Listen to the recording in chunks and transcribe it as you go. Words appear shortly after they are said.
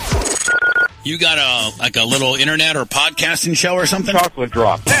You got a little internet or podcasting show or something? Chocolate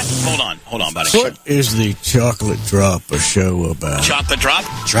Drop. Hold on, buddy. What is the Chocolate Drop a show about? Chocolate Drop?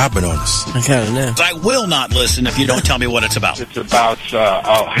 Drop it on us. I kind of know. I will not listen if you don't tell me what it's about. It's about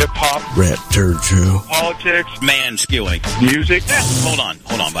hip-hop. Rat Turd Show. Politics. Man skewing. Music. Hold on,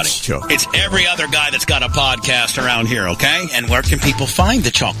 buddy. Chocolate. It's every other guy that's got a podcast around here, okay? And where can people find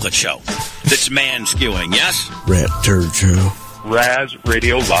the Chocolate Show? That's man skewing, yes? Rat Turd Show.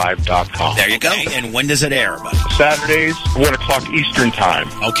 RazRadioLive.com. There you go. Okay. And when does it air, buddy? Saturdays, 1 o'clock Eastern Time.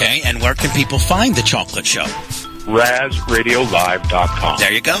 Okay, and where can people find the Chocolate Show? RazRadioLive.com.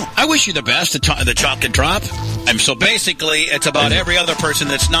 There you go. I wish you the best, the Chocolate Drop. So basically, it's about every other person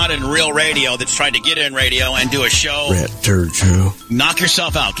that's not in real radio that's trying to get in radio and do a show. Rat Turd Show. Knock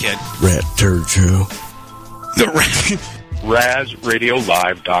yourself out, kid. Rat Turd Show.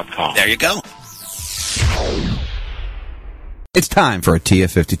 RazRadioLive.com. There you go. It's time for a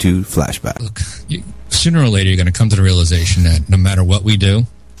TF52 flashback. Look, sooner or later, you're going to come to the realization that no matter what we do,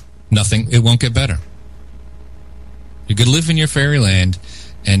 it won't get better. You could live in your fairyland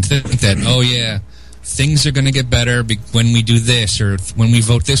and think that, oh yeah, things are going to get better when we do this, or when we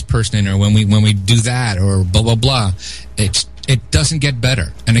vote this person in, or when we do that, or blah blah blah. It doesn't get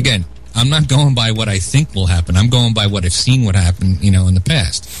better. And again, I'm not going by what I think will happen. I'm going by what I've seen what happen, in the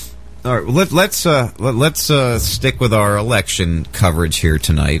past. All right, let's stick with our election coverage here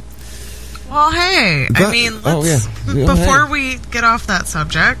tonight. Well, hey, before we get off that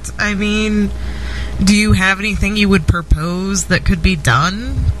subject, do you have anything you would propose that could be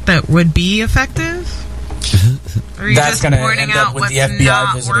done that would be effective? Or are you That's going to end up with the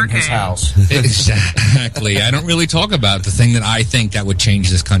FBI visiting his house. Exactly. I don't really talk about the thing that I think that would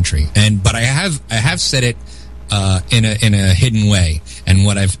change this country, but I have said it in a hidden way. And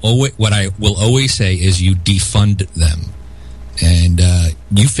what I will always say is you defund them, and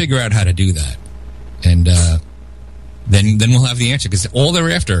you figure out how to do that, and then we'll have the answer, because all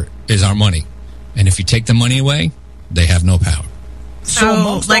they're after is our money, and if you take the money away, they have no power.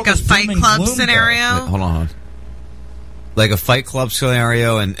 So like a Fight Club scenario? Wait, hold on. Like a Fight Club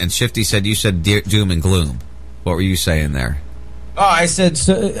scenario, and Shifty said you said doom and gloom. What were you saying there? Oh, I said.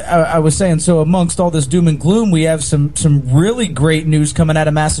 I was saying. So amongst all this doom and gloom, we have some really great news coming out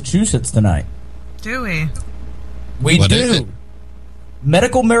of Massachusetts tonight. Do we? We do.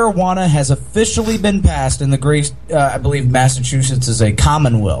 Medical marijuana has officially been passed in the great. I believe Massachusetts is a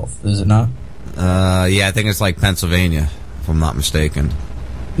Commonwealth. Is it not? Yeah, I think it's like Pennsylvania, if I'm not mistaken.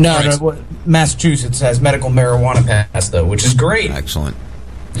 No, Massachusetts has medical marijuana passed though, which is great. Excellent.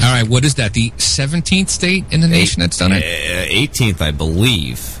 All right, what is that? The 17th state in the nation that's done it? 18th, I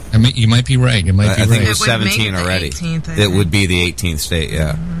believe. You might be right. I think it was 17 already. 18th, it would be the 18th state,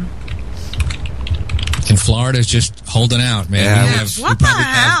 yeah. And Florida's just holding out, man. Yeah, what the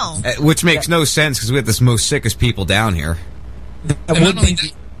hell? Which makes no sense, because we have the most sickest people down here. Go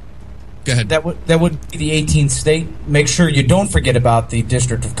ahead. That would be the 18th state. Make sure you don't forget about the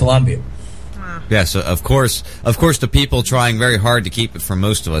District of Columbia. Yeah, so of course, the people trying very hard to keep it from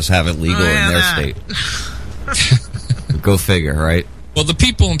most of us have it legal in their state. Go figure, right? Well, the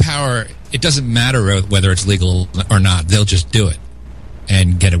people in power, it doesn't matter whether it's legal or not. They'll just do it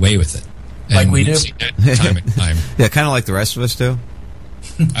and get away with it. Like we do. Time and time. Yeah, kind of like the rest of us do.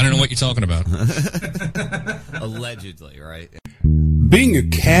 I don't know what you're talking about. Allegedly, right? Being a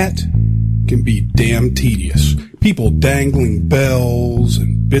cat can be damn tedious. People dangling bells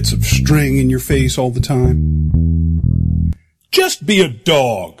and bits of string in your face all the time. Just be a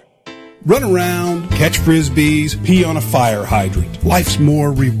dog. Run around, catch frisbees, pee on a fire hydrant. Life's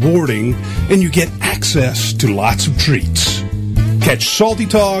more rewarding, and you get access to lots of treats. Catch Salty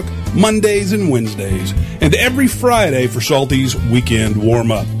Talk Mondays and Wednesdays, and every Friday for Salty's Weekend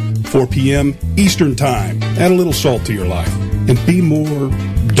Warm-Up, 4 p.m. Eastern Time. Add a little salt to your life, and be more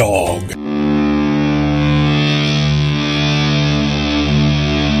dog.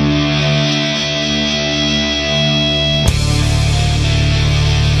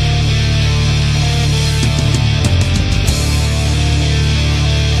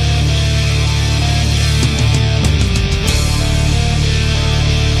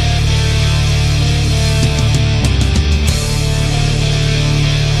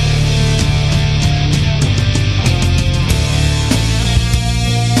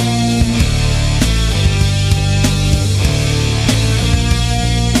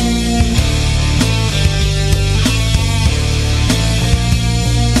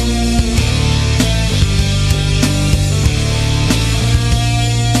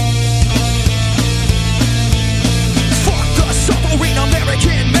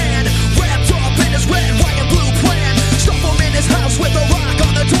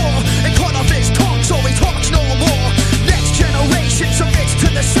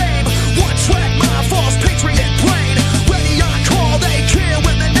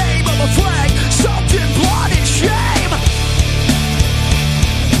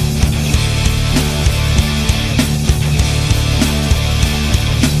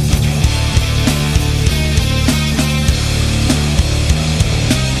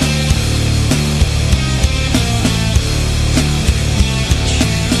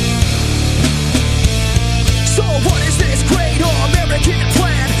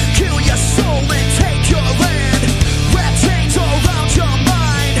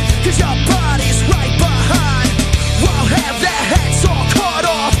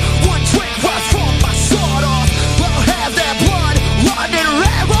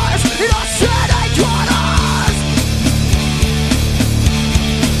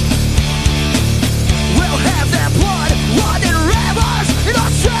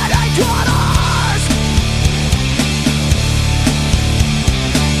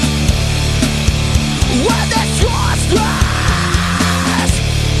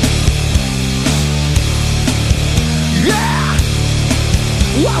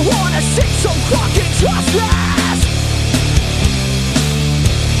 I wanna see some fucking justice.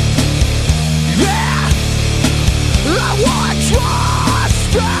 Yeah, I want justice.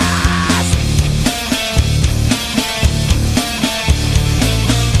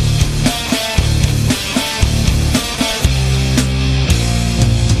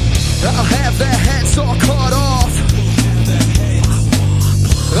 I'll have their heads all cut off.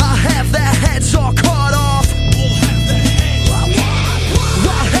 I'll have their heads all cut off.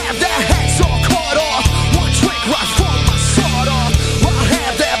 I'll have their heads all cut off. One drink right from my sword off. I'll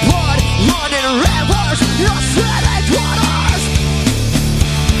have their blood running rivers. Your city waters.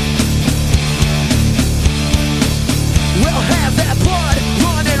 We'll have their blood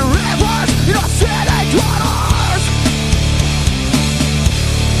running rivers. Your city waters.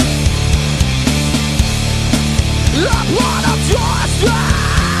 The blood of justice.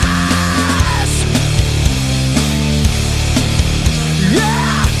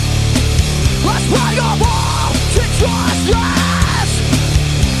 Yeah, let's bring them all to justice.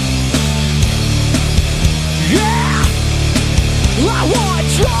 Yeah, I want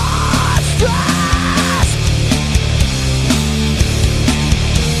justice.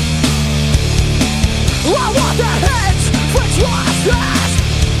 I want their heads for justice.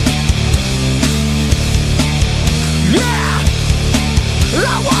 Yeah, I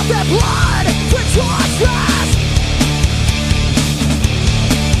want their blood for justice.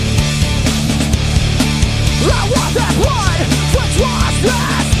 I want their blood for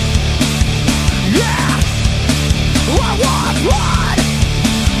justice. Yeah, I want blood.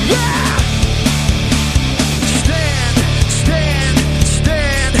 Yeah. Stand, stand,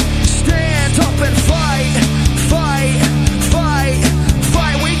 stand, stand up and fight, fight, fight,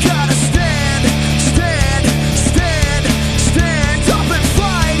 fight. We gotta stand, stand, stand, stand up and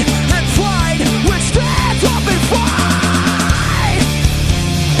fight, we stand up and fight.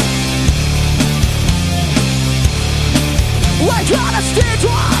 We gotta stand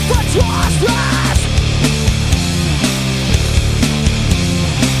up for justice.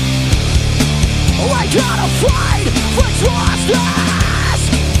 We gotta fight for justice.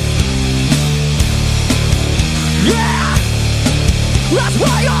 Yeah, let's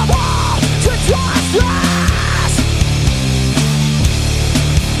bring them all to justice.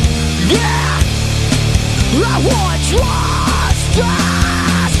 Yeah, I want justice.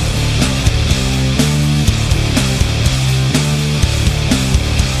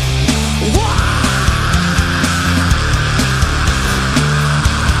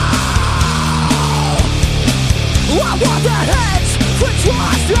 I want their heads for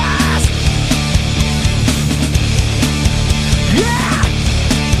justice. Yeah,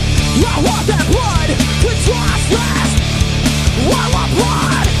 I want their blood for justice. I want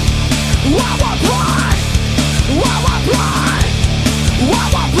blood. I want blood. I want blood. I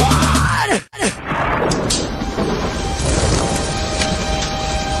want blood.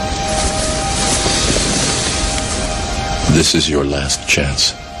 This is your last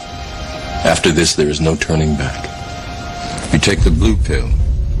chance. After this, there is no turning back. You take the blue pill,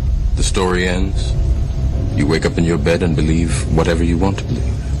 the story ends. You wake up in your bed and believe whatever you want to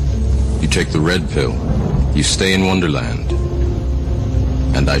believe. You take the red pill, you stay in Wonderland,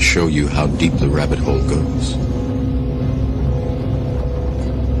 and I show you how deep the rabbit hole goes.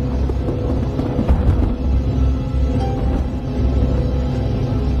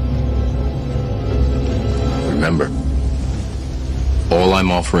 Remember, all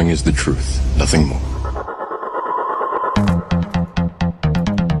I'm offering is the truth, nothing more.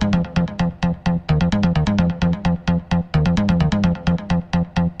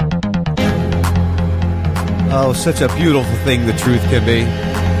 Oh, such a beautiful thing the truth can be.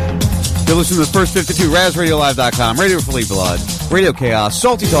 You're listening to the First 52, RazRadioLive.com, Radio Free Blood, Radio Chaos,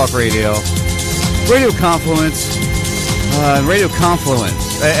 Salty Talk Radio, Radio Confluence, and Radio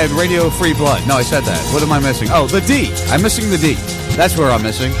Confluence, and Radio Free Blood. No, I said that. What am I missing? Oh, the D. I'm missing the D. That's where I'm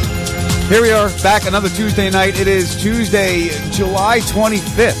missing. Here we are, back another Tuesday night. It is Tuesday, July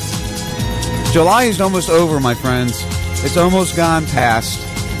 25th. July is almost over, my friends. It's almost gone past.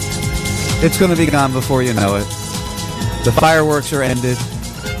 It's going to be gone before you know it. The fireworks are ended,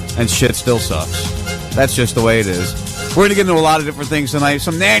 and shit still sucks. That's just the way it is. We're going to get into a lot of different things tonight.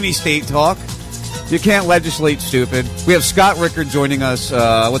 Some nanny state talk. You can't legislate stupid. We have Scott Rickard joining us.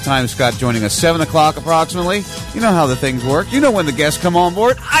 What time is Scott joining us? 7 o'clock approximately. You know how the things work. You know when the guests come on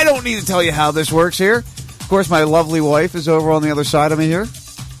board. I don't need to tell you how this works here. Of course, my lovely wife is over on the other side of me here.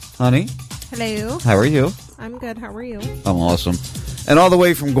 Honey. Hello. How are you? I'm good. How are you? I'm awesome. And all the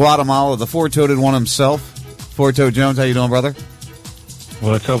way from Guatemala, the four-toed one himself, Four-Toe Jones. How you doing, brother?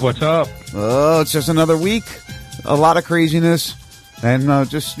 What's up, what's up? Oh, it's just another week. A lot of craziness. and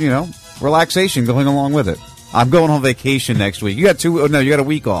just relaxation going along with it. I'm going on vacation next week. You got a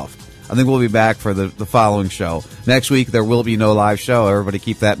week off. I think we'll be back for the following show. Next week, there will be no live show. Everybody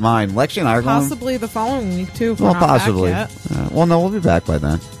keep that in mind. Lexi and I are going... Possibly the following week, too, if well, we're not possibly. back yet. Well, no, we'll be back by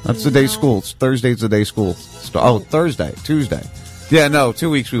then. That's the day school. Thursday's the day school. Thursday. Tuesday. Yeah, no, 2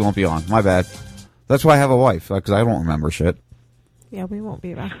 weeks we won't be on. My bad. That's why I have a wife, because I don't remember shit. Yeah, we won't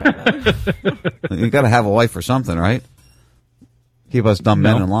be back by then. You got to have a wife for something, right? Keep us dumb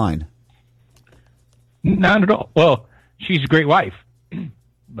men in line. Not at all. Well, she's a great wife,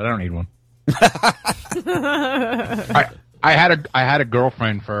 but I don't need one. I had a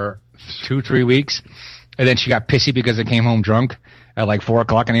girlfriend for 2-3 weeks, and then she got pissy because I came home drunk at like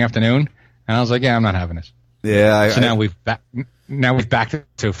 4:00 in the afternoon, and I was like, "Yeah, I'm not having this." Yeah. Now we've back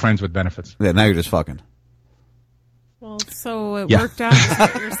to friends with benefits. Yeah, now you're just fucking. Well, so it worked out. Is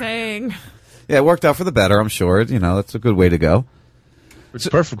what you're saying? Yeah, it worked out for the better. I'm sure. That's a good way to go. It's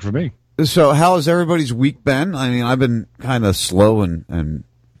perfect for me. So, how has everybody's week been? I mean, I've been kind of slow and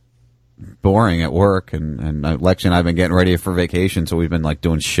boring at work, and Lexi and I have been getting ready for vacation, so we've been like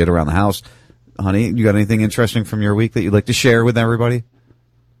doing shit around the house. Honey, you got anything interesting from your week that you'd like to share with everybody?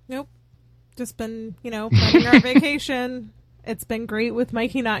 Nope. Just been, planning our vacation. It's been great with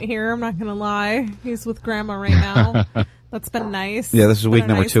Mikey not here. I'm not going to lie. He's with Grandma right now. That's been nice. Yeah, this is week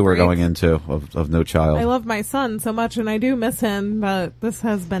number 2 we're going into of no child. I love my son so much, and I do miss him, but this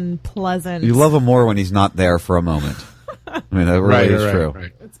has been pleasant. You love him more when he's not there for a moment. I mean, that really is true.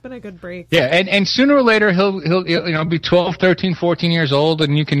 Right. It's been a good break. Yeah, and sooner or later he'll be 12, 13, 14 years old,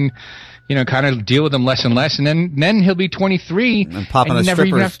 and you can kind of deal with him less and less, and then he'll be 23 and popping you never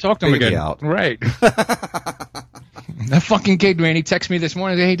even have to talk to him again. Out. Right. That fucking kid, man, he texted me this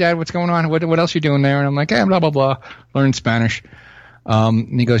morning. Hey, Dad, what's going on? What else you doing there? And I'm like, blah, blah, blah. Learning Spanish.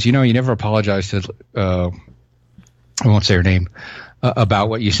 And he goes, you never apologized to, I won't say her name, about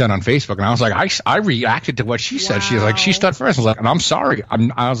what you said on Facebook. And I was like, I reacted to what she said. She was like, she started first. I was like, and I'm sorry.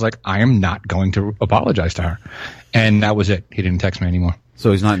 I was like, I am not going to apologize to her. And that was it. He didn't text me anymore.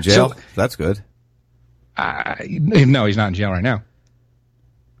 So he's not in jail? That's good. No, he's not in jail right now.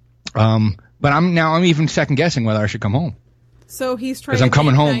 But I'm even second guessing whether I should come home. So he's trying. Because I'm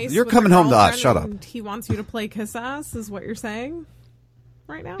coming home. You're coming home to us. Shut up. He wants you to play kiss ass, is what you're saying,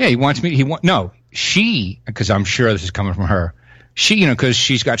 right now? Yeah, he wants me. Because I'm sure this is coming from her. She, because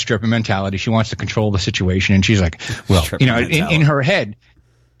she's got stripper mentality. She wants to control the situation, and she's like, well, in her head,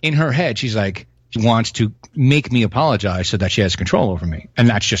 she's like, she wants to make me apologize so that she has control over me, and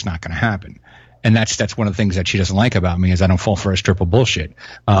that's just not going to happen. And that's one of the things that she doesn't like about me is I don't fall for her stripper bullshit.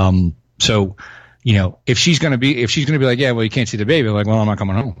 So, if she's gonna be like, yeah, well, you can't see the baby, I'm like, well, I'm not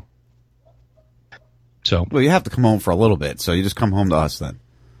coming home. So, well, you have to come home for a little bit, so you just come home to us then.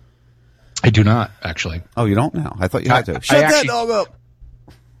 I do not actually. Oh, you don't now? I thought you had to. Shut that dog up.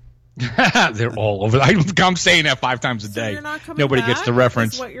 They're all over. I'm saying that 5 times a day. You're not coming Nobody back? gets the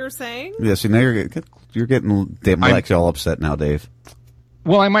reference. Is what you're saying? Yeah. See, now you're getting Mike's all upset now, Dave.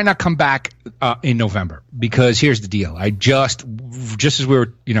 Well, I might not come back in November because here's the deal. I just as we were,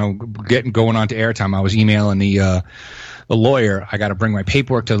 going on to airtime, I was emailing the lawyer. I got to bring my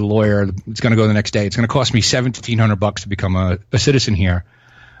paperwork to the lawyer. It's going to go the next day. It's going to cost me $1,700 to become a citizen here.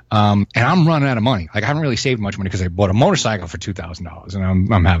 And I'm running out of money. Like I haven't really saved much money because I bought a motorcycle for $2,000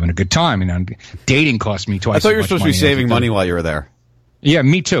 and I'm having a good time. And dating cost me twice. I thought you were as much supposed to be saving money while you were there. Yeah,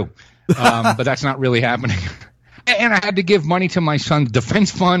 me too. But that's not really happening. And I had to give money to my son's defense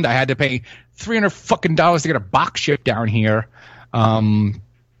fund. I had to pay $300 to get a box shipped down here.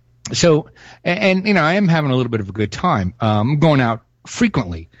 So, I am having a little bit of a good time. I'm going out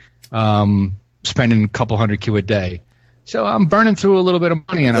frequently, spending a couple $100 a day. So I'm burning through a little bit of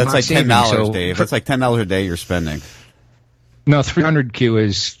money, and that's I'm not like $10, saving, Dave. That's like $10 a day you're spending. No, $300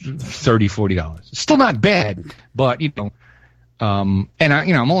 is $30, $40. It's still not bad, but I'm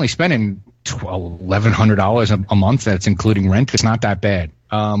only spending $1,100 a month. That's including rent. It's not that bad.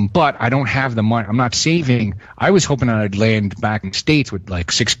 But I don't have the money. I'm not saving. I was hoping I'd land back in the States with like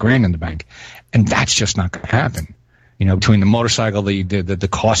 $6,000 in the bank, and that's just not going to happen. Between the motorcycle, the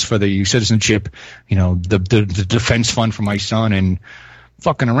cost for the citizenship, the defense fund for my son, and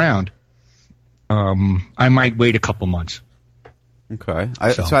fucking around, I might wait a couple months. Okay.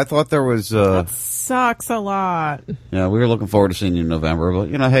 So I thought there was... that sucks a lot. Yeah, we were looking forward to seeing you in November,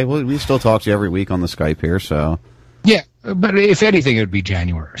 but, hey, we still talk to you every week on the Skype here, so... Yeah, but if anything, it would be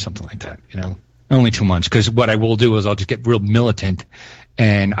January or something like that, Only 2 months, because what I will do is I'll just get real militant,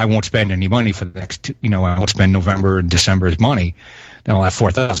 and I won't spend any money for the next, I won't spend November and December's money. Then I'll have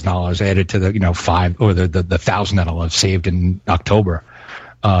 $4,000 added to the, $5,000 or the $1,000 that I'll have saved in October.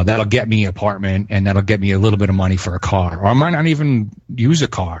 That'll get me an apartment, and that'll get me a little bit of money for a car. Or I might not even use a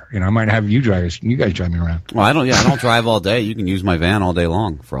car. I might have you guys drive me around. Well, I don't drive all day. You can use my van all day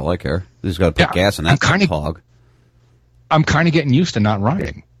long for all I care. You just got to put gas in that hog. I'm kind of getting used to not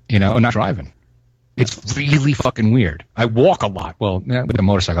riding, not driving. It's really fucking weird. I walk a lot. Well, with a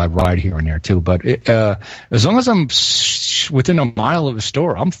motorcycle, I ride here and there too. But as long as I'm within a mile of a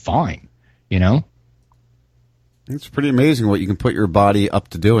store, I'm fine. It's pretty amazing what you can put your body up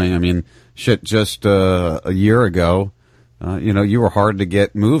to doing. I mean, shit, just a year ago, you were hard to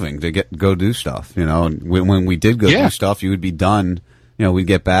get moving, to go do stuff. And when we did go do stuff, you would be done. We'd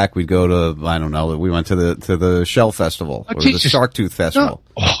get back, we'd go to, I don't know, we went to the Shell Festival or the Shark Tooth Festival.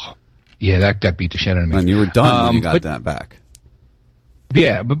 Oh, yeah, that beat the shit out of me. And you were done when you got that back.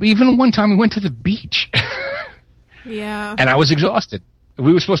 Yeah, but even one time we went to the beach. Yeah. And I was exhausted.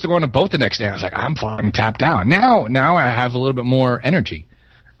 We were supposed to go on a boat the next day. I was like, I'm fucking tapped out. Now I have a little bit more energy.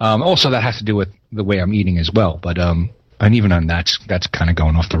 Also, that has to do with the way I'm eating as well. But and even on that's kind of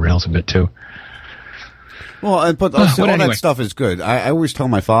going off the rails a bit too. Well, but all that stuff is good. I always tell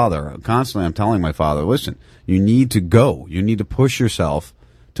my father, constantly I'm telling my father, listen, you need to go. You need to push yourself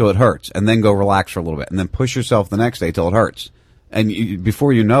till it hurts, and then go relax for a little bit, and then push yourself the next day till it hurts. And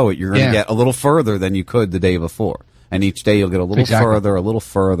before you know it, you're going to get a little further than you could the day before. And each day you'll get a little further, a little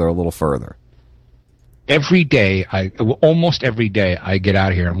further, a little further. Every day, almost every day, I get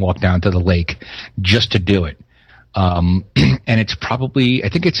out here and walk down to the lake just to do it. And it's probably, I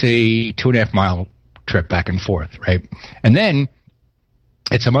think it's a 2.5 mile trip back and forth, right? And then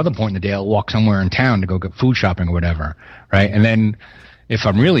at some other point in the day, I'll walk somewhere in town to go get food shopping or whatever, right? And then if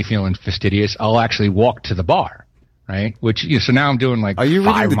I'm really feeling fastidious, I'll actually walk to the bar, right? So now I'm doing like 5 miles. Are you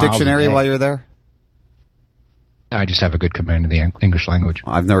reading the dictionary while you're there? I just have a good command of the English language.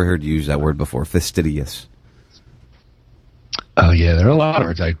 I've never heard you use that word before, fastidious. Oh yeah, there are a lot of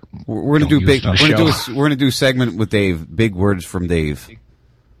words we're going to do big. We're going to do a segment with Dave. Big words from Dave.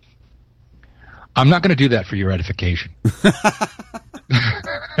 I'm not going to do that for your edification. It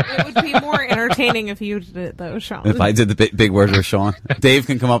would be more entertaining if you did it, though, Sean. If I did the big words with Sean, Dave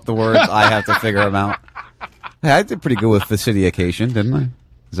can come up with the words. I have to figure them out. Hey, I did pretty good with fastidication, didn't I?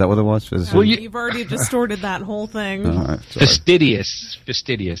 Is that what it was? Well, you've already distorted that whole thing. Right, fastidious.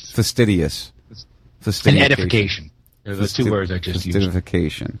 And edification. Those are the two words I just used.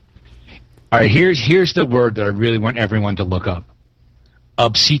 Fastidification. All right, here's the word that I really want everyone to look up.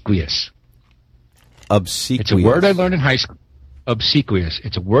 Obsequious. It's a word I learned in high school. Obsequious.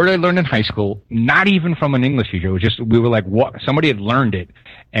 It's a word I learned in high school, not even from an English teacher. It was just, we were like, what? Somebody had learned it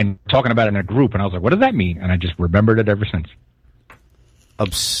and talking about it in a group, and I was like, what does that mean? And I just remembered it ever since.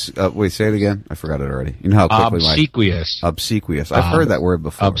 Wait, say it again. I forgot it already. You know how quickly obsequious. Obsequious. I've heard that word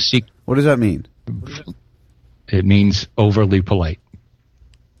before. What does that mean? It means overly polite.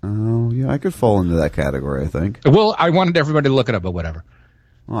 Oh, yeah, I could fall into that category, I think. Well, I wanted everybody to look it up, but whatever.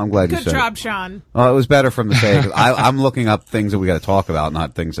 Well, I'm glad you said it. Good job, Sean. Well, it was better from the say. I'm looking up things that we got to talk about,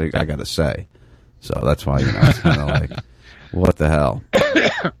 not things that I got to say. So that's why, it's kind of like, what the hell?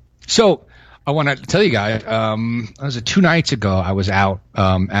 So I want to tell you guys, it was 2 nights ago, I was out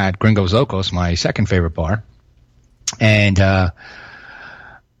at Gringos Locos, my second favorite bar, and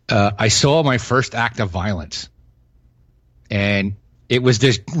I saw my first act of violence. And it was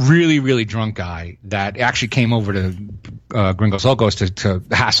this really, really drunk guy that actually came over to Gringos Locos to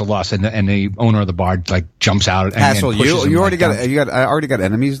hassle us, and the owner of the bar jumps out and hassle you. You already got I already got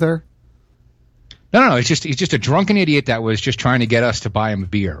enemies there. No. He's just a drunken idiot that was just trying to get us to buy him a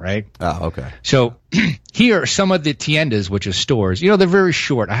beer, right? Oh, okay. So here are some of the tiendas, which is stores. They're very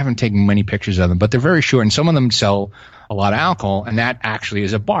short. I haven't taken many pictures of them, but they're very short, and some of them sell a lot of alcohol, and that actually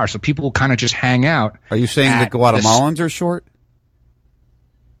is a bar. So people will kind of just hang out. Are you saying the Guatemalans are short?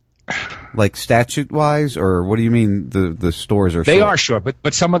 Like statute-wise, or what do you mean the stores are short? They are short,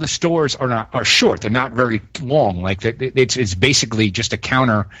 but some of the stores are short. They're not very long. Like it's basically just a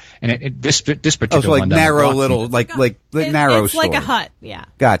counter, and this particular so like one narrow little like narrow it's store. like a hut, yeah.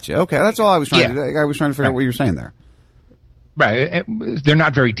 Gotcha. Okay, that's all I was trying to do. I was trying to figure out what you were saying there. Right, they're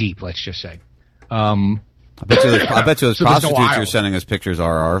not very deep. Let's just say. I bet you those prostitutes you're sending us pictures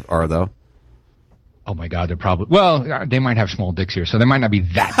are though. Oh my God, they're probably they might have small dicks here, so they might not be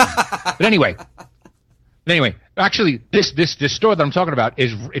that deep. But anyway, actually, this store that I'm talking about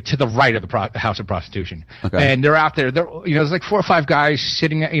is to the right of the house of prostitution, and they're out there. There's like 4 or 5 guys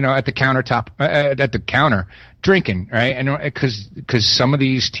sitting, at the countertop at the counter drinking, right? And because some of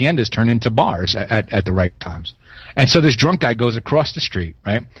these tiendas turn into bars at the right times. And so this drunk guy goes across the street,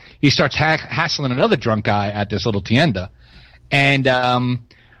 right? He starts hassling another drunk guy at this little tienda, and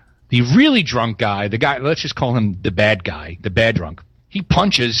the really drunk guy, let's just call him the bad guy, the bad drunk. he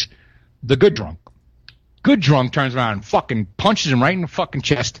punches the good drunk. Good drunk turns around and fucking punches him right in the fucking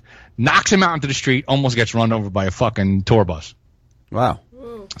chest, knocks him out into the street, almost gets run over by a fucking tour bus. Wow.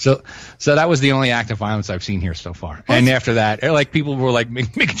 So that was the only act of violence I've seen here so far. And after that, like, people were like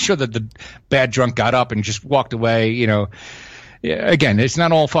making sure that the bad drunk got up and just walked away. You know, yeah, again, it's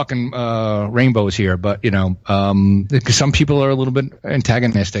not all fucking rainbows here, but you know, because some people are a little bit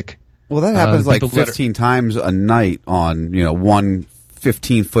antagonistic. Well, that happens like 15 times a night on, you know, one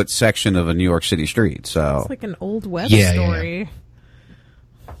 15-foot section of a New York City street. So it's like an old West story.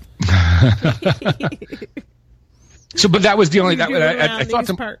 So, but that was the only I thought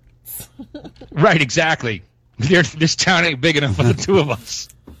some parts. Right, exactly. This town ain't big enough for the two of us.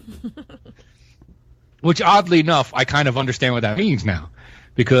 Which, oddly enough, I kind of understand what that means now,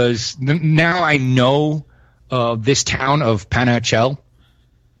 because now I know this town of Panachel,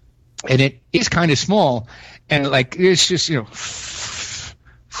 and it is kind of small, and like it's just, you know,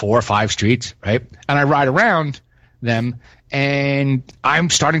 4 or 5 streets, right? And I ride around them, and I'm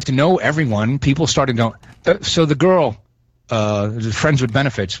starting to know everyone. People starting to know. So the girl, Friends with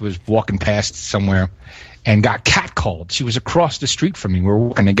Benefits, was walking past somewhere and got catcalled. She was across the street from me. We were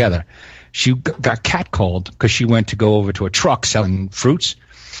walking together. She got catcalled because she went to go over to a truck selling fruits.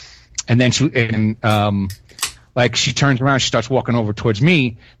 And then she turns around, she starts walking over towards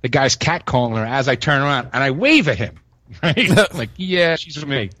me. The guy's catcalling her as I turn around, and I wave at him. Right? Like, yeah, she's with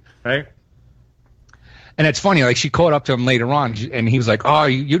me. Right? And it's funny, like, she caught up to him later on, and he was like, "Oh,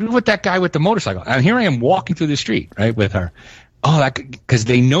 you're with that guy with the motorcycle." And here I am walking through the street, right, with her. Oh, that, because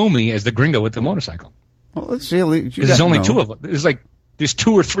they know me as the gringo with the motorcycle. Well, let's see. There's only 2 of us. There's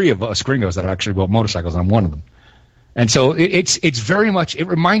 2 or 3 of us gringos that actually build motorcycles. I'm one of them. And so it's very much. It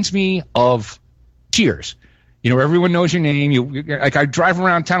reminds me of Cheers. You know, everyone knows your name. You like, I drive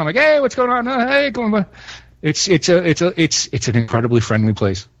around town. I'm like, "Hey, what's going on? Hey, going on?" It's an incredibly friendly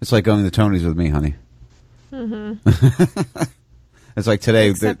place. It's like going to Tony's with me, honey. Mm-hmm. It's like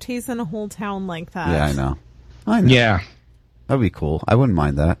today. Except he's in a whole town like that. Yeah, I know. Yeah, that'd be cool. I wouldn't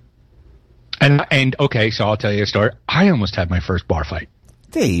mind that. And okay, so I'll tell you a story. I almost had my first bar fight.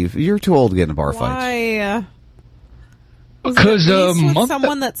 Dave, you're too old to get in a bar fight. Why? Because with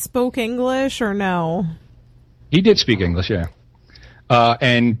someone that spoke English, or no? He did speak English, yeah. All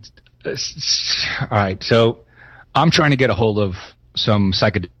right, so I'm trying to get a hold of some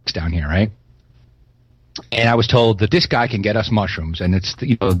psychedelics down here, right? And I was told that this guy can get us mushrooms, and it's,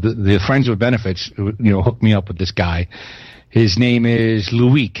 you know, the Friends with Benefits, you know, hooked me up with this guy. His name is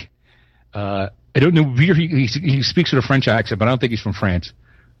Louis. I don't know. He speaks with a French accent, but I don't think he's from France,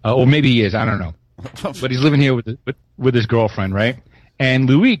 or maybe he is. I don't know. But he's living here with his girlfriend, right? And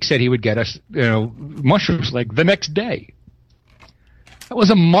Louis said he would get us, you know, mushrooms like the next day. That was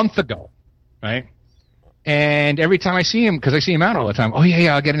a month ago, right? And every time I see him, because I see him out all the time, oh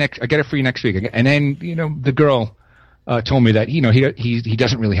yeah, I'll get it for you next week. And then, you know, the girl told me that, you know, he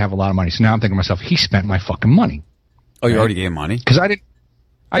doesn't really have a lot of money. So now I'm thinking to myself, he spent my fucking money. Oh, you already gave him money? Because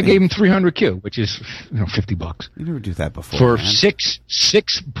I gave him 300 Q, which is, you know, $50. You never do that before. For man.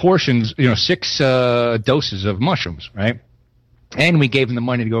 six portions, you know, 6 doses of mushrooms, right? And we gave him the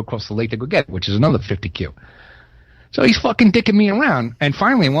money to go across the lake to go get it, which is another 50 Q. So he's fucking dicking me around. And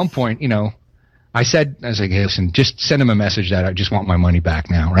finally, at one point, you know, I was like, hey, listen, just send him a message that I just want my money back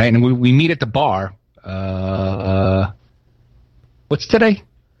now, right? And we meet at the bar. What's today?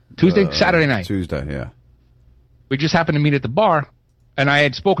 Tuesday? Saturday night. Tuesday, yeah. We just happened to meet at the bar, and I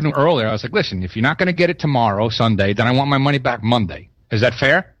had spoken to him earlier. I was like, listen, if you're not going to get it tomorrow, Sunday, then I want my money back Monday. Is that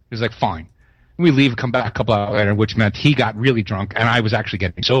fair? He was like, fine. We leave, come back a couple hours later, which meant he got really drunk, and I was actually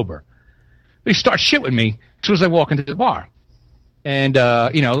getting sober. But he starts shit with me as soon as I walk into the bar. And,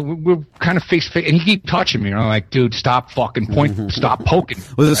 you know, we're kind of face to face, and he keep touching me. And I'm like, dude, stop fucking stop poking.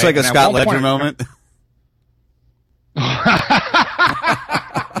 Was this like a Scott Ledger moment? I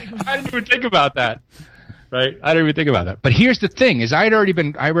didn't even think about that. Right? I didn't even think about that. But here's the thing: is I've already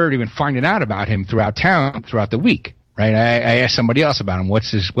been finding out about him throughout the week. Right? I asked somebody else about him.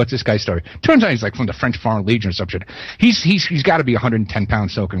 What's this guy's story? Turns out he's like from the French Foreign Legion or some shit. He's got to be 110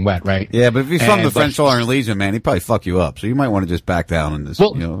 pounds soaking wet, right? Yeah, but if he's from the French Foreign Legion, man, he'd probably fuck you up. So you might want to just back down and just,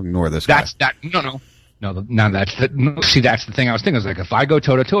 you know, ignore this guy. That's the thing I was thinking. I was like, if I go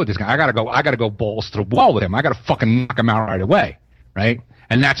toe to toe with this guy, I gotta go balls to the wall with him. I gotta fucking knock him out right away, right?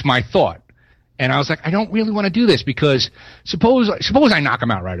 And that's my thought. And I was like, I don't really want to do this because suppose I knock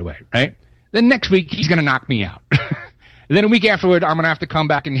him out right away, right? Then next week he's gonna knock me out. And then a week afterward, I'm gonna have to come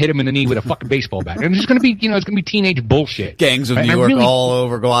back and hit him in the knee with a fucking baseball bat. And it's gonna be, you know, it's gonna be teenage bullshit. Gangs of New York all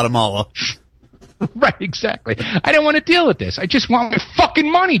over Guatemala. Right, exactly. I don't want to deal with this. I just want my fucking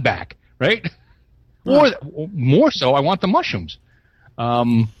money back, right? Or more so, I want the mushrooms.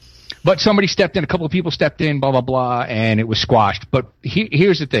 But somebody stepped in, a couple of people stepped in, blah, blah, blah, and it was squashed. But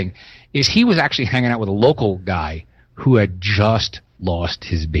here's the thing, is he was actually hanging out with a local guy who had just lost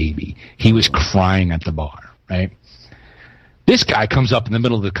his baby. He was crying at the bar, right? This guy comes up in the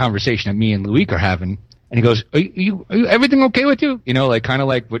middle of the conversation that me and Luik are having, and he goes, are you everything okay with you? You know, like kind of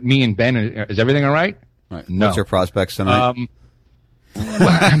like with me and Ben, is everything all right? Right. No. What's your prospects tonight? Well,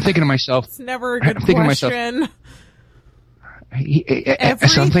 I'm thinking to myself. It's never a good question. So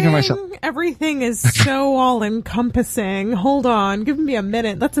I'm thinking to myself. Everything is so all-encompassing. Hold on. Give me a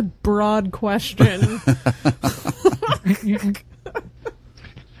minute. That's a broad question.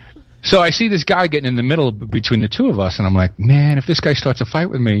 So I see this guy getting in the middle between the two of us, and I'm like, man, if this guy starts a fight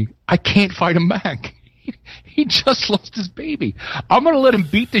with me, I can't fight him back. He just lost his baby. I'm going to let him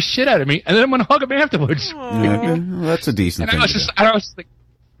beat the shit out of me, and then I'm going to hug him afterwards. Yeah, well, that's a decent thing. I was just like,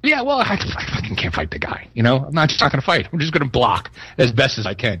 yeah, well, I fucking can't fight the guy. You know, I'm not going to fight. I'm just going to block as best as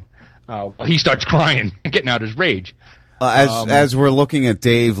I can. While he starts crying and getting out his rage. As we're looking at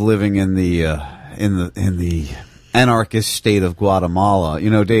Dave living in the anarchist state of Guatemala, you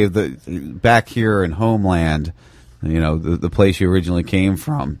know, Dave, back here in Homeland, you know, the place you originally came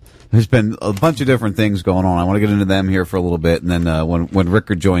from, there's been a bunch of different things going on. I want to get into them here for a little bit, and then when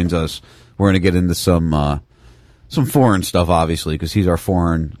Rickard joins us, we're going to get into some foreign stuff, obviously, because he's our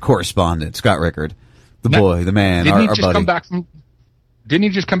foreign correspondent, Scott Rickard, the man, our buddy. Didn't he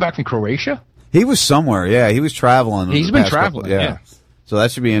just come back from Croatia? He was somewhere, yeah. He was traveling. He's been traveling, yeah. So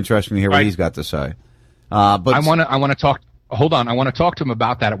that should be interesting to hear what he's got to say. But I want to talk. Hold on, I want to talk to him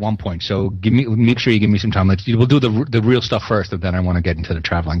about that at one point. So make sure you give me some time. We'll do the real stuff first, and then I want to get into the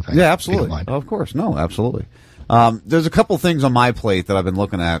traveling thing. Yeah, absolutely. Of course, no, absolutely. There's a couple things on my plate that I've been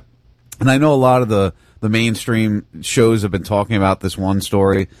looking at, and I know a lot of the mainstream shows have been talking about this one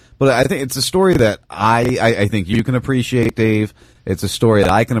story, but I think it's a story that I think you can appreciate, Dave. It's a story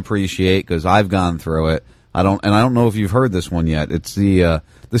that I can appreciate because I've gone through it. I don't know if you've heard this one yet. It's the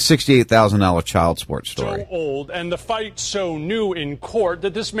 $68,000 child support story. So old and the fight so new in court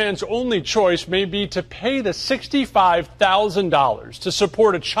that this man's only choice may be to pay the $65,000 to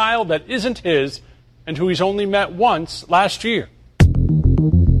support a child that isn't his and who he's only met once last year.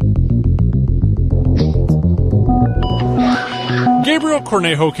 Gabriel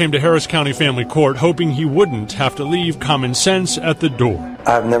Cornejo came to Harris County Family Court hoping he wouldn't have to leave common sense at the door.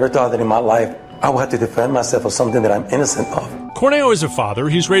 I've never thought that in my life I would have to defend myself for something that I'm innocent of. Cornejo is a father.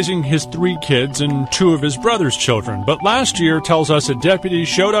 He's raising his 3 kids and 2 of his brother's children. But last year, tells us, a deputy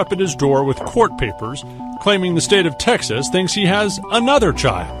showed up at his door with court papers, claiming the state of Texas thinks he has another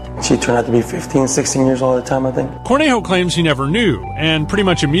child. She turned out to be 15, 16 years old at the time, I think. Cornejo claims he never knew, and pretty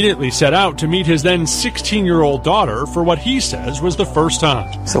much immediately set out to meet his then 16-year-old daughter for what he says was the first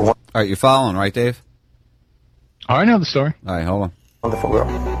time. So, all right, you're following, right, Dave? I know the story. All right, hold on. Wonderful girl.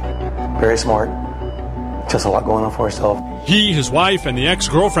 Very smart. Just a lot going on for herself. He, his wife, and the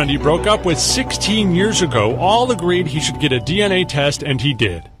ex-girlfriend he broke up with 16 years ago all agreed he should get a DNA test, and he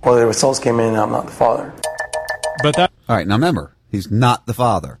did. Well, the results came in, and I'm not the father. But that... All right, now remember, he's not the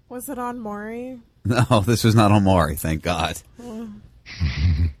father. Was it on Maury? No, this was not on Maury, thank God.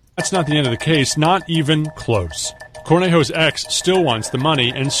 That's not the end of the case, not even close. Cornejo's ex still wants the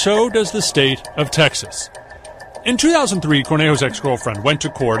money, and so does the state of Texas. In 2003, Cornejo's ex-girlfriend went to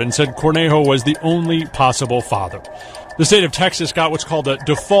court and said Cornejo was the only possible father. The state of Texas got what's called a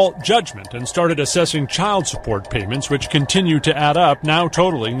default judgment and started assessing child support payments, which continue to add up, now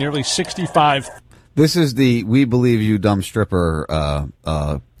totaling nearly $65,000. This is the We Believe You Dumb Stripper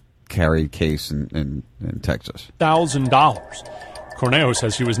carried case in Texas. Cornejo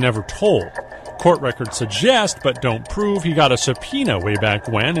says he was never told. Court records suggest, but don't prove, he got a subpoena way back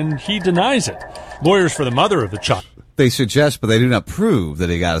when, and he denies it. Lawyers for the mother of the child. They suggest, but they do not prove that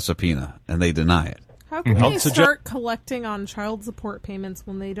he got a subpoena, and they deny it. How can they start collecting on child support payments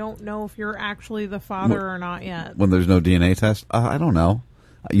when they don't know if you're actually the father or not yet? When there's no DNA test? I don't know.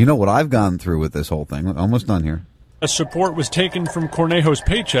 You know what I've gone through with this whole thing? Almost done here. A support was taken from Cornejo's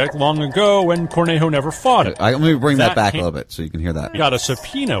paycheck long ago when Cornejo never fought it. Let me bring that back a little bit so you can hear that. He got a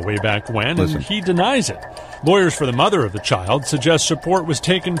subpoena way back when, and he denies it. Lawyers for the mother of the child suggest support was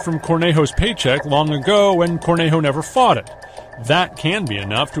taken from Cornejo's paycheck long ago when Cornejo never fought it. That can be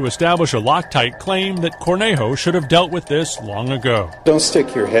enough to establish a Loctite claim that Cornejo should have dealt with this long ago. Don't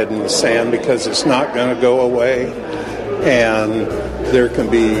stick your head in the sand because it's not going to go away, and there can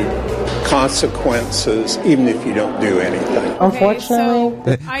be consequences even if you don't do anything.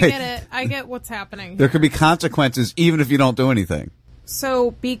 Unfortunately, I get it. I get what's happening. There could be consequences even if you don't do anything.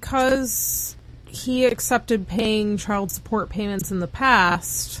 So because he accepted paying child support payments in the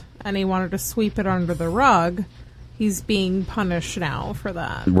past and he wanted to sweep it under the rug, he's being punished now for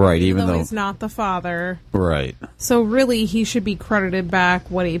that. Right, even though he's not the father. Right. So really, he should be credited back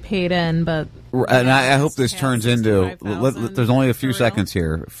what he paid in, but... And I hope this turns into... there's only a few seconds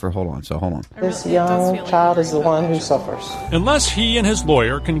here. Hold on. This young child is the one who suffers. Unless he and his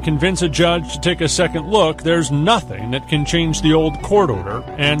lawyer can convince a judge to take a second look, there's nothing that can change the old court order,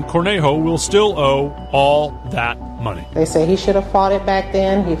 and Cornejo will still owe all that money. They say he should have fought it back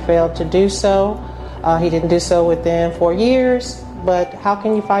then. He failed to do so. He didn't do so within 4 years. But how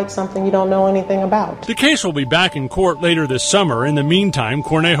can you fight something you don't know anything about? The case will be back in court later this summer. In the meantime,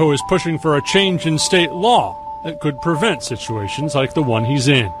 Cornejo is pushing for a change in state law that could prevent situations like the one he's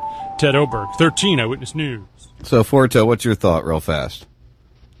in. Ted Oberg, 13 Eyewitness News. So, Forto, what's your thought real fast?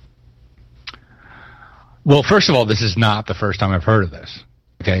 Well, first of all, this is not the first time I've heard of this.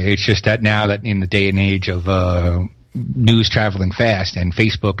 Okay, it's just that now that in the day and age of news traveling fast and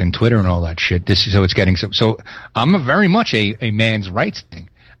Facebook and Twitter and all that shit, it's getting so I'm very much a man's rights thing,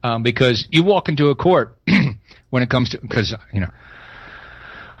 because you walk into a court when it comes to, because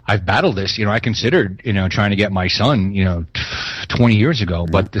I've battled this. I considered trying to get my son 20 years ago,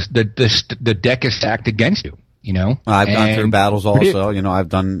 but the deck is stacked against you. I've gone through battles also. I've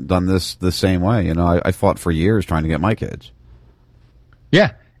done this the same way. I fought for years trying to get my kids.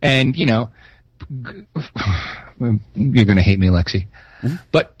 Yeah, and you're going to hate me, Lexi. Mm-hmm.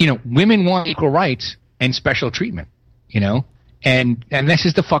 But, women want equal rights and special treatment, and this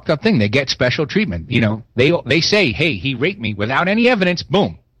is the fucked up thing. They get special treatment. They say, hey, he raped me without any evidence.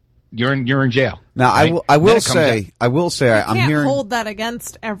 Boom. You're in jail. Now, right? I will say, I'm hearing. Hold that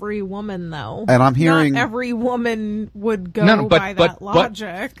against every woman, though. And I'm hearing. Not every woman would go by that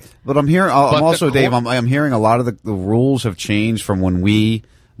logic. But I'm hearing, Dave, I'm hearing a lot of the rules have changed from when we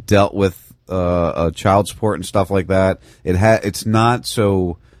dealt with child support and stuff like that. It's not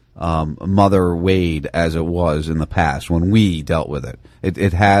so Mother Wade as it was in the past when we dealt with it.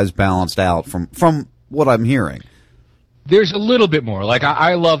 It has balanced out from what I'm hearing. There's a little bit more. Like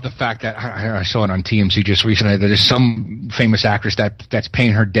I love the fact that I saw it on TMZ just recently that there's some famous actress that's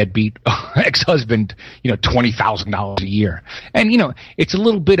paying her deadbeat ex-husband $20,000 a year, and it's a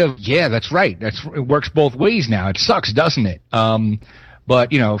little bit of that's right. It works both ways now. It sucks, doesn't it?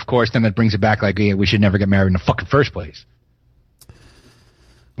 But, of course, then that brings it back like, we should never get married in the fucking first place.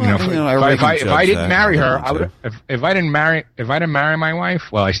 If I didn't marry her, if I didn't marry my wife,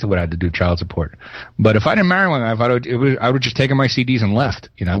 well, I still would have had to do child support. But if I didn't marry my wife, I would have just taken my CDs and left.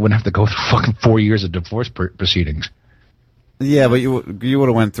 I wouldn't have to go through fucking 4 years of divorce proceedings. Yeah, but you would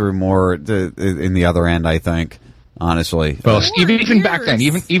have went through more in the other end, I think, honestly. Well, even back then,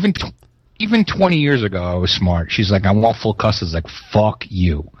 even 20 years ago, I was smart. She's like, I want full custody. I was like, fuck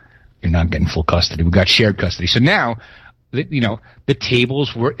you. You're not getting full custody. We got shared custody. So now, the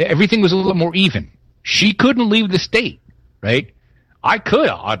tables everything was a little more even. She couldn't leave the state, right? I could,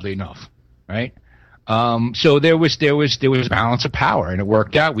 oddly enough, right? So there was balance of power, and it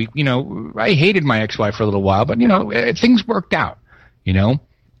worked out. I hated my ex-wife for a little while, but, things worked out, He's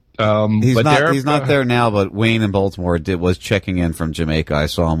not there now, but Wayne in Baltimore was checking in from Jamaica. I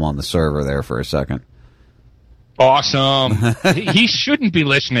saw him on the server there for a second. Awesome. He shouldn't be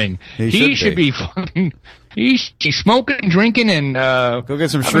listening. He should be fucking. He's smoking and drinking and go get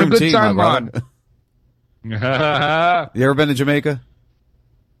some shroom tea, my brother. You ever been to Jamaica?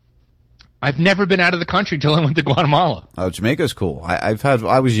 I've never been out of the country till I went to Guatemala. Oh, Jamaica's cool. I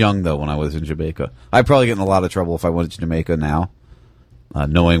was young though when I was in Jamaica. I'd probably get in a lot of trouble if I went to Jamaica now.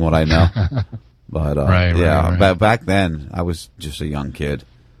 Knowing what I know, but right. Back then I was just a young kid.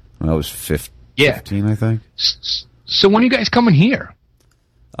 When I was 15, I think. So when are you guys coming here?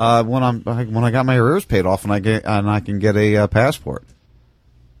 When I got my arrears paid off and I can get a passport.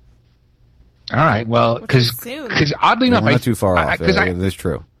 All right. Well, because oddly enough, we're not too far off. It is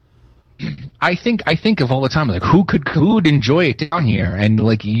true. I think of all the time, like who would enjoy it down here, and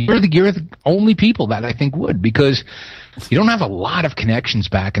like you're the only people that I think would, because you don't have a lot of connections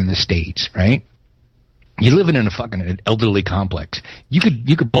back in the States, right? You live in a fucking elderly complex. You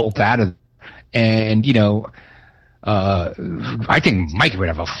could bolt out of, and I think Mike would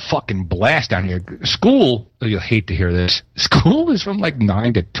have a fucking blast down here. School, you'll hate to hear this. School is from like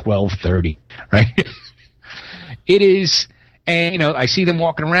 9 to 12:30, right? It is. And, I see them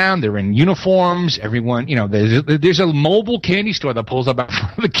walking around. They're in uniforms. Everyone, there's a mobile candy store that pulls up out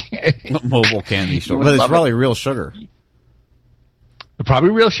front of the candy. Mobile candy store. But it's probably real sugar.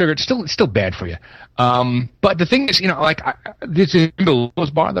 Probably real sugar. It's still bad for you. But the thing is, this is the Lowe's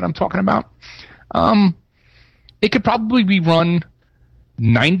bar that I'm talking about. It could probably be run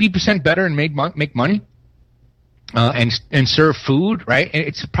 90% better and make money. and serve food, right? And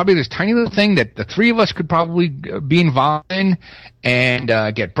it's probably this tiny little thing that the three of us could probably be involved in,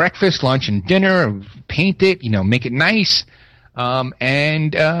 and get breakfast, lunch, and dinner, paint it, make it nice,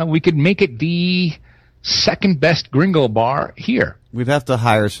 and we could make it the second best gringo bar here. We'd have to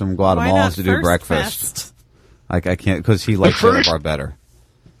hire some Guatemalans to do breakfast. I can't, because he likes the bar better.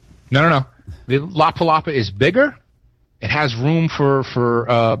 No. The La Palapa is bigger. It has room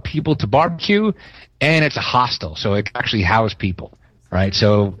for people to barbecue, and it's a hostel, so it can actually house people, right?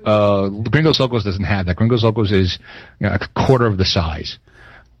 So Gringos Locos doesn't have that. Gringos Locos is a quarter of the size.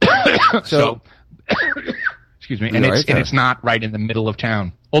 So excuse me, and it's not right in the middle of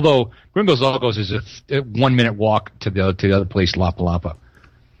town. Although Gringos Locos is a 1 minute walk to the other place, La Palapa.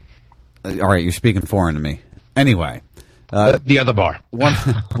 All right, you're speaking foreign to me. Anyway. The other bar.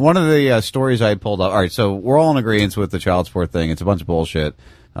 One of the stories I had pulled up. All right, so we're all in agreement with the child support thing. It's a bunch of bullshit.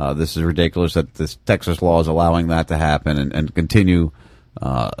 This is ridiculous that this Texas law is allowing that to happen and continue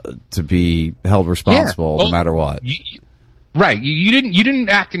to be held responsible no matter what. Right. You didn't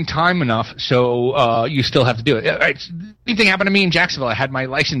act in time enough, so you still have to do it. Same thing happened to me in Jacksonville. I had my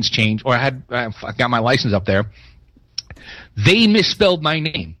license changed, or I got my license up there. They misspelled my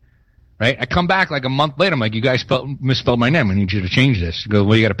name. Right? I come back like a month later. I'm like, you guys misspelled my name. I need you to change this. He goes,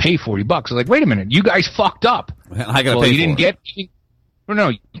 well, you got to pay $40. I was like, wait a minute. You guys fucked up. I got to pay you didn't get.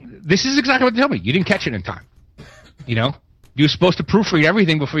 No, this is exactly what they told me. You didn't catch it in time. You were supposed to proofread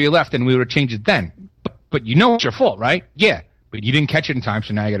everything before you left, and we would have changed it then. But it's your fault, right? Yeah. But you didn't catch it in time,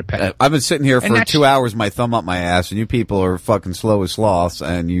 so now you got to pay. I've been sitting here for 2 hours, my thumb up my ass, and you people are fucking slow as sloths,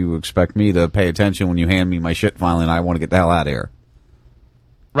 and you expect me to pay attention when you hand me my shit finally, and I want to get the hell out of here.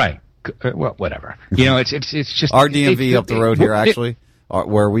 Right. Well, whatever. It's just our DMV up the road here, actually,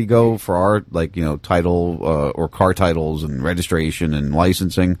 where we go for our title or car titles and registration and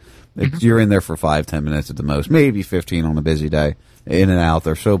licensing. You're in there for 5-10 minutes at the most, maybe 15 on a busy day. In and out.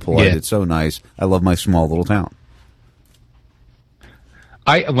 They're so polite. Yeah. It's so nice. I love my small little town.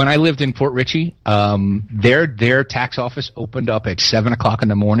 When I lived in Port Richey, their tax office opened up at 7:00 in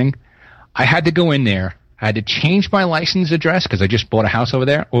the morning. I had to go in there. I had to change my license address because I just bought a house over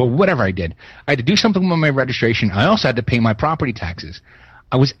there, or whatever I did. I had to do something with my registration. I also had to pay my property taxes.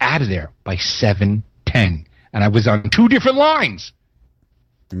 I was out of there by 7:10, and I was on 2 different lines.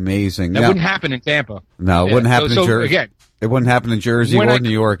 Amazing. That wouldn't happen in Tampa. No, it wouldn't happen in Jersey. Again, it wouldn't happen in Jersey or New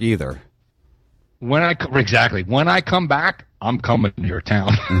York either. When I come back, I'm coming to your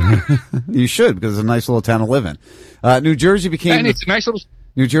town. You should, because it's a nice little town to live in. New Jersey became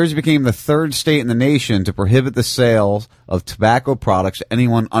New Jersey became the third state in the nation to prohibit the sale of tobacco products to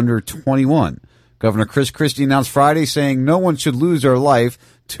anyone under 21. Governor Chris Christie announced Friday saying no one should lose their life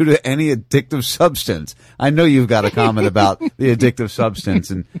due to any addictive substance. I know you've got a comment about the addictive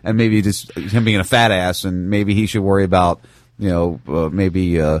substance and maybe just him being a fat ass, and maybe he should worry about,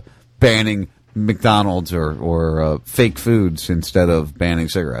 banning McDonald's or fake foods instead of banning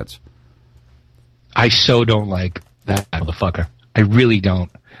cigarettes. I so don't like that motherfucker. I really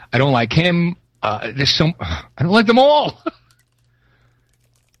don't. I don't like him. I don't like them all.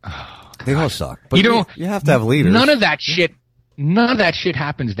 They all suck. But you have to have leaders. None of that shit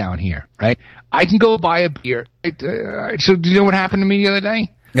happens down here, right? I can go buy a beer. So do you know what happened to me the other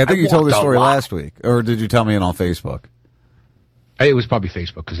day? Yeah, I think you told this story last week. Or did you tell me it on Facebook? It was probably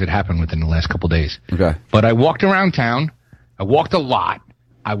Facebook because it happened within the last couple of days. Okay. But I walked around town. I walked a lot.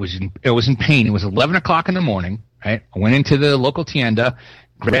 I was in pain. It was 11:00 in the morning. Right, I went into the local tienda,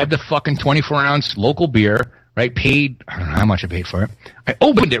 grabbed a fucking 24-ounce local beer. Right, paid, I don't know how much I paid for it. I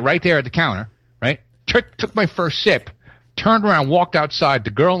opened it right there at the counter. Right, took my first sip, turned around, walked outside. The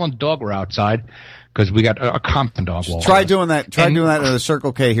girl and the dog were outside because we got a Compton dog. Try doing that. Doing that in a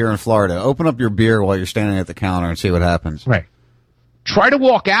Circle K here in Florida. Open up your beer while you're standing at the counter and see what happens. Right. Try to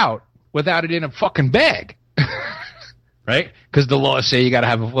walk out without it in a fucking bag. Right, because the laws say you got to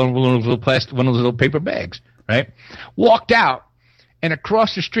have one of those little paper bags. Right? Walked out, and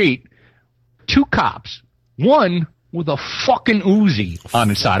across the street, 2 cops. One with a fucking Uzi on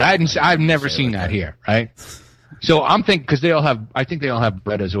his side. I've never seen that here. Right? So I'm thinking because I think they all have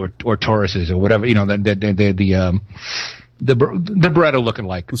Berettas or Tauruses or whatever. The Beretta looking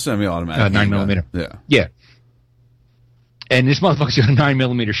like semi-automatic 9mm. Yeah. And this motherfucker's got a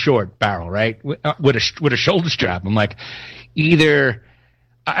 9mm short barrel, right? With a shoulder strap. I'm like,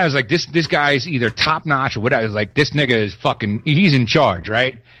 I was like, this guy's either top notch or whatever. I was like, this nigga is he's in charge,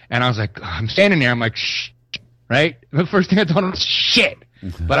 right? And I was like, I'm standing there. I'm like, shh, right? The first thing I thought was shit.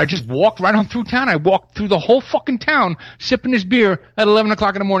 But I just walked right on through town. I walked through the whole fucking town sipping this beer at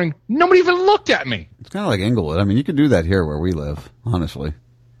 11:00 in the morning. Nobody even looked at me. It's kind of like Inglewood. I mean, you could do that here where we live, honestly.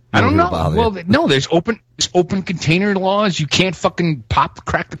 I don't know. Well, no, there's open container laws. You can't fucking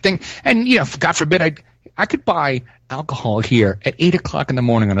crack the thing. And, God forbid, I could buy alcohol here at 8 o'clock in the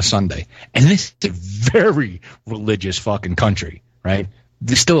morning on a Sunday. And this is a very religious fucking country, right?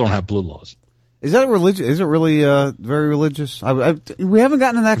 They still don't have blue laws. Is that religious? Is it really very religious? We haven't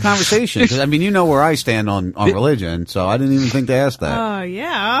gotten in that conversation. 'Cause, I mean, you know where I stand on religion, so I didn't even think to ask that.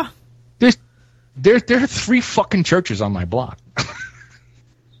 Yeah. There are 3 fucking churches on my block.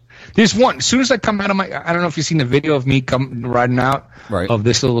 There's one. As soon as I come out of I don't know if you've seen the video of me riding out of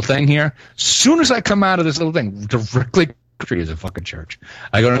this little thing here. As soon as I come out of this little thing, directly is a fucking church.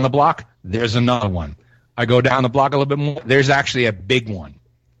 I go down the block, there's another one. I go down the block a little bit more, there's actually a big one.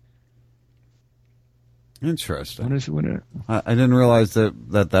 Interesting. What is it? I didn't realize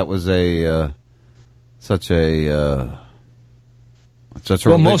that was such a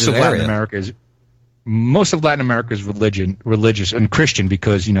most of area. Latin America is religious and Christian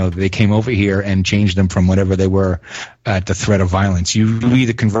because they came over here and changed them from whatever they were at the threat of violence. You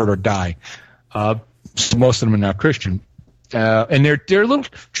either convert or die. So most of them are now Christian, and they're little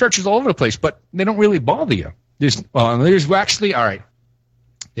churches all over the place, but they don't really bother you. There's actually all right.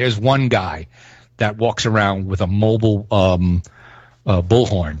 There's one guy that walks around with a mobile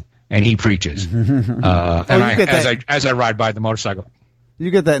bullhorn and he preaches. As I ride by the motorcycle. You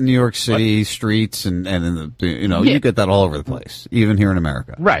get that in New York City streets and in the you get that all over the place, even here in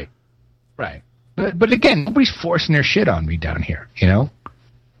America. Right. But again, nobody's forcing their shit on me down here,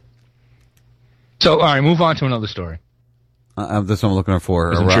 So, all right, move on to another story. This one I'm looking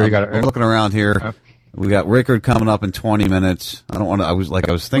for. I'm sure you got it. I'm looking around here. We got Rickard coming up in 20 minutes. I don't want to. I was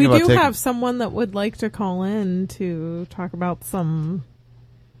thinking about. We do have someone that would like to call in to talk about some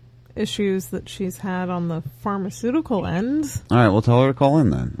issues that she's had on the pharmaceutical end. All right, we'll tell her to call in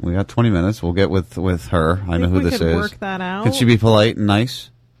then. We got 20 minutes. We'll get with her. I know who this is. Work that out. Could she be polite and nice?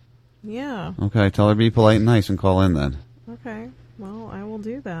 Yeah. Okay, tell her to be polite and nice and call in then. Okay. Well, I will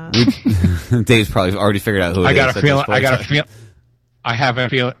do that. Dave's probably already figured out who it is. I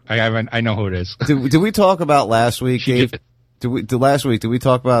know who it is. Did we talk about last week, Dave? Did we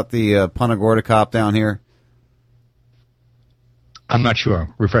talk about the Punta Gorda cop down here? I'm not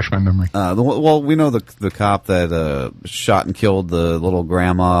sure. Refresh my memory. Well, we know the cop that shot and killed the little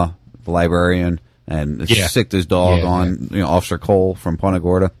grandma, the librarian, and sicked his dog on Officer Cole from Punta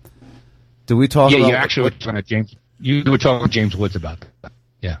Gorda. Did we talk about... Yeah, you actually were talking to James. You were talking with James Woods about that.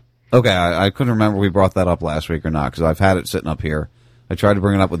 Yeah. Okay, I couldn't remember if we brought that up last week or not, because I've had it sitting up here. I tried to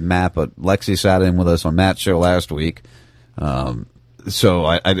bring it up with Matt, but Lexi sat in with us on Matt's show last week. So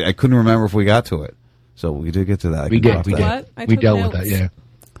I couldn't remember if we got to it. So we did get to that. We did. We dealt with that, yeah.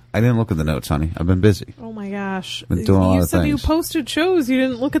 I didn't look at the notes, honey. I've been busy. Oh my gosh! Been doing a lot of things. You said you posted shows. You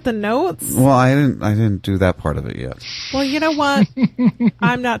didn't look at the notes. Well, I didn't do that part of it yet. Well, you know what?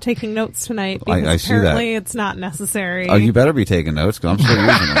 I'm not taking notes tonight because I see that. Apparently it's not necessary. Oh, you better be taking notes because I'm still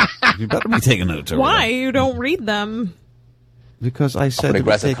using them. You better be taking notes. Why? You don't read them. Because I said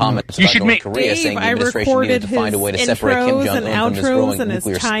aggressive comments about North Korea, saying the administration needed to find a way to separate Kim Jong-un from his growing and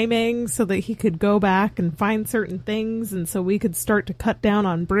nuclear his timing so that he could go back and find certain things, and so we could start to cut down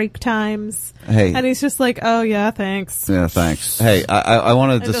on break times. Hey. And he's just like, oh, yeah, thanks. Yeah, thanks. Hey, I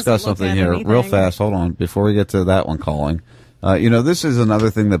want to discuss something here real fast. Hold on. Before we get to that one calling. This is another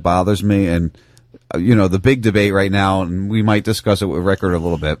thing that bothers me, and, the big debate right now, and we might discuss it with Rickard a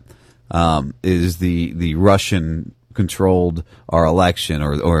little bit, is the Russian controlled our election,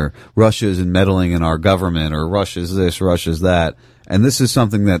 or Russia's meddling in our government, or Russia's this, Russia's that. And this is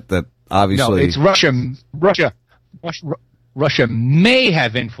something that obviously... No, it's Russia may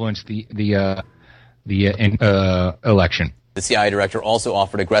have influenced the election. The CIA director also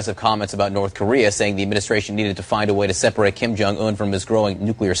offered aggressive comments about North Korea, saying the administration needed to find a way to separate Kim Jong-un from his growing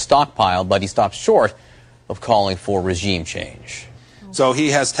nuclear stockpile, but he stopped short of calling for regime change. So he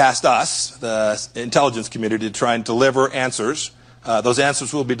has tasked us, the intelligence community, to try and deliver answers. Those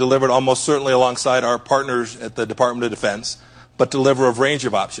answers will be delivered almost certainly alongside our partners at the Department of Defense, but deliver a range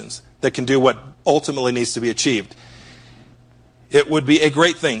of options that can do what ultimately needs to be achieved. It would be a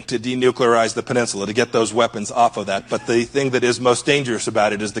great thing to denuclearize the peninsula, to get those weapons off of that, but the thing that is most dangerous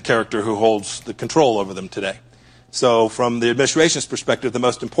about it is the character who holds the control over them today. So from the administration's perspective, the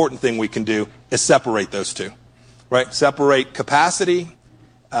most important thing we can do is separate those two. Right, separate capacity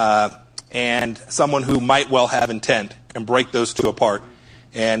and someone who might well have intent, and break those two apart.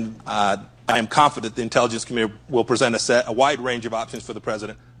 And I am confident the intelligence community will present a wide range of options for the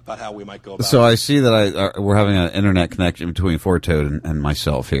president about how we might go about it. So I see that we're having an internet connection between Fort Toad and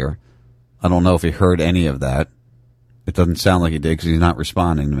myself here. I don't know if he heard any of that. It doesn't sound like he did because he's not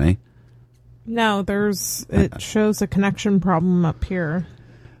responding to me. No, it shows a connection problem up here.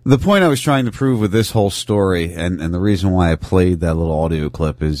 The point I was trying to prove with this whole story, and the reason why I played that little audio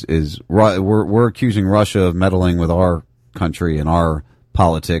clip is we're accusing Russia of meddling with our country and our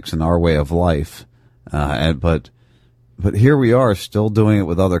politics and our way of life, but here we are still doing it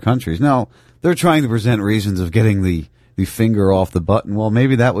with other countries. Now they're trying to present reasons of getting the finger off the button. Well,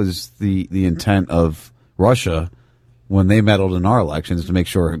 maybe that was the intent of Russia when they meddled in our elections, to make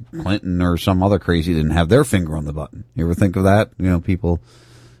sure Clinton or some other crazy didn't have their finger on the button. You ever think of that? People.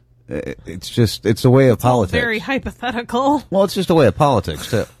 It's a way of politics. Very hypothetical. Well, it's just a way of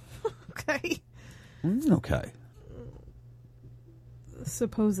politics too. Okay. Okay.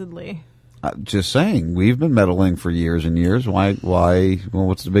 Supposedly. Just saying, we've been meddling for years and years. Why? Well,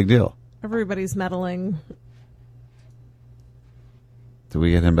 what's the big deal? Everybody's meddling. Do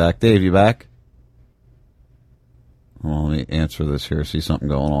we get him back? Dave, you back? Well, let me answer this here. See something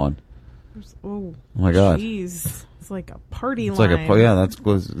going on. Oh my God. Jeez. It's like a party It's line. like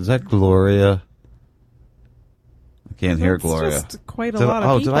is that Gloria? I can't hear Gloria. Just quite a lot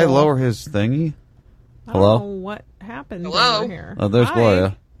of people. Did I lower his thingy? Hello? I don't know what happened over here. Oh, there's Hi.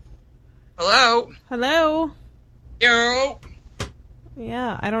 Gloria. Hello. Hello. Yo.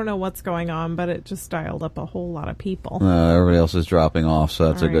 Yeah, I don't know what's going on, but it just dialed up a whole lot of people. Everybody else is dropping off,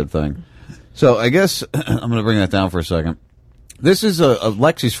 so that's All a good thing. So I guess I'm going to bring that down for a second. This is a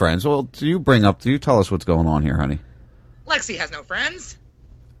Lexi's friends. Well, do you tell us what's going on here, honey? Lexi has no friends.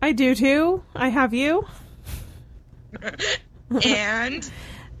 I do too. I have you.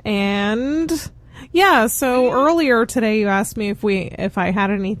 And yeah, so earlier today you asked me if I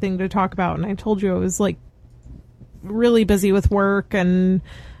had anything to talk about, and I told you I was like really busy with work and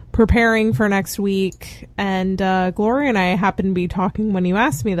preparing for next week, and Gloria and I happened to be talking when you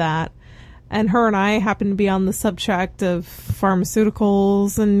asked me that. And her and I happen to be on the subject of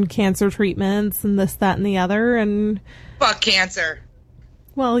pharmaceuticals and cancer treatments and this, that, and the other. And fuck cancer.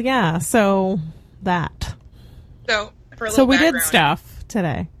 Well, yeah. So that. So for a little so we background, did stuff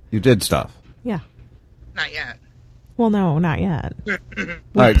today. You did stuff. Yeah. Not yet. Well, no, not yet. We All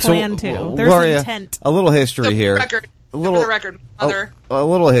right, plan to. There's Gloria, intent. a little history here. For the record, mother. A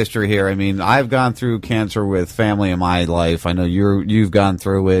little history here. I mean, I've gone through cancer with family in my life. I know you've gone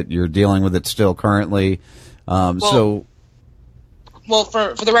through it. You're dealing with it still currently. Well,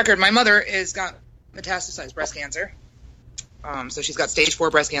 for the record, my mother is got metastasized breast cancer. So she's got stage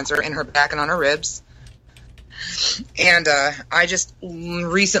 4 breast cancer in her back and on her ribs. And I just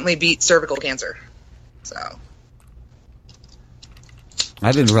recently beat cervical cancer. So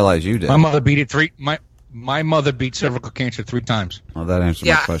I didn't realize you did. My mother beat it My mother beat cervical cancer 3 times. Oh, that answers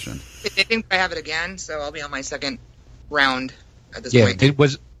my question. I think I have it again, so I'll be on my second round at this point.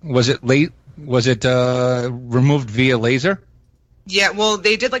 Was it late? Was it removed via laser? Yeah, well,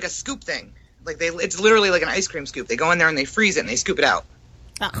 they did like a scoop thing. It's literally like an ice cream scoop. They go in there and they freeze it and they scoop it out.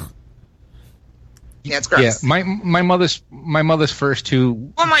 Oh. Yeah, it's gross. Yeah, my mother's first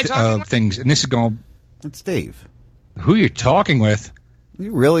 2 things, and this is going. It's Dave. Who you talking with?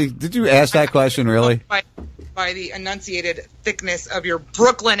 You really? Did you ask that question? Really? By the enunciated thickness of your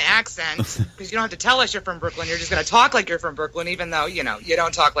Brooklyn accent, because you don't have to tell us you're from Brooklyn. You're just going to talk like you're from Brooklyn, even though you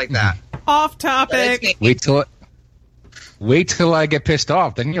don't talk like that. Off topic. Wait till I get pissed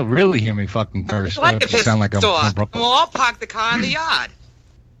off. Then you'll really hear me fucking curse. Sound like I'm from Brooklyn. We'll all park the car in the yard.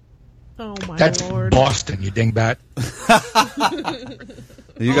 Oh my That's Lord. Boston, you dingbat.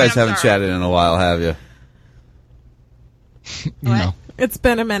 You guys haven't chatted in a while, have you? No. It's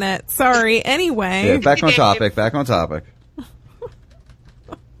been a minute. Sorry. Anyway. Yeah, back on topic.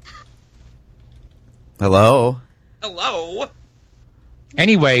 Hello.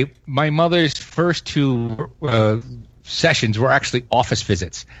 Anyway, my mother's first 2 sessions were actually office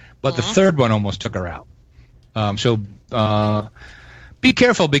visits, but the third one almost took her out. So be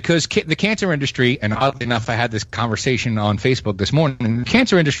careful, because the cancer industry, and oddly enough, I had this conversation on Facebook this morning, the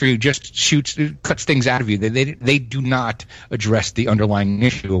cancer industry just cuts things out of you. They do not address the underlying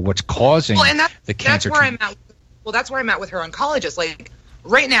issue of what's causing the cancer. That's where I'm at with her oncologist. Like,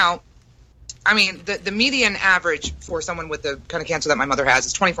 right now, I mean, the median average for someone with the kind of cancer that my mother has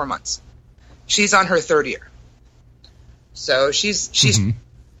is 24 months. She's on her 3rd year. So she's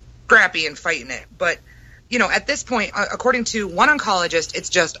scrappy and fighting it. But at this point, according to one oncologist, it's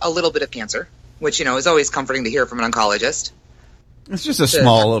just a little bit of cancer, which, is always comforting to hear from an oncologist. It's just a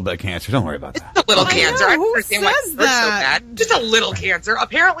small little bit of cancer. Don't worry about that. It's a little cancer. I don't who understand why says it hurts so that? bad. Just a little cancer.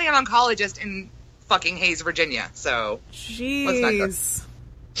 Apparently an oncologist in fucking Hayes, Virginia. So, jeez.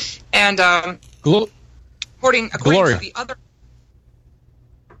 And, according Gloria. to the other...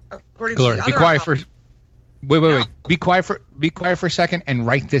 Gloria, be quiet for... Wait. Be quiet for a second and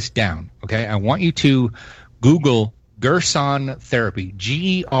write this down, okay? I want you to Google Gerson Therapy,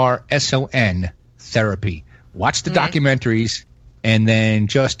 Gerson Therapy. Watch the documentaries and then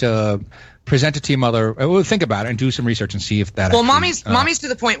just present it to your mother. Well, think about it and do some research and see if that. Well, actually, mommy's to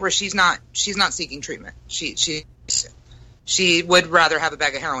the point where she's not seeking treatment. She would rather have a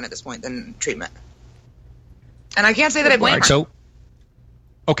bag of heroin at this point than treatment. And I can't say that I blame her. So,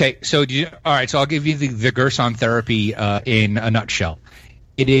 okay, so all right. So I'll give you the Gerson Therapy in a nutshell.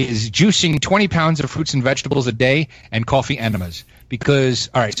 It is juicing 20 pounds of fruits and vegetables a day and coffee enemas. Because,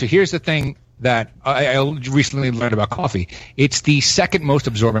 all right, so here's the thing that I recently learned about coffee. It's the second most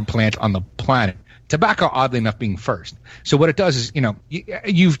absorbent plant on the planet. Tobacco, oddly enough, being first. So what it does is,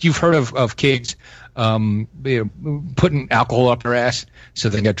 you've heard of kids putting alcohol up their ass so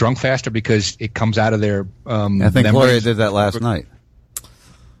they get drunk faster because it comes out of their I think memories. Gloria did that last night.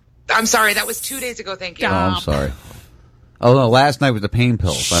 I'm sorry, that was 2 days ago. Thank you. Oh, I'm sorry. Oh, no, last night was the pain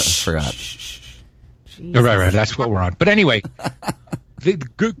pills. I forgot. Right. That's what we're on. But anyway,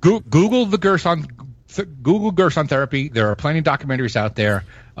 Google the Gerson. Google Gerson Therapy. There are plenty of documentaries out there.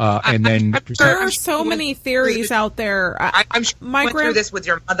 And then there are so many theories out there. I'm sure you went through this with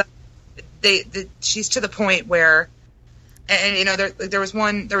your mother. She's to the point where, and there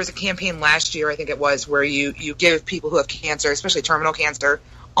was a campaign last year, I think it was, where you give people who have cancer, especially terminal cancer,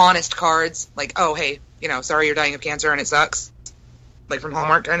 honest cards, like, oh, hey, sorry you're dying of cancer and it sucks, like from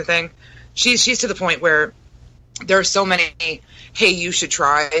Hallmark kind of thing. She's to the point where there are so many, hey, you should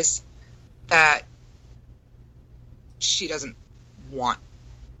tries, that she doesn't want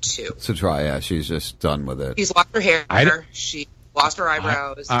to try. Yeah, she's just done with it. She's lost her hair. She lost her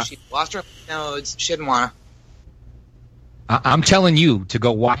eyebrows. She lost her nodes. She didn't want to. I'm telling you to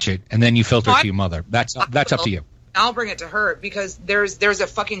go watch it, and then you filter to your mother. That's up to you. I'll bring it to her because there's a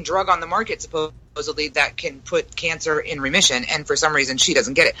fucking drug on the market supposedly that can put cancer in remission, and for some reason she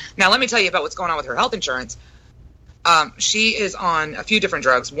doesn't get it. Now let me tell you about what's going on with her health insurance. She is on a few different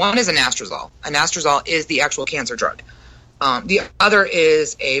drugs. One is anastrozole. Anastrozole is the actual cancer drug. The other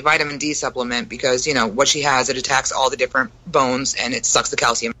is a vitamin D supplement because, what she has, it attacks all the different bones and it sucks the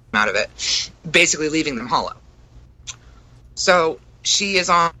calcium out of it, basically leaving them hollow. So she is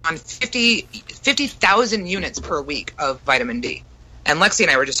on 50,000 units per week of vitamin D. And Lexi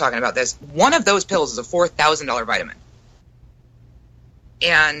and I were just talking about this. One of those pills is a $4,000 vitamin.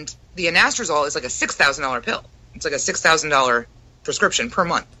 And the anastrozole is like a $6,000 pill. It's like a $6,000 prescription per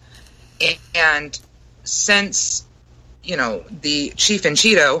month. And since, the chief in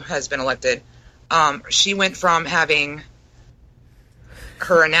Cheeto has been elected, she went from having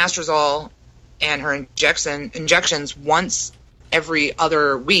her anastrozole and her injections once every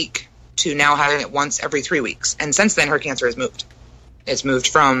other week to now having it once every 3 weeks. And since then, her cancer has moved. It's moved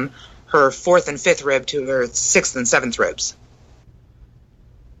from her 4th and 5th rib to her 6th and 7th ribs.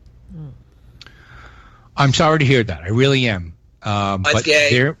 I'm sorry to hear that. I really am. But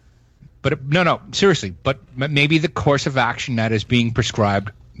gay. But no, seriously. But maybe the course of action that is being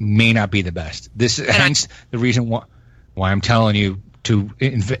prescribed may not be the best. Hence the reason why I'm telling you to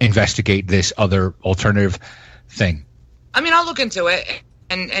investigate this other alternative thing. I mean, I'll look into it,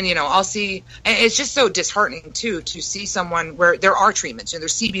 and I'll see. And it's just so disheartening too to see someone where there are treatments.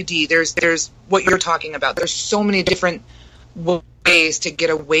 There's CBD. There's what you're talking about. There's so many different ways to get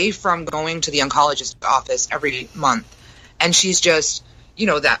away from going to the oncologist office every month, and she's just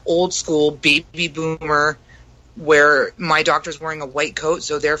that old school baby boomer where my doctor's wearing a white coat,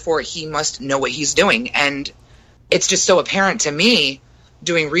 so therefore he must know what he's doing. And it's just so apparent to me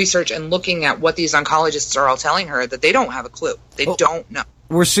doing research and looking at what these oncologists are all telling her that they don't have a clue. They don't know.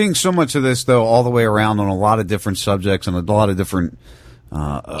 We're seeing so much of this, though, all the way around on a lot of different subjects and a lot of different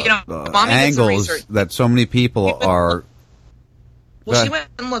angles that so many people are... Well, she went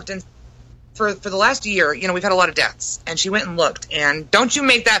and looked, and for the last year, we've had a lot of deaths, and she went and looked, and don't you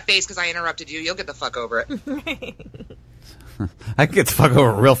make that face because I interrupted you. You'll get the fuck over it. I can get the fuck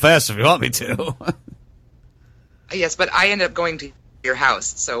over it real fast if you want me to. Yes, but I ended up going to your house,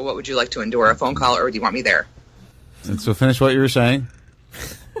 so what would you like to endure, a phone call, or do you want me there? And so finish what you were saying.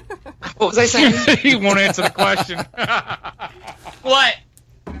 What was I saying? He won't answer the question. What?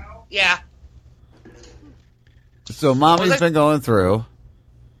 Yeah. So Mommy's been going through.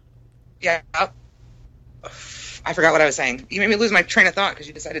 Yeah. I forgot what I was saying. You made me lose my train of thought because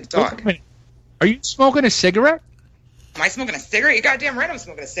you decided to talk. Are you smoking a cigarette? Am I smoking a cigarette? You're goddamn right I'm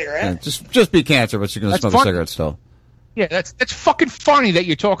smoking a cigarette. Yeah, just be cancer, but you're going to smoke a cigarette still. Yeah, that's fucking funny that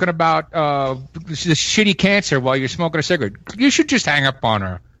you're talking about this shitty cancer while you're smoking a cigarette. You should just hang up on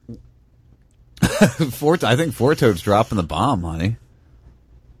her. I think Four Toad's dropping the bomb, honey.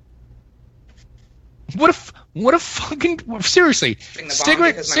 What if fucking seriously?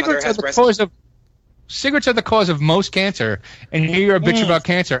 Cigarettes are the Cigarettes are the cause of most cancer, and here you're a bitch about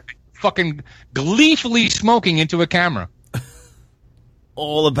cancer, fucking gleefully smoking into a camera.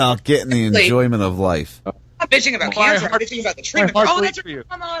 All about getting the enjoyment of life. I'm not bitching about cancer. I'm bitching about the treatment. Oh, that's your...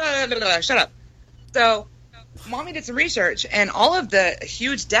 Shut up. So, Mommy did some research, and all of the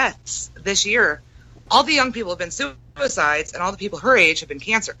huge deaths this year, all the young people have been suicides, and all the people her age have been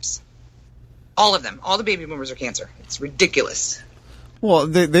cancers. All of them. All the baby boomers are cancer. It's ridiculous. Well,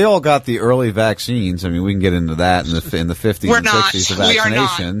 they all got the early vaccines. I mean, we can get into that in the 50s We're and not. 60s, the We are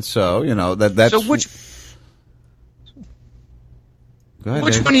vaccination. not. So, you know, that's... So which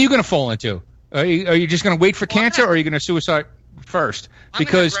Dave. one are you going to fall into? Are you just going to wait for cancer, or are you going to suicide first?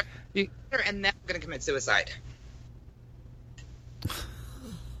 Because and then I'm going to commit suicide.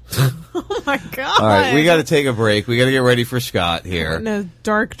 Oh my god! All right, we got to take a break. We got to get ready for Scott here. In a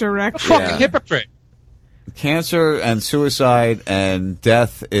dark direction. Fucking hypocrite. Cancer and suicide and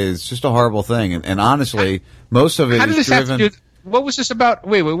death is just a horrible thing, and honestly, most of it How did is this have driven. to do? What was this about?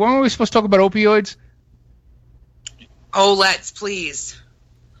 Wait, when were we supposed to talk about opioids? Oh, let's please.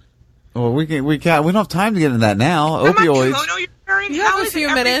 Well, we don't have time to get into that now. Opioids. Oh, no, you're wearing. You have a few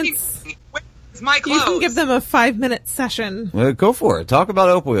minutes. It's my clothes. You can give them a 5-minute session. Well, go for it. Talk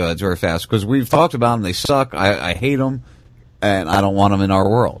about opioids very fast, because we've talked about them. They suck. I hate them, and I don't want them in our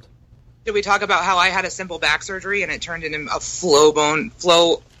world. Did we talk about how I had a simple back surgery and it turned into a full-blown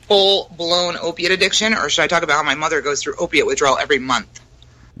opiate addiction? Or should I talk about how my mother goes through opiate withdrawal every month?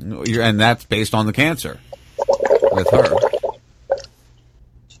 And that's based on the cancer with her.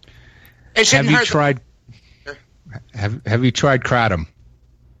 It shouldn't Have you hurt. tried? Have you tried kratom?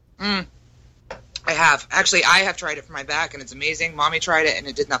 I have. Actually, I have tried it for my back, and it's amazing. Mommy tried it, and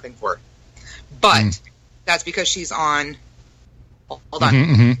it did nothing for her. But that's because she's on... Hold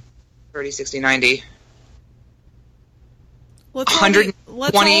on. 30, 60, 90. Let's all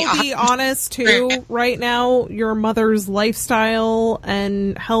be honest, too. Right now, your mother's lifestyle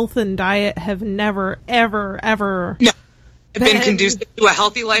and health and diet have never, ever, ever... Been conducive to a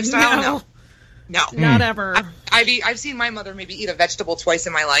healthy lifestyle? No. Not ever. I've seen my mother maybe eat a vegetable twice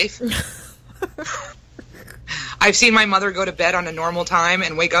in my life. I've seen my mother go to bed on a normal time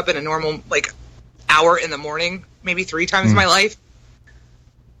and wake up in a normal, hour in the morning, maybe 3 times in my life.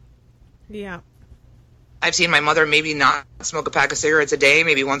 Yeah. I've seen my mother maybe not smoke a pack of cigarettes a day,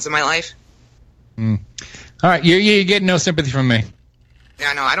 maybe once in my life. All right, you get no sympathy from me.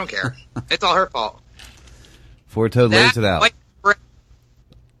 Yeah, no, I don't care. It's all her fault. Toad lays it out. White bread.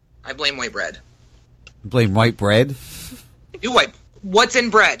 I blame white bread. Blame white bread? What's in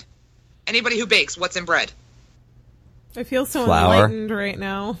bread? Anybody who bakes, what's in bread? I feel so Flour. enlightened right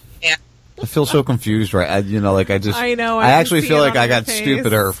now. Yeah. I feel so confused, right? I know. I actually feel like I got face.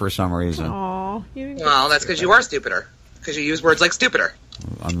 stupider for some reason. Aw. Well, that's because you are stupider. Because you use words like stupider.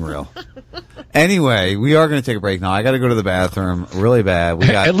 Unreal. Anyway, we are going to take a break now. I got to go to the bathroom really bad.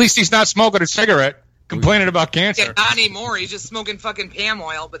 At least he's not smoking a cigarette, complaining about cancer. Yeah, not anymore. He's just smoking fucking Pam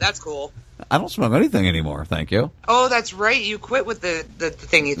oil, but that's cool. I don't smoke anything anymore, thank you. Oh, that's right. You quit with the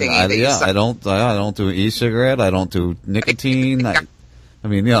thingy. I don't do e-cigarette. I don't do nicotine. I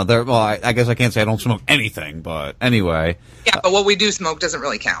guess I can't say I don't smoke anything, but anyway. Yeah, but what we do smoke doesn't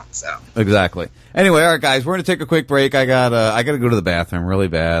really count, so. Exactly. Anyway, all right, guys, we're going to take a quick break. I got to go to the bathroom really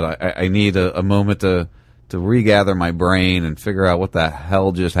bad. I need a moment to regather my brain and figure out what the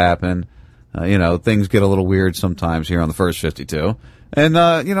hell just happened. Things get a little weird sometimes here on the First 52. And,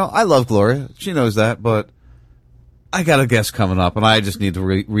 I love Gloria. She knows that, but I got a guest coming up, and I just need to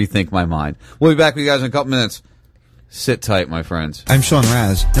rethink my mind. We'll be back with you guys in a couple minutes. Sit tight, my friends. I'm Sean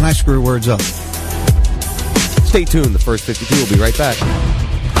Raz, and I screw words up. Stay tuned. The First 52 will be right back.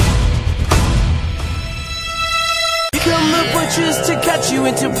 Become the butchers to cut you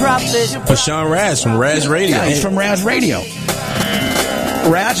into profit. Well, Sean Raz from Raz Radio. Yeah, he's from Raz Radio.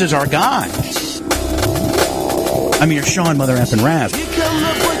 Raz is our guy. I mean, you're Sean, Mother effing Raz. Become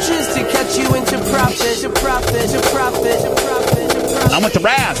the butchers to cut you into profit. I'm with the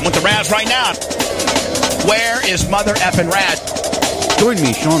Raz. I'm with the Raz right now. Where is Mother effing Raz? Join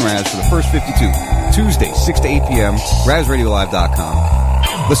me, Sean Raz, for the First 52, Tuesday, 6 to 8 p.m.,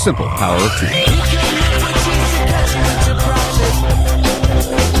 RazRadioLive.com. The simple power of truth.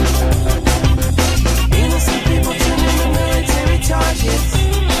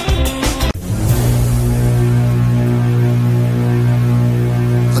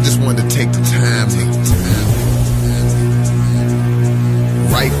 I just wanted to take the time to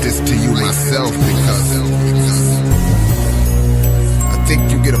write this to you myself because I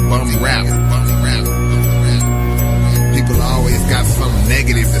think you get a bum rap. People always got something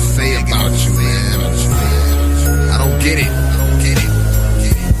negative to say about you, man. I don't get it.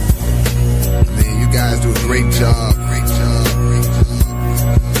 I mean, you got great job.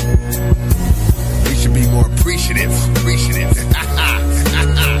 We should be more appreciative.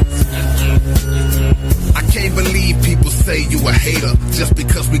 I can't believe people say you a hater just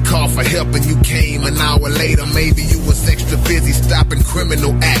because we called for help and you came an hour later. Maybe you was extra busy stopping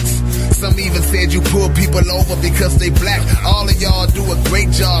criminal acts. Some even said you pull people over because they black. All of y'all do a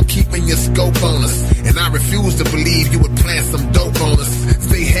great job keeping your scope on us, and I refuse to believe you would plant some dope on us.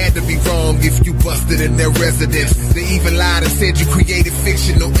 They had to be wrong if you busted in their residence. They even lied and said you created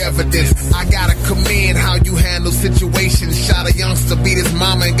fictional evidence. I gotta commend how you handle situations. Shot a youngster, beat his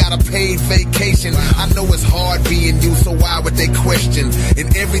mama, and got a paid vacation. I know it's hard being you, so why would they question?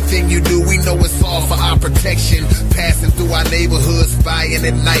 In everything you do, we know it's all for our protection. Passing through our neighborhood, spying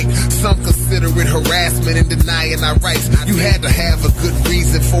at night. Some consider it harassment and denying our rights. You had to have a good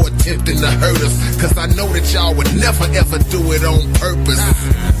reason for attempting to hurt us, cause I know that y'all would never ever do it on purpose.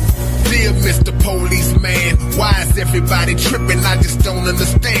 Dear Mr. Policeman, why is everybody tripping? I just don't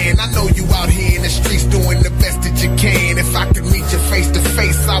understand. I know you out here in the streets doing the best that you can. If I could meet you face to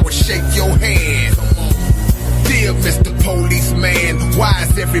face, I would shake your hand. Dear Mr. Policeman, why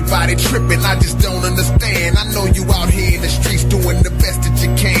is everybody tripping? I just don't understand. I know you out here in the streets doing the best that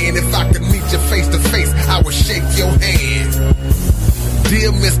you can. If I could meet you face to face, I would shake your hand.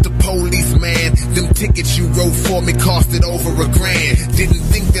 Dear Mr. Policeman, them tickets you wrote for me costed over $1,000. Didn't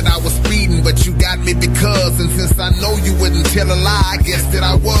think that I was speeding, but you got me because, and since I know you wouldn't tell a lie, I guess that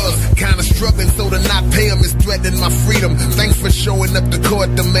I was kinda struggling, so to not pay them is threatening my freedom. Thanks for showing up to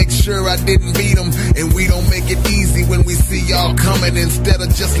court to make sure I didn't beat them, and we don't make it easy when we see y'all coming. Instead of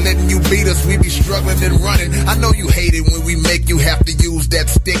just letting you beat us, we be struggling and running. I know you hate it when we make you have to use that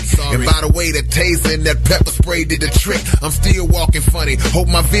stick. And by the way, that taser and that pepper spray did the trick. I'm still walking funny. Hope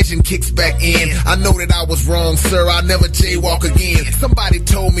my vision kicks back in. I know that I was wrong, sir. I'll never jaywalk again. Somebody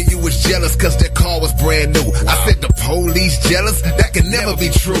told me you was jealous cause that car was brand new. I said the police jealous? That can never be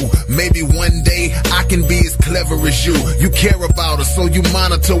true. Maybe one day I can be as clever as you. You care about us, so you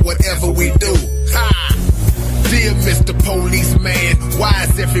monitor whatever we do. Ha! Dear Mr. Policeman, why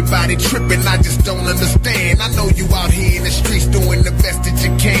is everybody tripping? I just don't understand. I know you out here in the streets doing the best that you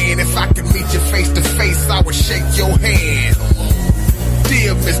can. If I could meet you face to face, I would shake your hand.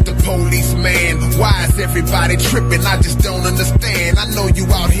 Dear Mr. Policeman, why is everybody tripping? I just don't understand. I know you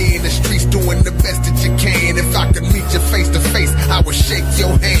out here in the streets doing the best that you can. If I could meet you face to face, I would shake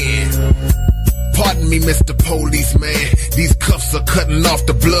your hand. Pardon me, Mr. Policeman. These cuffs are cutting off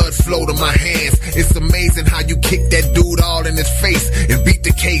the blood flow to my hands. It's amazing how you kicked that dude all in his face and beat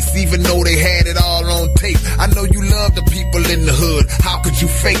the case, even though they had it all on tape. I know you love the people in the hood. How could you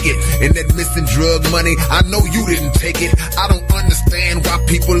fake it? And that missing drug money, I know you didn't take it. I don't understand why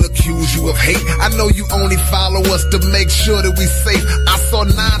people accuse you of hate. I know you only follow us to make sure that we safe. I saw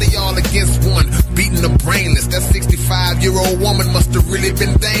 9 of y'all against 1, beating the brainless. That 65-year-old woman must have really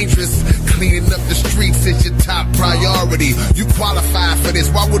been dangerous. Cleaning up the streets is your top priority. You qualify for this,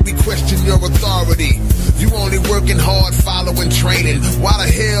 why would we question your authority? You only working hard, following training. Why the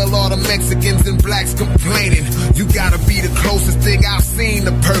hell are the Mexicans and blacks complaining? You gotta be the closest thing I've seen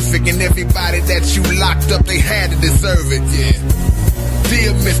to perfect, and everybody that you locked up, they had to deserve it, yeah.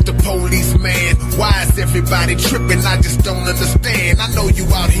 Dear Mr. Policeman, why is everybody tripping? I just don't understand. I know you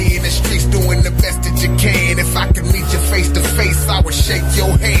out here in the streets doing the best that you can. If I could meet you face to face, I would shake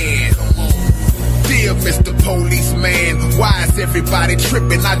your hand. Dear Mr. Policeman, why is everybody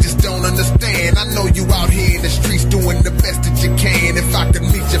tripping? I just don't understand. I know you out here in the streets doing the best that you can. If I could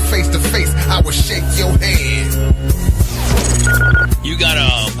meet you face to face, I would shake your hand. You got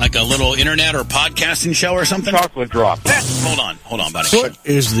a little internet or podcasting show or something? Chocolate Drop. Hold on, buddy. What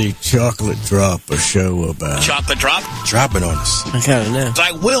is the Chocolate Drop a show about? Chocolate Drop? Drop it on us. I kind of know.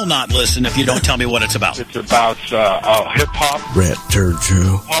 I will not listen if you don't tell me what it's about. It's about hip-hop. Rat Turd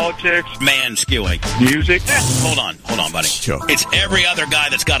Show. Politics. Man skewing. Music. Hold on, buddy. It's every other guy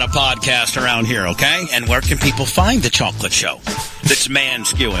that's got a podcast around here, okay? And where can people find the Chocolate Show? That's man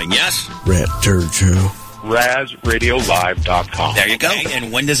skewing, yes? Rat Turd Show. RazRadioLive.com. There you go. Okay,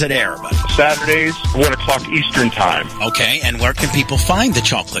 and when does it air, buddy? Saturdays, 1 o'clock Eastern Time. Okay, and where can people find the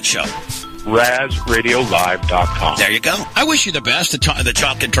Chocolate Show? RazRadioLive.com. There you go. I wish you the best, the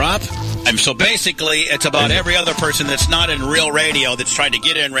Chocolate Drop. So basically, it's about every other person that's not in real radio that's trying to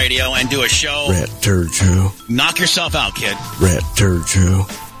get in radio and do a show. Rat Turd Show. Knock yourself out, kid. Rat Turd Show.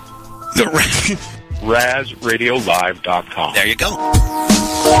 RazRadioLive.com. There you go.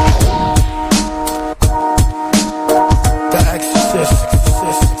 The exorcist,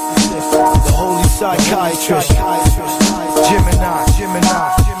 the holy psychiatrist, Gemini,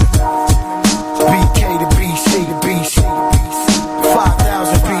 BK to BC to BC,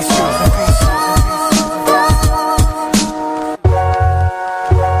 5,000 BC.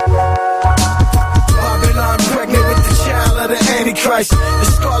 Antichrist. The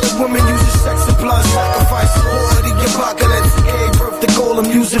Scarlet Woman uses sex and blood sacrifice. Order the apocalypse gave birth to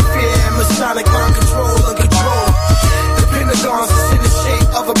Golem using fear and Masonic mind control and control. The Pentagon's is in the shape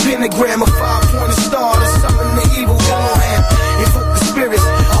of a pentagram, a 5-pointed star to summon the evil Elohim. Invoke the spirits,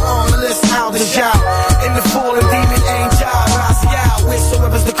 armless Al-Dajjal, and the fallen demon angel Raziel.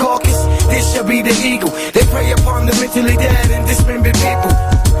 Wheresoever's the carcass, this shall be the eagle. They prey upon the mentally dead and dismembered people.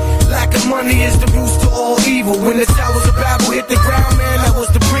 Lack of money is the roots to all evil. When the towers of Babel hit the ground, man, that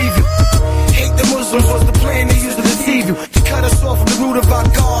was the preview. Hate the Muslims was the plan they used to deceive you, to cut us off from the root of our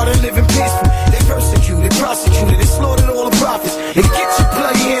God and live in peaceful. They persecuted, prosecuted, they slaughtered all the prophets. They get your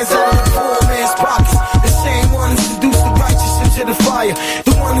bloody hands out of the poor man's pockets. The same one who seduced the righteous into the fire,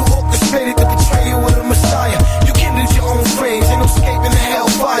 the one who orchestrated the betrayal of the Messiah. You kindled your own flames, ain't no escaping the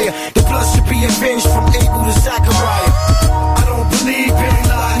hellfire. The blood should be avenged from Abel to Zechariah. I don't believe Bin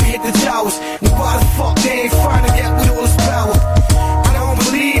Laden hit the towers. Well, why the fuck they ain't finding that with all his power? I don't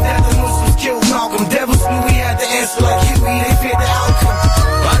believe that the Muslims killed Malcolm. Devils knew he had the answer like Huey, they feared the outcome.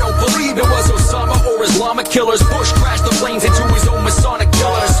 I don't believe it was Osama or Islamic killers. Bush crashed the planes into his own Masonic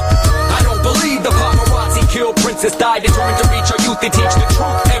killers. I don't believe the paparazzi killed Princess Di, determined to reach our youth and teach the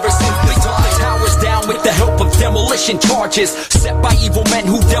truth. Ever since they took the towers down with the help of demolition charges set by evil men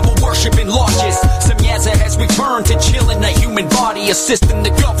who devil worship in lodges. Semyaza has returned to chill in the human body, assisting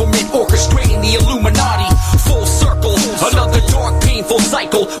the government, orchestrating the Illuminati. Full circle, another dark, painful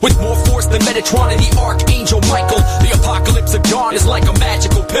cycle, with more force than Metatron and the Archangel Michael. The apocalypse of dawn is like a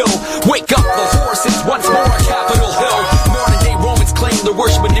magical pill. Wake up the horses, once more on Capitol Hill. Modern day Romans claim the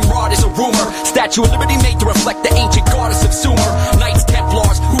worship of Nimrod is a rumor. Statue of Liberty made to reflect the ancient goddess of Sumer. Knights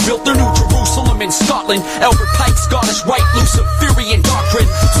Templars who built their new Jerusalem in Scotland. Albert Pike, Scottish Rite, Luciferian doctrine.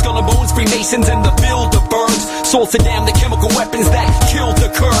 Skull and Bones, Freemasons, and the Bilderbergs sold Saddam the chemical weapons that killed the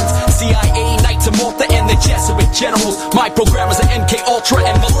Kurds. CIA, Knights of Malta, and the Jesuit generals. My programmers are MK Ultra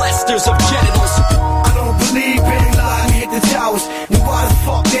and molesters of genitals. I don't believe Bin Laden hit the towers. Well, why the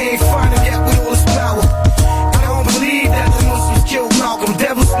fuck they ain't finding that with all his power? I don't believe that the Muslims killed Malcolm.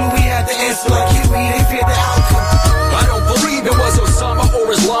 Devils knew he had the answer like Huey, they feared the outcome. I don't believe it was Osama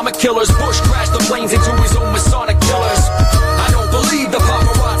or Islamic killers. Bush crashed the planes into his own Masonic killers. I don't believe the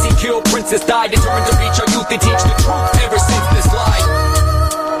paparazzi killed Princess Di, determined to reach our youth and teach the truth. Ever since this lie.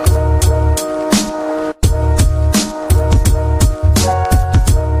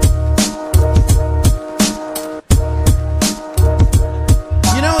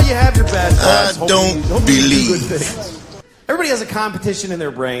 You know, you have your bad thoughts. I don't believe. Everybody has a competition in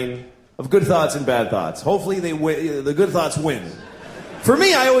their brain of good thoughts and bad thoughts. Hopefully the good thoughts win. For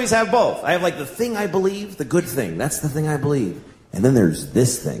me, I always have both. I have like the thing I believe, the good thing. That's the thing I believe. And then there's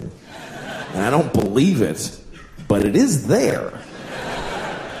this thing. And I don't believe it, but it is there.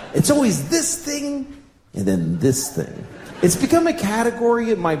 It's always this thing and then this thing. It's become a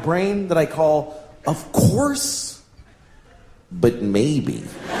category in my brain that I call, of course, but maybe.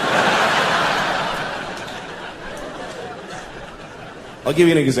 I'll give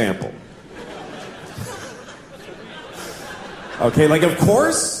you an example. Okay, like of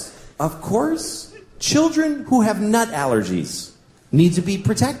course, children who have nut allergies need to be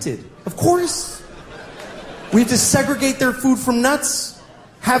protected. Of course. We have to segregate their food from nuts,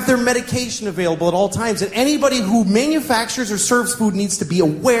 have their medication available at all times, and anybody who manufactures or serves food needs to be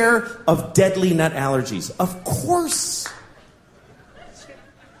aware of deadly nut allergies. Of course.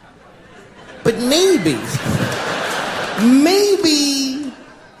 But maybe,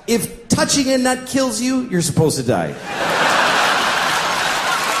 if touching a nut kills you, you're supposed to die.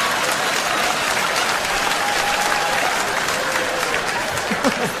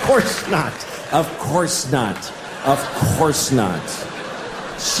 Of course not. Of course not. Of course not.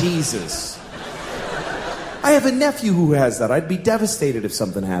 Jesus. I have a nephew who has that. I'd be devastated if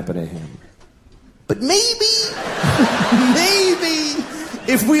something happened to him. But maybe,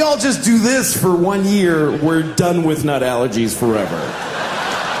 if we all just do this for 1 year, we're done with nut allergies forever.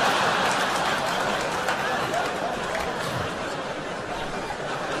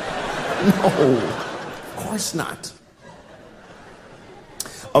 No, of course not.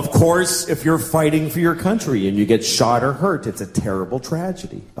 Of course, if you're fighting for your country and you get shot or hurt, it's a terrible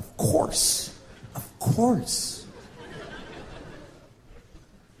tragedy. Of course. Of course.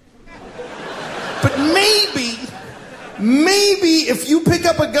 But maybe if you pick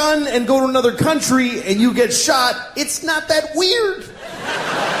up a gun and go to another country and you get shot, it's not that weird.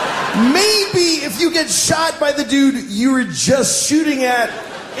 Maybe if you get shot by the dude you were just shooting at,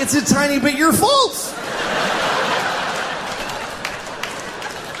 it's a tiny bit your fault.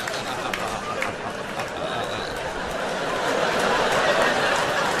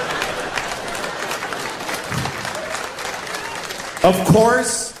 Of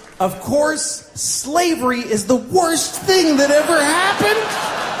course, slavery is the worst thing that ever happened.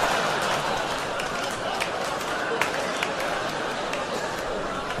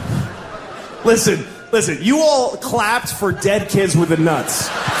 Listen, you all clapped for dead kids with the nuts.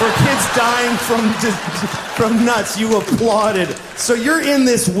 For kids dying from nuts, you applauded. So you're in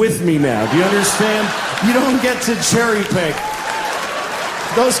this with me now. Do you understand? You don't get to cherry pick.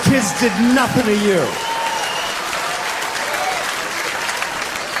 Those kids did nothing to you.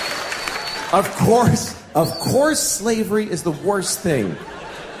 Of course, slavery is the worst thing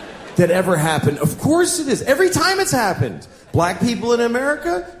that ever happened. Of course it is. Every time it's happened. Black people in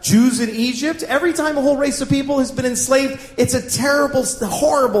America, Jews in Egypt, every time a whole race of people has been enslaved, it's a terrible,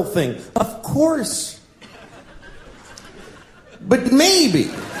 horrible thing. Of course. But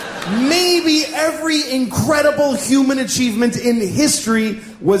maybe every incredible human achievement in history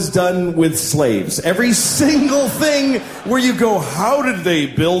was done with slaves. Every single thing where you go, how did they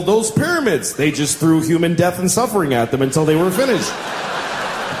build those pyramids? They just threw human death and suffering at them until they were finished.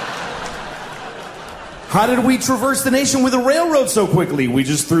 How did we traverse the nation with a railroad so quickly? We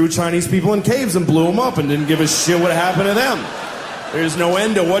just threw Chinese people in caves and blew them up and didn't give a shit what happened to them. There's no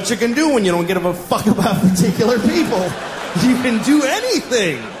end to what you can do when you don't give a fuck about particular people. You can do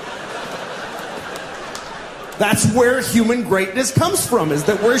anything. That's where human greatness comes from, is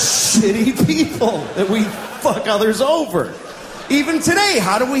that we're shitty people, that we fuck others over. Even today,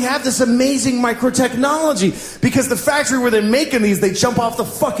 how do we have this amazing microtechnology? Because the factory where they're making these, they jump off the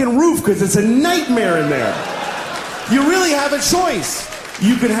fucking roof because it's a nightmare in there. You really have a choice.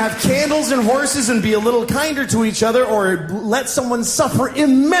 You can have candles and horses and be a little kinder to each other, or let someone suffer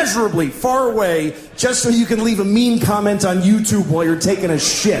immeasurably far away just so you can leave a mean comment on YouTube while you're taking a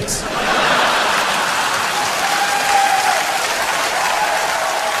shit.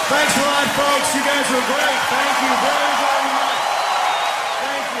 Thanks a lot, folks. You guys are great. Thank you very much.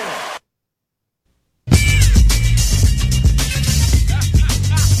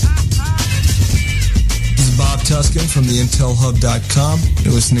 Tuscan from the IntelHub.com.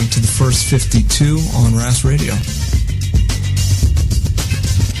 You're listening to the First 52 on RAS Radio.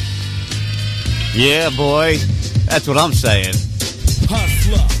 Yeah, boy. That's what I'm saying.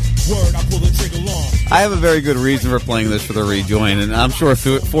 I have a very good reason for playing this for the rejoin, and I'm sure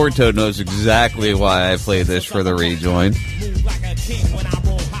Ford Toad knows exactly why I played this for the rejoin.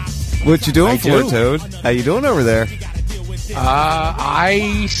 What you doing, Ford Toad? How you doing over there?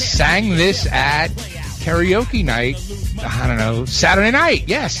 I sang this at karaoke night, I don't know, Saturday night,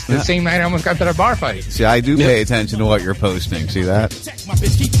 yes. The same night I almost got to a bar fight. See, I do pay attention to what you're posting. See that?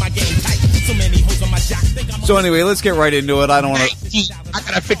 So anyway, let's get right into it. I don't want to... I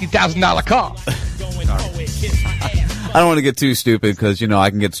got a $50,000 car. I don't want to get too stupid because, you know, I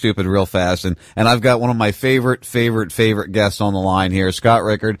can get stupid real fast. And I've got one of my favorite guests on the line here, Scott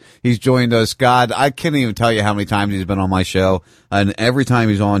Rickard. He's joined us. Scott, I can't even tell you how many times he's been on my show. And every time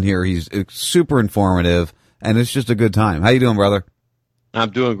he's on here, he's super informative. And it's just a good time. How you doing, brother?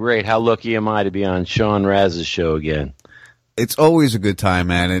 I'm doing great. How lucky am I to be on Sean Raz's show again? It's always a good time,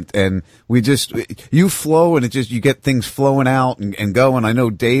 man. And we just, you flow and you get things flowing out and going. I know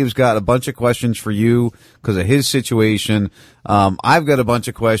Dave's got a bunch of questions for you because of his situation. I've got a bunch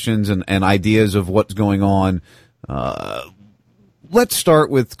of questions and ideas of what's going on. Let's start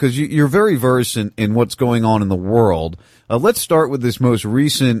with, because you're very versed in what's going on in the world. Let's start with this most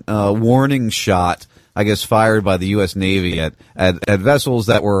recent, warning shot, I guess, fired by the U.S. Navy at vessels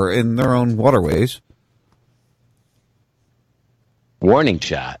that were in their own waterways. Warning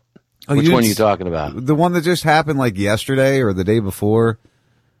shot? Which one are you talking about? The one that just happened like yesterday or the day before.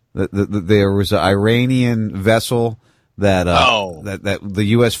 There was an Iranian vessel that the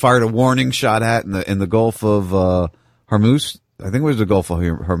U.S. fired a warning shot at in the Gulf of Hormuz. I think it was the Gulf of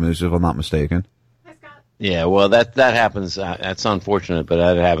Hormuz, if I'm not mistaken. Yeah, well, that happens. That's unfortunate, but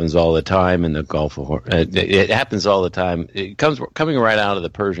that happens all the time in the Gulf of Hormuz. It happens all the time. It coming right out of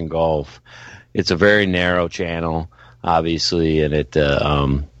the Persian Gulf. It's a very narrow channel, obviously, and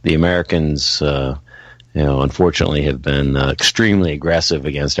the Americans, unfortunately, have been extremely aggressive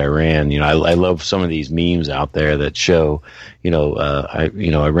against Iran. I love some of these memes out there that show,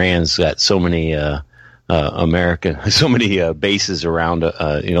 Iran's got so many bases around.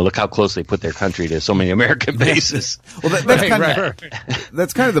 Look how close they put their country to so many American bases. Well,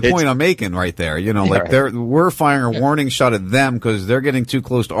 that's kind of the point I'm making right there. We're firing a warning shot at them because they're getting too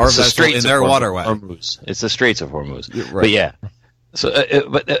close to our vessel in their waterway. It's the Straits of Hormuz. Right. But yeah. So,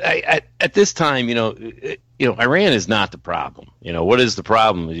 at this time, Iran is not the problem. What is the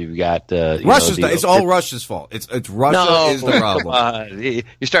problem? You've got Russia's. It's all Russia's fault. It's Russia is the problem.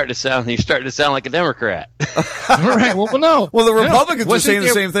 You're starting to sound like a Democrat. Right. Well, no. Well, the Republicans are saying the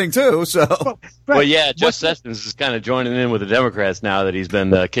same thing too. So, well, yeah, Jeff Sessions is kind of joining in with the Democrats now that he's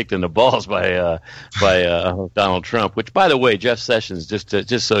been kicked in the balls by Donald Trump. Which, by the way, Jeff Sessions,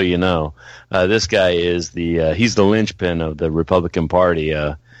 just so you know, this guy is he's the linchpin of the Republican Party.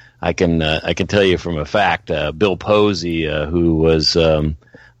 I can tell you from a fact, Bill Posey, who was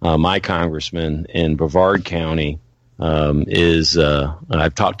my congressman in Brevard County,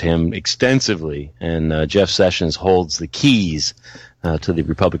 I've talked to him extensively, and Jeff Sessions holds the keys to the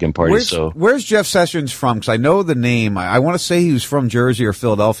Republican Party. Where's Jeff Sessions from? Because I know the name. I want to say he was from Jersey or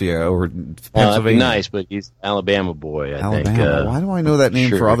Philadelphia or Pennsylvania. Nice, but he's an Alabama boy, I think. Why do I know that name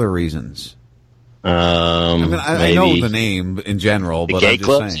for other reasons? I know the name in general, but I'm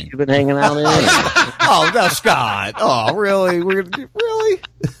just saying. You've been hanging out in. Oh, no, Scott. Oh, really? Really?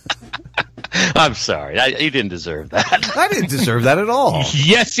 I'm sorry. You didn't deserve that. I didn't deserve that at all.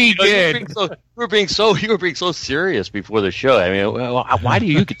 Yes, he did. You were being so serious before the show. I mean, why do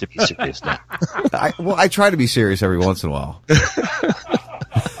you get to be serious now? I try to be serious every once in a while.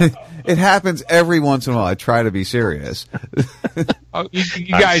 It happens every once in a while. I try to be serious. You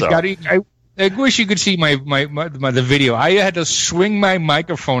guys got to. I wish you could see the video. I had to swing my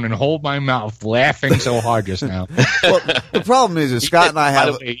microphone and hold my mouth, laughing so hard just now. Well, the problem is Scott and I have.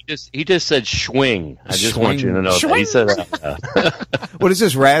 By the way, he just said swing. I just want you to know that he said. What is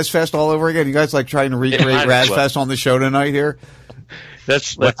this, Razfest all over again? You guys like trying to recreate Razfest on the show tonight here?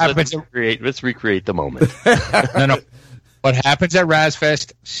 Let's recreate the moment. No. What happens at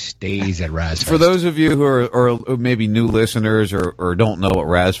Razfest stays at Razfest. For those of you who are maybe new listeners or don't know what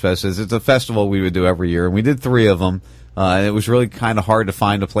Razfest is, it's a festival we would do every year, and we did 3 of them. And it was really kind of hard to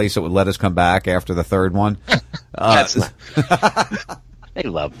find a place that would let us come back after the 3rd one. They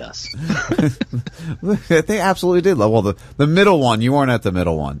loved us. They absolutely did love. Well, the middle one, you weren't at the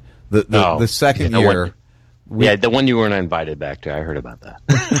middle one. The second year. The one you weren't invited back to. I heard about that.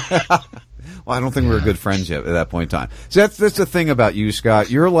 Well, I don't think we were good friends yet at that point in time. So that's the thing about you, Scott.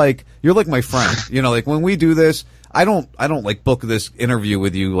 You're like my friend. Like when we do this, I don't like book this interview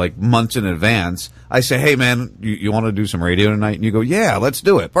with you like months in advance. I say, hey man, you want to do some radio tonight? And you go, yeah, let's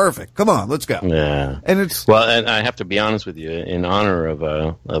do it. Perfect. Come on, let's go. Yeah. And it's and I have to be honest with you. In honor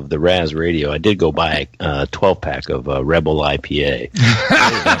of the Raz Radio, I did go buy a 12-pack of Rebel IPA.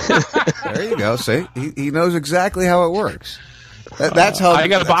 There you go. See, he knows exactly how it works. That's how I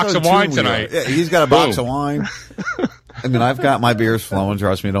got a box of wine tonight. Yeah, he's got a box of wine. I mean, I've got my beers flowing.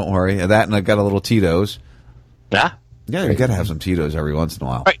 Trust me, don't worry. That, and I've got a little Tito's. Yeah, you got to have some Tito's every once in a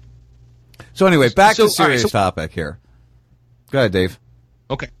while. Right. So anyway, back to serious topic here. Go ahead, Dave.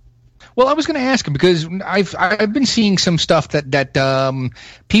 Okay. Well, I was going to ask him because I've been seeing some stuff that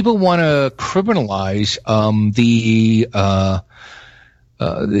people want to criminalize the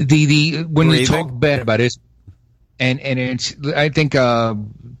when you talk bad about it. And it's, I think,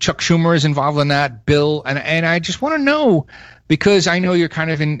 Chuck Schumer is involved in that, Bill, and I just want to know, because I know you're kind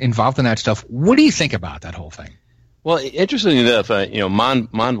of involved in that stuff. What do you think about that whole thing? Well, interestingly enough,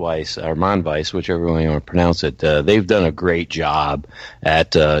 Monvice, whichever way you want to pronounce it, they've done a great job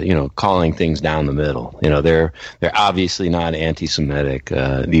at, calling things down the middle. They're obviously not anti-Semitic.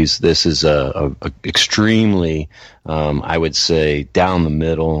 This is a extremely, I would say, down the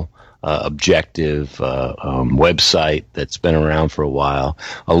middle, objective website that's been around for a while.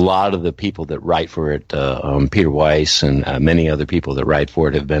 A lot of the people that write for it, Peter Weiss and many other people that write for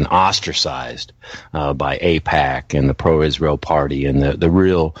it, have been ostracized by AIPAC and the pro-Israel party and the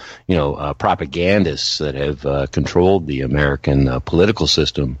real, propagandists that have controlled the American political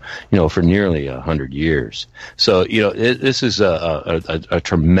system, for nearly 100 years. So, this is a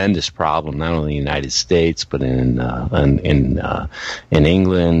tremendous problem, not only in the United States, but in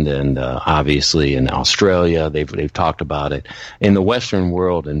England and obviously in Australia. They've talked about it in the Western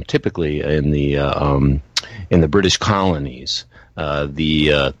world, and typically in the British colonies. I'll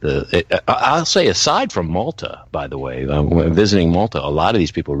say, aside from Malta, by the way, visiting Malta, a lot of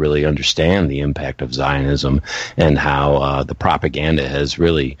these people really understand the impact of Zionism and how the propaganda has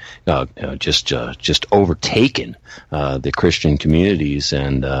really just overtaken the Christian communities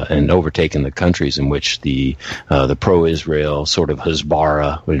and overtaken the countries in which the pro-Israel sort of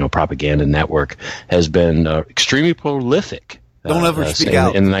Hezbollah, propaganda network has been extremely prolific. Don't ever speak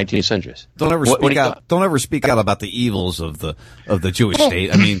out in the 19th centuries. Don't ever speak out. Don't ever speak out about the evils of the Jewish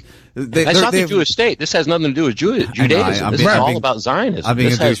state. I mean, that's not the Jewish state. This has nothing to do with Judaism. This is all about Zionism.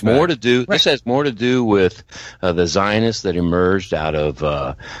 This has more to do. This has more to do with the Zionists that emerged out of,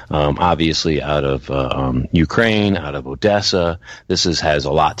 obviously, out of Ukraine, out of Odessa. This has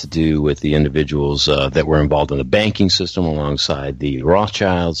a lot to do with the individuals that were involved in the banking system alongside the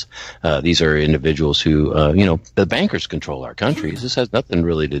Rothschilds. These are individuals who, the bankers control our countries. This has nothing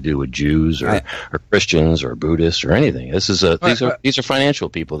really to do with Jews or Christians or Buddhists or anything. This is these are financial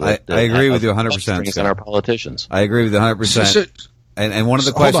people that I agree with you 100%. And our politicians. I agree with you 100%. And one of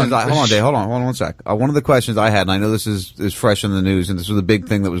the questions, hold on, Dave, hold on one sec. One of the questions I had, and I know this is fresh in the news, and this was a big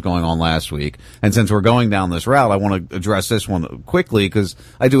thing that was going on last week. And since we're going down this route, I want to address this one quickly because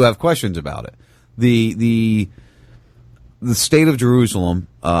I do have questions about it. The state of Jerusalem,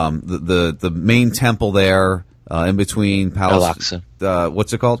 the main temple there, in between Palestine. Al-Aqsa.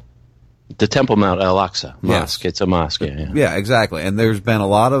 What's it called? The Temple Mount Al-Aqsa Mosque. Yes. It's a mosque. Yeah, exactly. And there's been a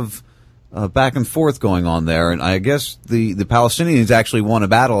lot of back and forth going on there, and I guess the Palestinians actually won a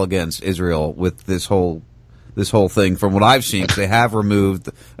battle against Israel with this whole thing. From what I've seen, 'cause they have removed.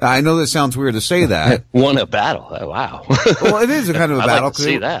 I know this sounds weird to say that. Won a battle. Oh, wow. Well, it is a kind of a battle. Like to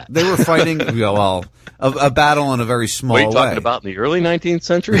see that. They were fighting. A battle in a very small way. What are you talking about in the early 19th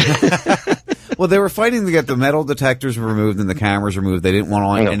century? Well, they were fighting to get the metal detectors removed and the cameras removed. They didn't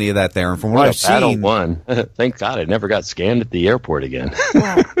want any of that there. And from what I've seen, won. Thank God, I never got scanned at the airport again.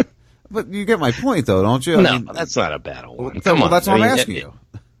 But you get my point, though, don't you? No, that's not a battle one. Come on, that's what I'm asking you.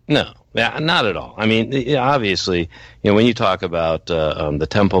 No, not at all. I mean, obviously, when you talk about the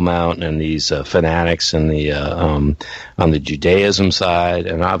Temple Mount and these fanatics and the on the Judaism side,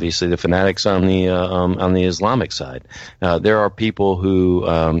 and obviously the fanatics on the Islamic side, there are people who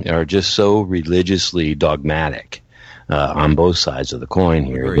are just so religiously dogmatic on both sides of the coin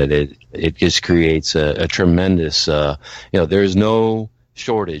here that it just creates a tremendous. There's no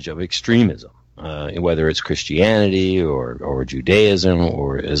shortage of extremism. Whether it's Christianity or Judaism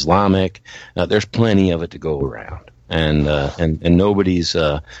or Islamic, there's plenty of it to go around, and nobody's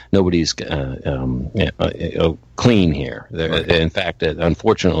clean here. In fact,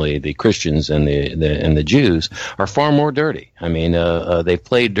 unfortunately, the Christians and the Jews are far more dirty. I mean, they've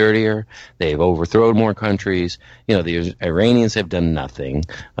played dirtier. They've overthrown more countries. The Iranians have done nothing.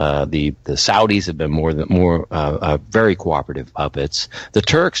 The Saudis have been very cooperative puppets. The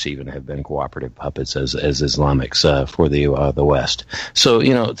Turks even have been cooperative puppets as Islamics for the West. So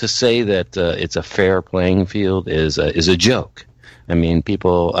to say that it's a fair playing field is a joke. I mean,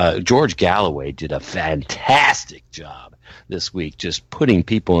 George Galloway did a fantastic job this week, just putting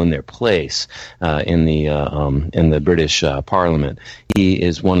people in their place in the British Parliament. He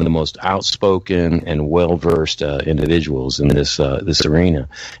is one of the most outspoken and well-versed individuals in this arena,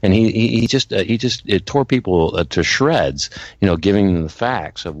 and he just tore people to shreds, giving them the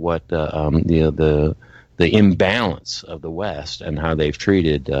facts of what the imbalance of the West and how they've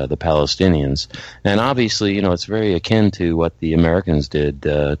treated the Palestinians. And obviously, it's very akin to what the Americans did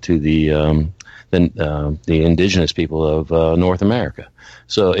to the indigenous people of North America.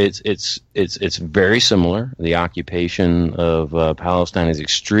 So it's very similar. The occupation of Palestine is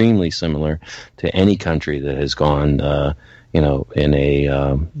extremely similar to any country that has gone in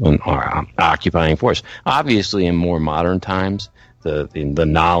an occupying force. Obviously, in more modern times, the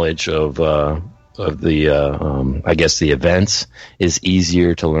knowledge of the I guess the events is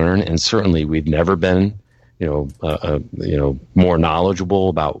easier to learn, and certainly we've never been more knowledgeable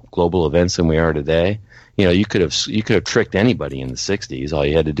about global events than we are today. You could have tricked anybody in the 60s. All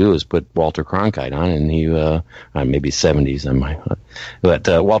you had to do was put Walter Cronkite on, and he maybe 70s. But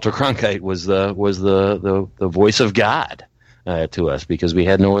Walter Cronkite was the voice of God to us, because we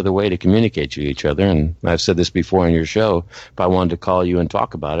had no other way to communicate to each other. And I've said this before on your show, if I wanted to call you and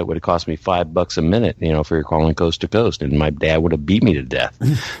talk about it would have cost me $5 a minute, for your calling coast to coast, and my dad would have beat me to death.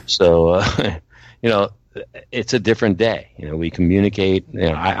 So, it's a different day. We communicate.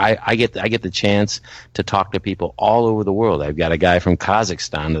 I get the chance to talk to people all over the world. I've got a guy from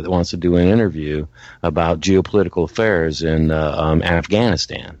Kazakhstan that wants to do an interview about geopolitical affairs in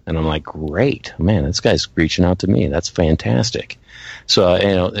Afghanistan, and I'm like, great, man, this guy's reaching out to me. That's fantastic. So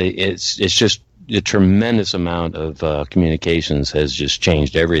it's just a tremendous amount of communications has just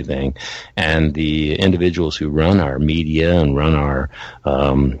changed everything, and the individuals who run our media and run our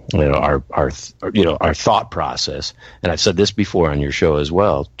thought process. And I've said this before on your show as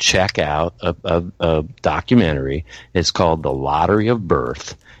well. Check out a documentary. It's called The Lottery of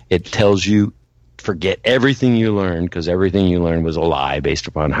Birth. It tells you forget everything you learned, because everything you learned was a lie based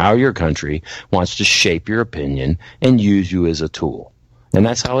upon how your country wants to shape your opinion and use you as a tool. And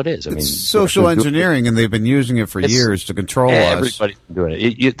that's how it is. It's social engineering, and they've been using it for years to control us. Everybody's doing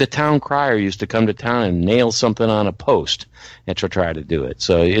it. The town crier used to come to town and nail something on a post and to try to do it.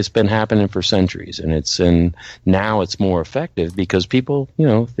 So it's been happening for centuries, and now it's more effective because people,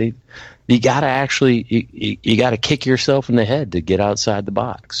 you got to you got to kick yourself in the head to get outside the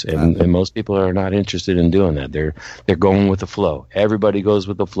box, and most people are not interested in doing that. They're going with the flow. Everybody goes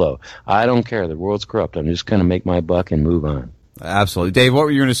with the flow. I don't care. The world's corrupt. I'm just going to make my buck and move on. Absolutely. Dave, what were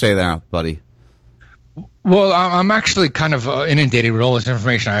you going to say there, buddy? Well, I'm actually kind of inundated with all this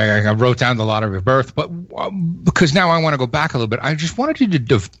information. I wrote down the lottery of birth, but because now I want to go back a little bit, I just wanted you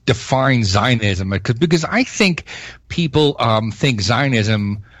to define Zionism, because I think people think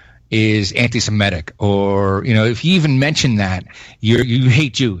Zionism is anti-Semitic, or if you even mention that, you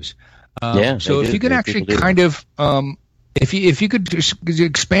hate Jews. So if you could actually kind of if you could just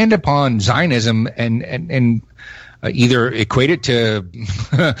expand upon Zionism and either equate it to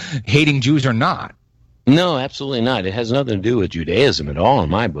hating Jews or not. No, absolutely not. It has nothing to do with Judaism at all in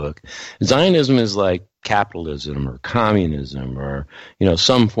my book. Zionism is like capitalism or communism or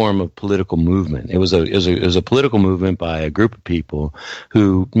some form of political movement. It was a political movement by a group of people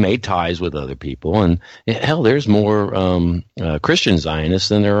who made ties with other people. And hell, there's more Christian Zionists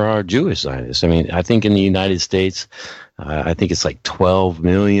than there are Jewish Zionists. I mean, I think in the United States, I think it's like 12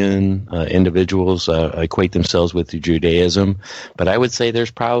 million individuals equate themselves with Judaism, but I would say there's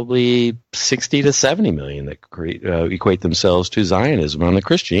probably 60 to 70 million that equate themselves to Zionism on the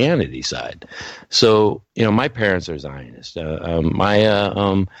Christianity side. So, my parents are Zionists. A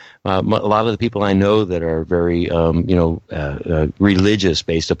lot of the people I know that are very, religious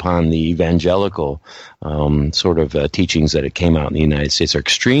based upon the evangelical teachings that it came out in the United States are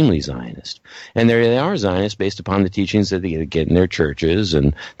extremely Zionist. And they are Zionists based upon the teachings that they get in their churches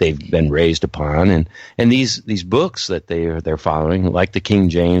and they've been raised upon. And these books that they're following, like the King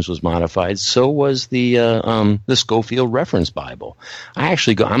James was modified, so was the Schofield Reference Bible.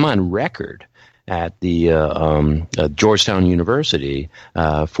 I'm on record at the Georgetown University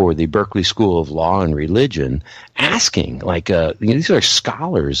for the Berkeley School of Law and Religion, asking, these are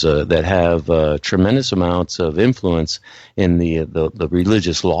scholars that have tremendous amounts of influence in the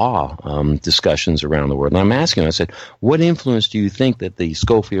religious law discussions around the world. And I'm asking them, I said, what influence do you think that the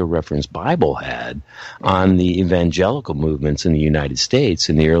Schofield Reference Bible had on the evangelical movements in the United States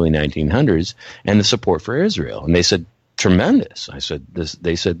in the early 1900s and the support for Israel? And they said, tremendous. I said,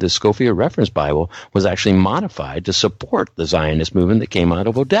 they said the Schofield Reference Bible was actually modified to support the Zionist movement that came out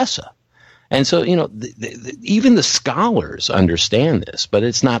of Odessa. And so, even the scholars understand this, but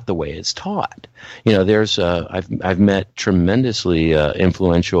it's not the way it's taught. There's I've met tremendously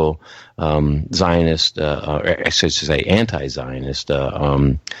influential Zionist, or I should say anti-Zionist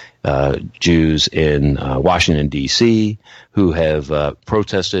Jews in Washington D.C. who have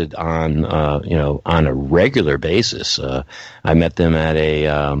protested on a regular basis. I met them at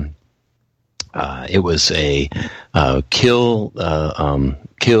it was a kill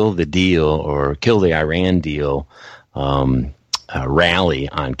the deal or kill the Iran deal rally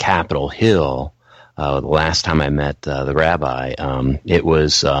on Capitol Hill. The last time I met the rabbi, it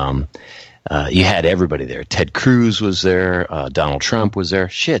was you had everybody there. Ted Cruz was there. Donald Trump was there.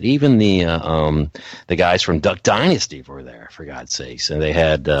 Shit, even the guys from Duck Dynasty were there, for God's sakes. And they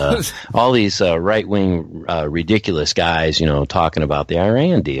had all these right-wing ridiculous guys, talking about the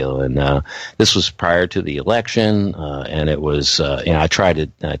Iran deal. And this was prior to the election, and it was I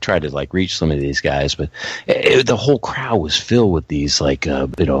tried to reach some of these guys, but the whole crowd was filled with these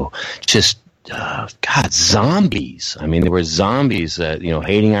just zombies. I mean, there were zombies that,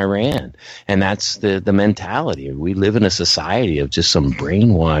 hating Iran. And that's the mentality. We live in a society of just some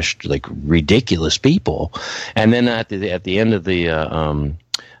brainwashed, ridiculous people. And then at the end of the,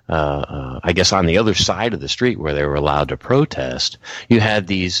 I guess on the other side of the street where they were allowed to protest, you had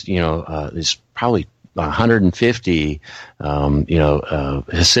these, these probably 150,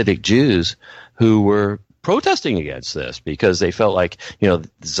 Hasidic Jews who were protesting against this because they felt like,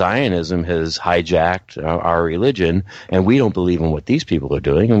 Zionism has hijacked our religion, and we don't believe in what these people are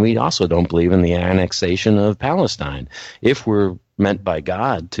doing, and we also don't believe in the annexation of Palestine. If we're meant by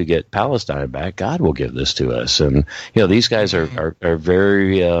God to get Palestine back, God will give this to us. And, these guys are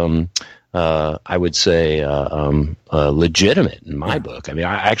very, I would say, legitimate in my book. I mean,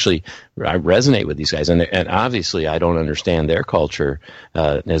 I resonate with these guys, and obviously I don't understand their culture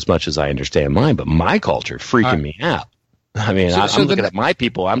as much as I understand mine, but my culture is freaking me out. I mean, I'm looking at my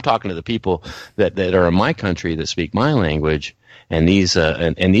people. I'm talking to the people that are in my country that speak my language, and these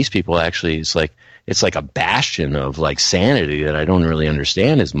people actually, it's like, it's like a bastion of like sanity that I don't really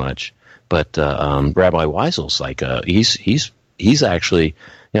understand as much. But Rabbi Weisel's like he's actually,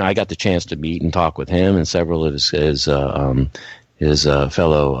 I got the chance to meet and talk with him and several of his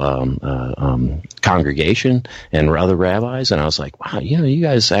fellow congregation and other rabbis, and I was like, wow, you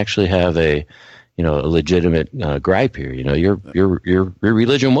guys actually have a legitimate gripe here. Your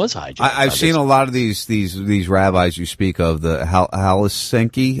religion was hijacked. I've seen a lot of these rabbis you speak of, the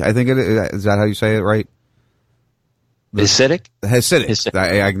Helsinki, I think it is that how you say it, right? Hasidic?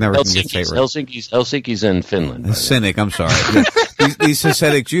 I never can say it right. Helsinki's in Finland. Hasidic, I'm sorry. these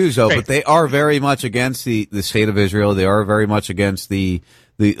Hasidic Jews, though, but they are very much against the state of Israel. They are very much against the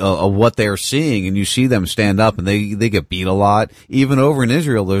what they're seeing, and you see them stand up, and they get beat a lot. Even over in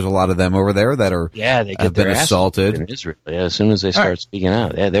Israel, there's a lot of them over there that have been assaulted in Israel. Yeah, as soon as they start speaking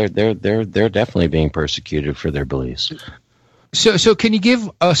out, they're definitely being persecuted for their beliefs. So can you give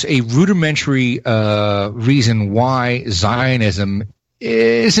us a rudimentary reason why Zionism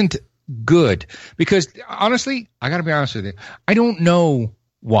isn't good? Because honestly, I got to be honest with you, I don't know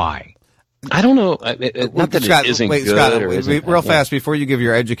why. I don't know. Not that Scott, it isn't wait, good. Scott, or isn't, real fast before you give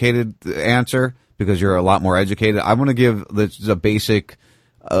your educated answer, because you're a lot more educated. I want to give the basic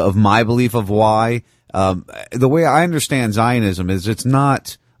of my belief of why. The way I understand Zionism is it's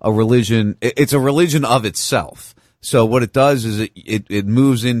not a religion. It's a religion of itself. So what it does is it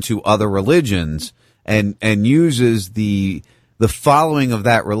moves into other religions and uses the following of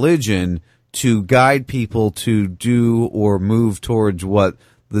that religion to guide people to do or move towards what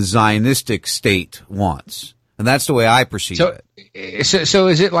the Zionistic state wants. And that's the way I perceive it. So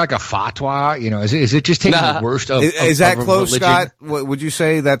is it like a fatwa? Is it just taking the worst of Is that of close, religion? Scott? Would you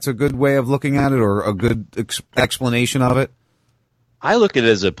say that's a good way of looking at it, or a good explanation of it? I look at it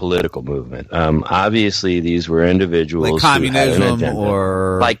as a political movement. Obviously, these were individuals like who had an communism agenda.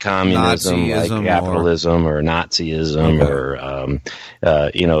 or like communism, like capitalism, or Nazism, or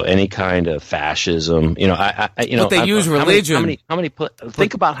any kind of fascism. But they use religion. How many?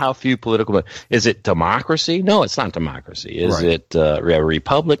 Think about how few political. Is it democracy? No, it's not democracy. Is it a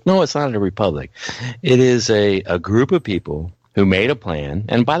republic? No, it's not a republic. It is a group of people who made a plan.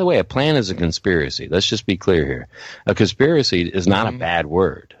 And by the way, a plan is a conspiracy. Let's just be clear here. A conspiracy is not a bad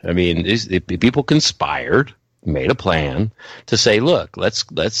word. I mean, people conspired, made a plan to say, look, let's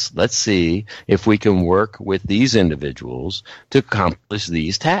see if we can work with these individuals to accomplish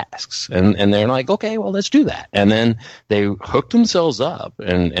these tasks. And they're like, okay, well, let's do that. And then they hooked themselves up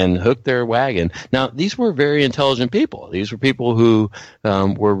and hooked their wagon. Now, these were very intelligent people. These were people who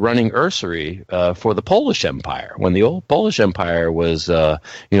were running usury for the Polish Empire. When the old Polish Empire was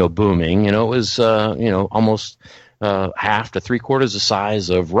booming, it was almost half to 3/4 the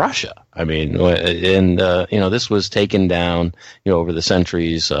size of Russia. I mean, and this was taken down, over the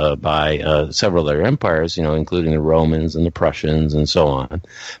centuries by several other empires, including the Romans and the Prussians and so on.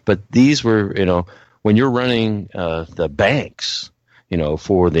 But these were, when you're running the banks,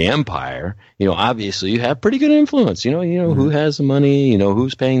 for the empire, obviously you have pretty good influence. Who has the money,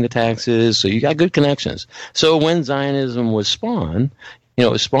 who's paying the taxes, so you got good connections. So when Zionism was spawned, it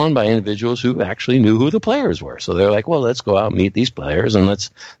was spawned by individuals who actually knew who the players were. So they're like, well, let's go out and meet these players and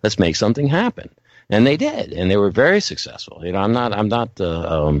let's make something happen. And they did, and they were very successful. I'm not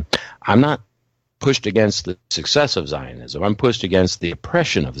pushed against the success of Zionism. I'm pushed against the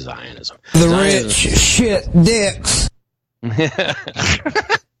oppression of Zionism. The rich shit dicks.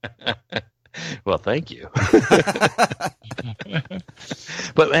 Well, thank you.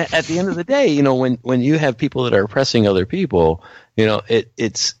 But at the end of the day, when you have people that are oppressing other people,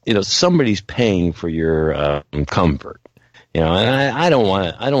 it's somebody's paying for your comfort. And I don't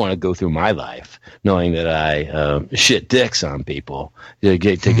want to go through my life knowing that I shit dicks on people to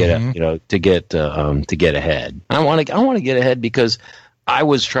get ahead. I want to get ahead because I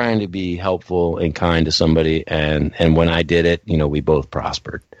was trying to be helpful and kind to somebody, and when I did it, we both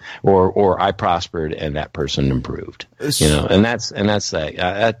prospered, or I prospered and that person improved, and that's the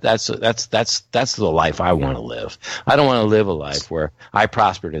life I want to live. I don't want to live a life where I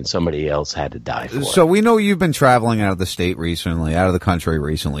prospered and somebody else had to die for it. So we know you've been traveling out of the state recently, out of the country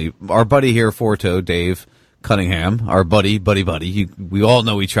recently. Our buddy here, Forto, Dave Cunningham, our buddy. We all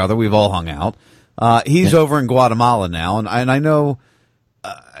know each other. We've all hung out. He's over in Guatemala now, and I know.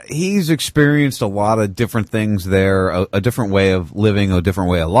 He's experienced a lot of different things there, a different way of living, a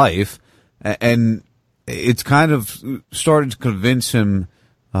different way of life, and it's kind of started to convince him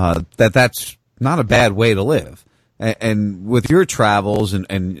that that's not a bad way to live. And with your travels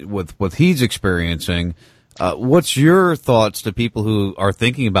and with what he's experiencing, what's your thoughts to people who are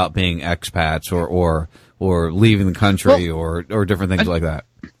thinking about being expats or leaving the country or different things like that?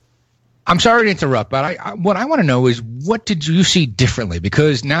 I'm sorry to interrupt, but what I want to know is what did you see differently?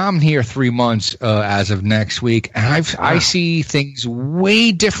 Because now I'm here 3 months as of next week, and I see things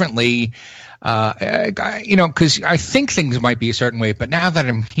way differently. Because I think things might be a certain way, but now that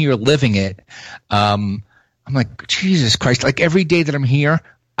I'm here living it, I'm like, Jesus Christ! Like every day that I'm here,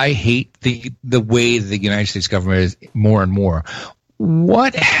 I hate the way the United States government is more and more.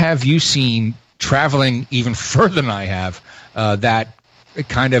 What have you seen traveling even further than I have that it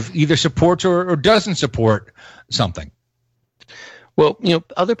kind of either supports or doesn't support something? Well,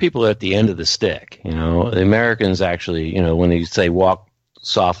 other people are at the end of the stick. The Americans actually, when they say walk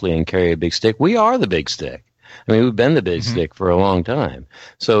softly and carry a big stick, we are the big stick. I mean, we've been the big stick for a long time.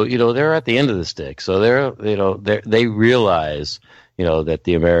 So, they're at the end of the stick. So they realize, that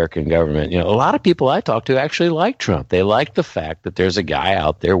the American government, a lot of people I talk to actually like Trump. They like the fact that there's a guy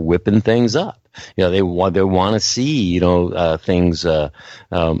out there whipping things up. They want to see, things. They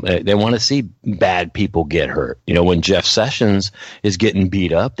want to see bad people get hurt. When Jeff Sessions is getting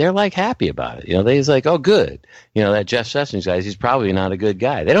beat up, they're like happy about it. They're like, oh, good. That Jeff Sessions guy, he's probably not a good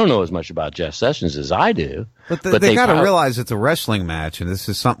guy. They don't know as much about Jeff Sessions as I do. But they got to realize it's a wrestling match, and this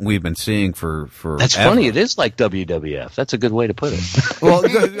is something we've been seeing for. That's funny. It is like WWF. That's a good way to put it. Well,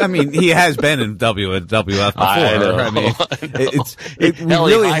 I mean, he has been in WWF before. I know.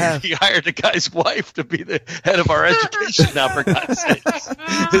 He hired a guy's wife to be the head of our education now, for God's sakes.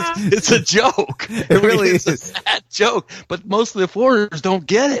 It's a joke. It really is a sad joke, but most of the foreigners don't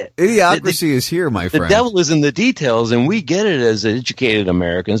get it. Idiocracy is here, my friend. The devil is in the details, and we get it as educated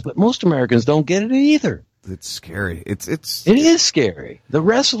Americans, but most Americans don't get it either. It's scary. It is scary. The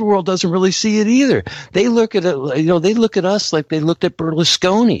rest of the world doesn't really see it either. They look at it, they look at us like they looked at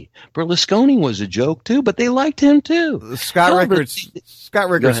Berlusconi. Berlusconi was a joke too, but they liked him too. Scott Rickards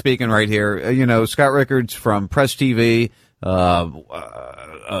speaking right here. Scott Rickards from Press TV,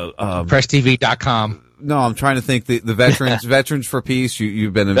 PressTV.com. No, I'm trying to think the Veterans for Peace.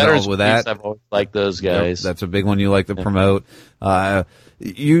 You've been involved with that. I've always liked those guys. That's a big one you like to promote.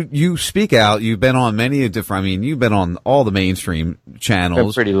 You speak out. You've been on many different. I mean, you've been on all the mainstream channels.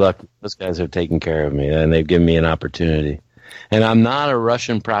 I'm pretty lucky. Those guys have taken care of me, and they've given me an opportunity. And I'm not a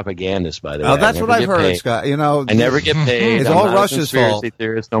Russian propagandist, by the way. Oh, that's what I've heard, paid. Scott. I never get paid. It's I'm all not Russia's fault.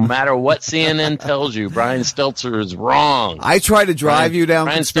 Theorist. No matter what CNN tells you, Brian Stelter is wrong. I try to drive you down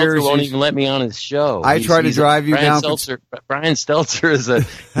conspiracies. Stelter won't even let me on his show. Brian Stelter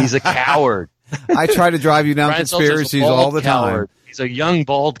he's a coward. I try to drive you down conspiracies all the time. He's a young,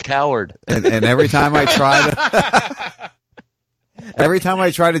 bald coward. And every time I try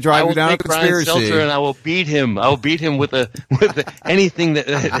to drive you down a conspiracy, Brian Stelter and I will beat him. I will beat him with anything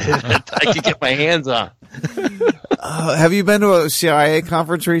that I can get my hands on. Have you been to a CIA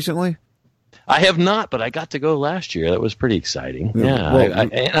conference recently? I have not, but I got to go last year. That was pretty exciting. Yeah. Well,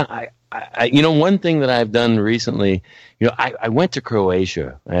 one thing that I've done recently, I went to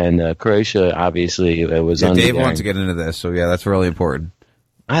Croatia, and Croatia obviously was under. Dave wants to get into this, so yeah, that's really important.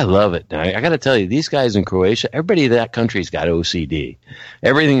 I love it. I got to tell you, these guys in Croatia, everybody in that country's got OCD.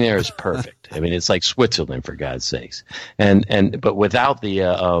 Everything there is perfect. I mean, it's like Switzerland, for God's sakes. But without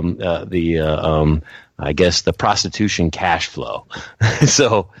I guess the prostitution cash flow.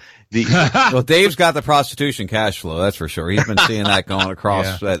 So. Well, Dave's got the prostitution cash flow, that's for sure. He's been seeing that going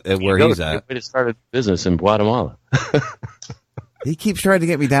across at where he's at. He started a business in Guatemala. He keeps trying to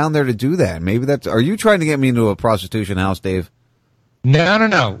get me down there to do that. Maybe are you trying to get me into a prostitution house, Dave?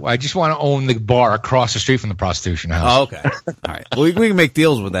 No. I just want to own the bar across the street from the prostitution house. Oh, okay. All right. Well, we can make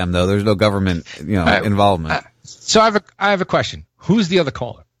deals with them, though. There's no government, involvement. So I have a question. Who's the other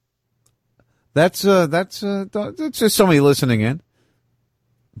caller? That's just somebody listening in.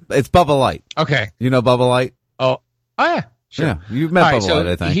 It's Bubba Light. Okay. You know Bubba Light? Oh yeah. Sure. Yeah, you've met Bubba Light,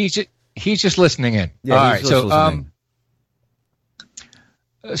 I think. He's just listening in. Yeah, all right. So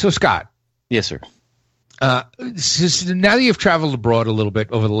so Scott. Yes, sir. Now that you've traveled abroad a little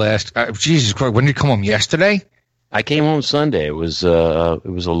bit over the last, Jesus Christ, when did you come home? Yesterday? I came home Sunday. It was a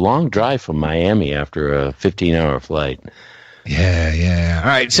long drive from Miami after a 15-hour flight. Yeah. All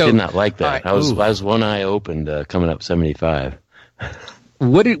right. So I did not like that. Right, I was one eye opened coming up 75.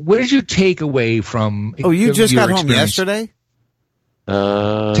 What did you take away from? Oh, you just got home yesterday?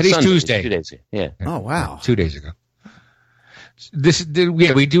 Today's Sunday, Tuesday. 2 days ago. Yeah. Oh wow. 2 days ago.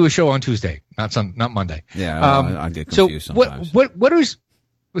 We do a show on Tuesday, not Monday. Yeah, I get confused sometimes. What is,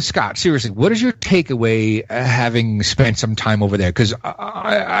 Scott? Seriously, what is your takeaway having spent some time over there? Because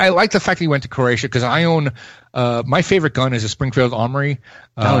I like the fact that you went to Croatia. Because I own my favorite gun is a Springfield Armory.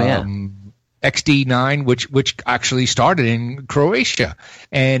 XD9, which actually started in Croatia,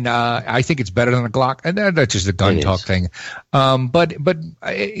 and I think it's better than a Glock. And that's just a gun talk thing. But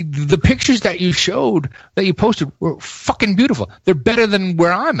the pictures that you showed, that you posted, were fucking beautiful. They're better than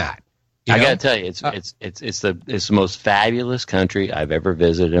where I'm at. I got to tell you, it's the most fabulous country I've ever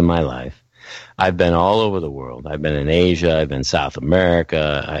visited in my life. I've been all over the world. I've been in Asia. I've been in South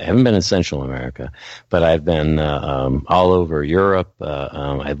America. I haven't been in Central America, but I've been all over Europe.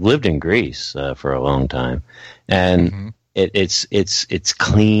 I've lived in Greece for a long time, and it's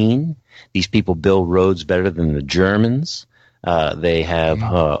clean. These people build roads better than the Germans. They have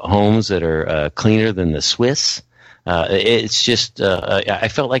homes that are cleaner than the Swiss. It's just, I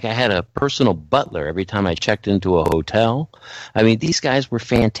felt like I had a personal butler every time I checked into a hotel. I mean, these guys were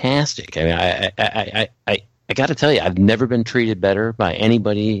fantastic. I mean, I got to tell you, I've never been treated better by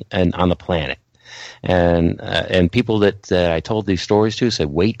anybody on the planet. And people that I told these stories to said,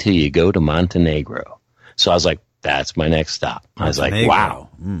 wait till you go to Montenegro. So I was like, that's my next stop. I was like, wow.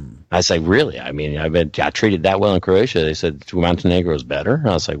 I was like, really? I mean, I got treated that well in Croatia. They said Montenegro is better. And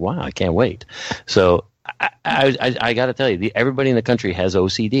I was like, wow, I can't wait. So I got to tell you, everybody in the country has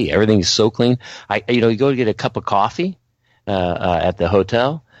OCD. Everything is so clean. You go to get a cup of coffee at the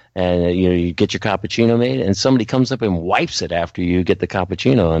hotel, and you get your cappuccino made, and somebody comes up and wipes it after you get the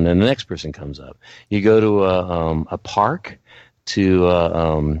cappuccino, and then the next person comes up. You go to a park to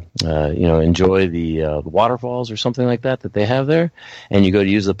enjoy the waterfalls or something like that they have there, and you go to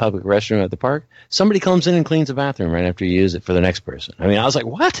use the public restroom at the park. Somebody comes in and cleans the bathroom right after you use it for the next person. I mean, I was like,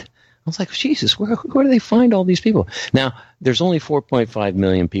 what? I was like, Jesus, where do they find all these people? Now, there's only 4.5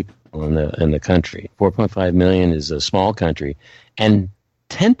 million people in the country. 4.5 million is a small country, and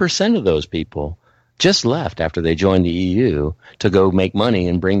 10% of those people just left after they joined the EU to go make money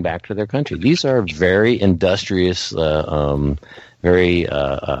and bring back to their country. These are very industrious, very,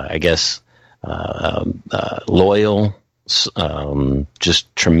 loyal,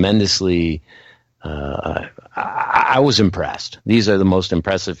 just tremendously. I was impressed. These are the most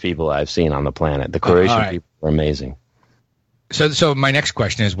impressive people I've seen on the planet. The Croatian people are amazing. So my next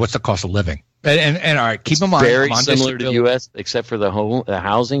question is, what's the cost of living? And all right, keep in mind, very similar to the U.S. except for the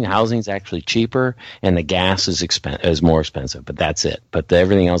housing. Housing's actually cheaper, and the gas is more expensive. But that's it. But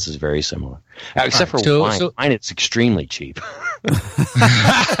everything else is very similar, except for wine. Wine, it's extremely cheap. He's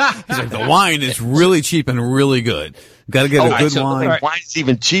like, the wine is really cheap and really good. Got to get a good wine. Right. Wine is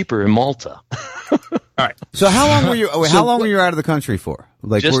even cheaper in Malta. All right. So how long were you? How long were you out of the country for?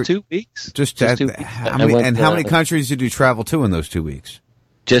 Like just 2 weeks. Just 2 weeks. How many countries did you travel to in those 2 weeks?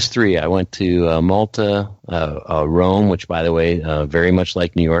 Just 3. I went to Malta, Rome, which, by the way, very much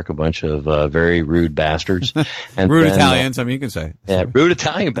like New York, a bunch of very rude bastards. And rude Italians, I mean, you can say. Yeah, rude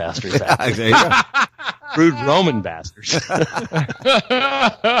Italian bastards. Rude Roman bastards.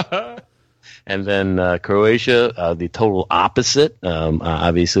 And then Croatia, the total opposite.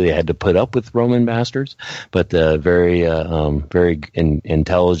 Obviously, I had to put up with Roman bastards, but very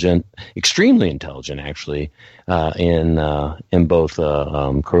intelligent, extremely intelligent, actually, in both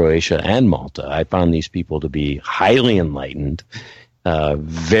Croatia and Malta. I found these people to be highly enlightened,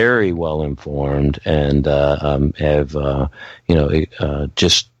 very well informed, and have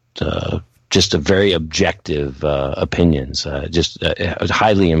just a very objective opinions,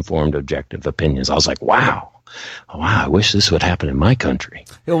 highly informed, objective opinions. I was like, wow, I wish this would happen in my country.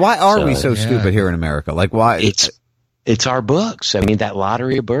 Why are we so stupid here in America? Like, why? It's our books. I mean, that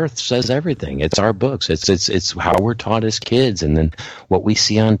lottery of birth says everything. It's our books. It's how we're taught as kids, and then what we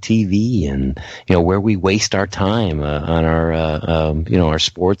see on TV, and where we waste our time on our our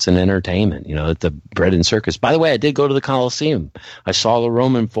sports and entertainment. At the bread and circus. By the way, I did go to the Colosseum. I saw the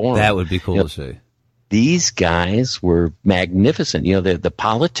Roman Forum. That would be cool to see. These guys were magnificent. The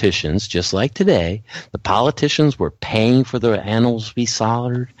politicians, just like today, the politicians were paying for the animals to be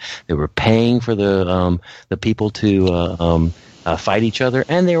slaughtered. They were paying for the people to fight each other,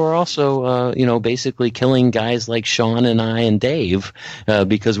 and they were also, basically killing guys like Sean and I and Dave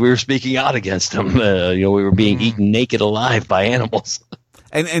because we were speaking out against them. We were being eaten naked alive by animals.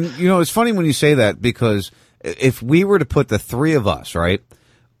 And it's funny when you say that, because if we were to put the three of us, right?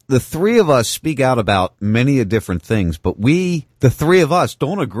 The three of us speak out about many different things, but the three of us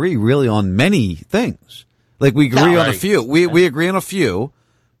don't agree really on many things. Like, we agree on a few. We agree on a few,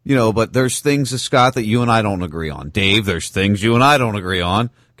 but there's things, Scott, that you and I don't agree on. Dave, there's things you and I don't agree on.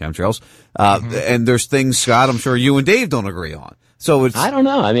 Chemtrails. And there's things, Scott, I'm sure you and Dave don't agree on. So I don't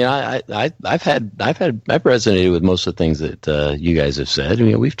know. I mean, I've resonated with most of the things that you guys have said. I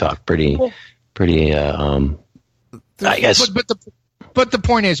mean, we've talked pretty. I guess. But the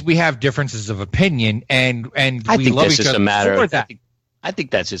point is, we have differences of opinion, and we love each other for that. I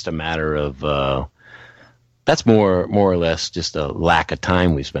think that's just a matter of that's more or less just a lack of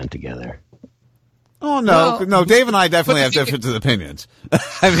time we spent together. Oh, no. Dave and I definitely have different opinions.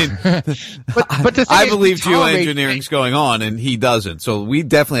 I mean, but I believe geoengineering's going on, and he doesn't. So we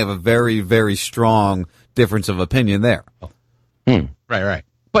definitely have a very, very strong difference of opinion there. Right.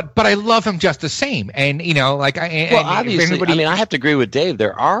 But I love him just the same. And, obviously, I have to agree with Dave.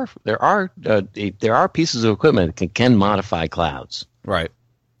 There are pieces of equipment that can modify clouds. Right.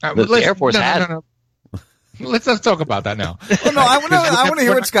 The Air Force has. No. Let's talk about that now. Well, no, I want to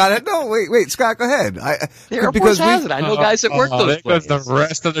hear what Scott had. No, wait, Scott, go ahead. The Air Force has it. I know guys that work those planes. There goes the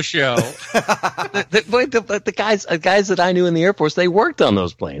rest of the show. the guys that I knew in the Air Force, they worked on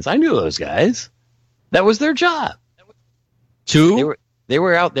those planes. I knew those guys. That was their job. They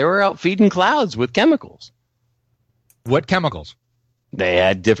were out feeding clouds with chemicals. What chemicals? They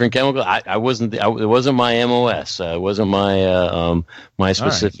had different chemicals. It wasn't my MOS. It wasn't my my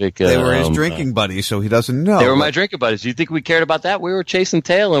specific. They were his drinking buddies, so he doesn't know. They were my drinking buddies. Do you think we cared about that? We were chasing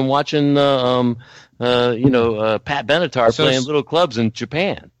tail and watching, Pat Benatar playing little clubs in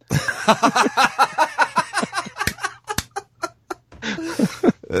Japan.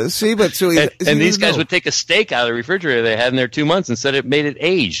 And these guys would take a steak out of the refrigerator they had in there 2 months and said it made it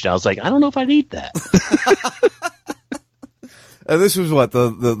aged. I was like, I don't know if I'd eat that. This was what,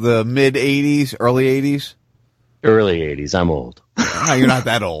 the mid 80s, early 80s? Early 80s. I'm old. No, you're not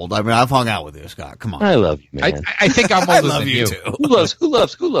that old. I mean, I've hung out with you, Scott. Come on. I love you, man. I think I'm older than you. Too.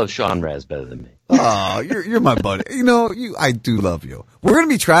 Who loves Sean Raz better than me? Oh, you're my buddy. I do love you. We're going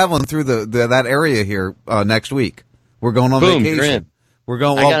to be traveling through that area here next week. We're going on vacation. You're in. We're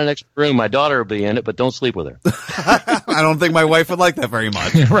going. I got an extra room. My daughter will be in it, but don't sleep with her. I don't think my wife would like that very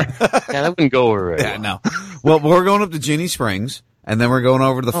much. Right. Yeah, that wouldn't go over very well. No. Well, we're going up to Ginny Springs, and then we're going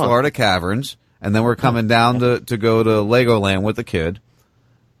over to the Florida Caverns, and then we're coming down to go to Legoland with the kid.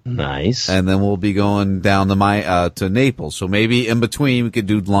 Nice. And then we'll be going down to Naples. So maybe in between we could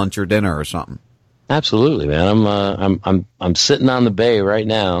do lunch or dinner or something. Absolutely, man. I'm sitting on the bay right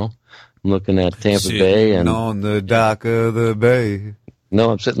now. I'm looking at Tampa Bay and on the dock of the bay. No,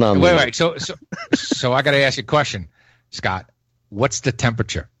 I'm sitting on. Wait. So I got to ask you a question, Scott. What's the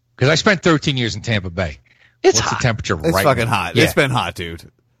temperature? Because I spent 13 years in Tampa Bay. What's the temperature right now? It's fucking hot. Yeah. It's been hot, dude.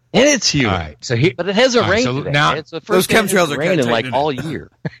 And it's humid. All right. But it hasn't rained today. Now, it's the those first chemtrails are raining like all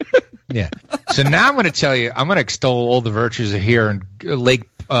year. Yeah. So now I'm going to tell you, I'm going to extol all the virtues of here in Lake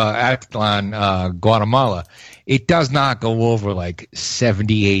Atitlan, Guatemala. It does not go over like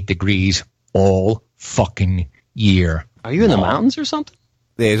 78 degrees all fucking year. Are you in the mountains or something?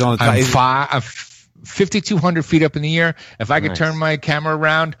 Yeah, I'm 5,200 feet up in the air. If I could turn my camera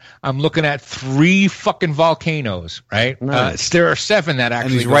around, I'm looking at 3 fucking volcanoes, right? Nice. There are 7 that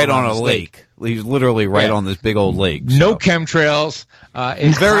actually and he's right on a lake. He's literally right on this big old lake. So. No chemtrails.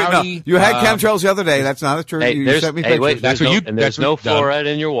 It's cloudy. You had chemtrails the other day. That's not true. You sent me pictures. There's no fluoride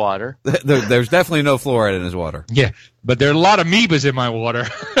in your water. There's definitely no fluoride in his water. Yeah, but there are a lot of amoebas in my water.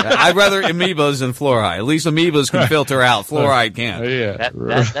 I'd rather amoebas than fluoride. At least amoebas can filter out. Fluoride can't. Yeah,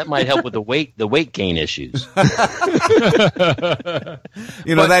 that might help with the weight gain issues. That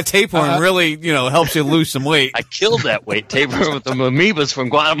tapeworm really helps you lose some weight. I killed that weight tapeworm with the amoebas from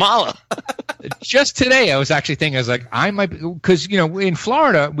Guatemala. Just today, I was actually thinking, I was like, I might, because in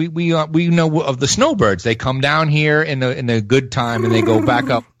Florida, we know of the snowbirds. They come down here in the good time and they go back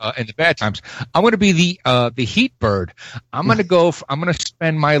up in the bad times. I'm going to be the heat bird. I'm going to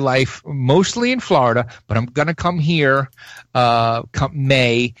spend my life mostly in Florida, but I'm going to come here come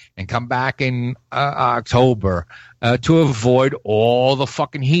May and come back in October to avoid all the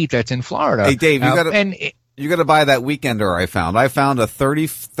fucking heat that's in Florida. Hey, Dave, you got to buy that weekender I found. I found a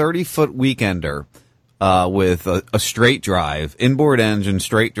 30-foot weekender with a straight drive, inboard engine,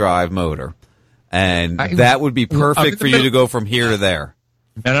 straight drive motor. And that would be perfect for you to go from here to there.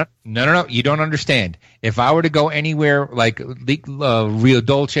 No. You don't understand. If I were to go anywhere like Rio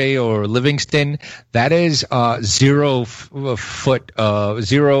Dolce or Livingston, that is 0 feet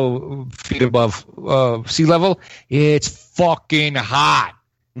above sea level. It's fucking hot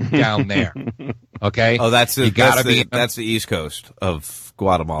down there. Okay. Oh, that's the East Coast of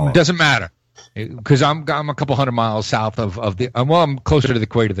Guatemala. It doesn't matter because I'm a couple hundred miles south of the. I'm closer to the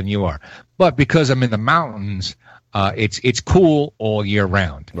equator than you are, but because I'm in the mountains, it's cool all year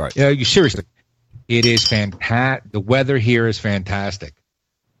round. Right. Seriously, it is fantastic. The weather here is fantastic.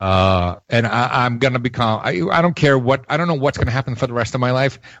 And I'm gonna become. I don't care what. I don't know what's gonna happen for the rest of my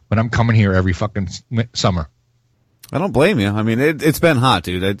life, but I'm coming here every fucking summer. I don't blame you. I mean, it's been hot,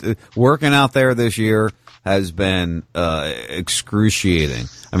 dude. Working out there this year has been excruciating.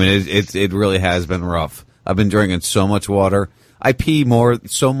 I mean, it really has been rough. I've been drinking so much water. I pee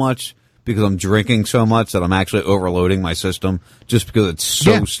so much because I'm drinking so much that I'm actually overloading my system just because it's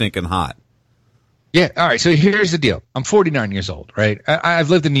so stinking hot. Yeah. All right. So here's the deal. I'm 49 years old, right? I've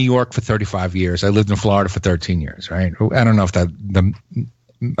lived in New York for 35 years. I lived in Florida for 13 years, right? I don't know if the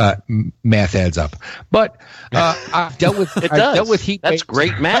math adds up, but I've dealt with dealt with heat. That's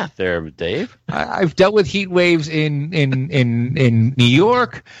great math, there, Dave. I've dealt with heat waves in New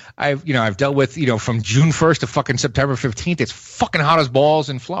York. I've dealt with from June 1st to fucking September 15th. It's fucking hot as balls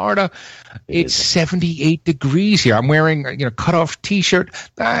in Florida. It's 78 degrees here. I'm wearing cut off t-shirt.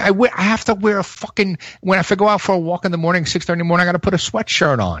 I have to wear a fucking if I go out for a walk in the morning, 6:30 in the morning, I got to put a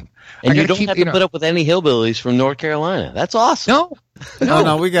sweatshirt on. And you don't have to put up with any hillbillies from North Carolina. That's awesome.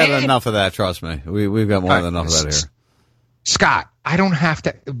 No, we got enough of that. Trust me, we've got more than enough of that here. Scott, I don't have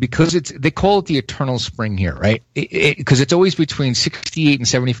to, because they call it the eternal spring here, right? Because it's always between 68 and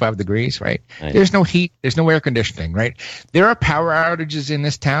 75 degrees, right? There's no heat, there's no air conditioning, right? There are power outages in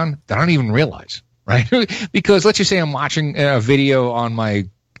this town that I don't even realize, right? Because let's just say I'm watching a video on my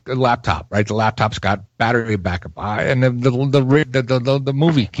laptop, right? The laptop's got battery backup, and the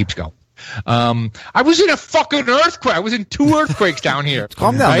movie keeps going. I was in a fucking earthquake. I was in 2 earthquakes down here.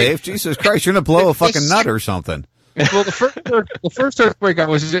 Calm down, Dave. Jesus Christ, you're gonna blow a fucking nut or something. Well, the first earthquake, it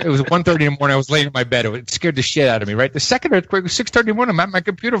was 1:30 in the morning. I was laying in my bed. It scared the shit out of me, right? The second earthquake was 6:30 in the morning. I'm at my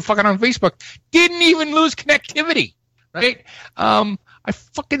computer fucking on Facebook. Didn't even lose connectivity, right? I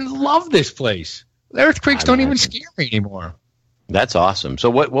fucking love this place. The earthquakes don't even scare me anymore. That's awesome. So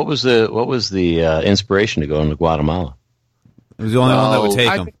what was the inspiration to go into Guatemala? It was the only one that would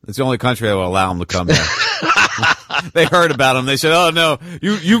take him. It's the only country that will allow him to come there. They heard about him. They said, "Oh no,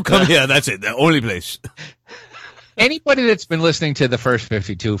 you come here. That's it. The only place." Anybody that's been listening to the first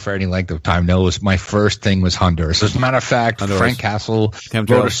 52 for any length of time knows my first thing was Honduras. As a matter of fact, Frank Castle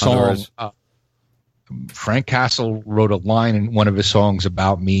wrote a song. Frank Castle wrote a line in one of his songs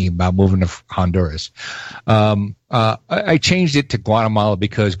about me, about moving to Honduras. I changed it to Guatemala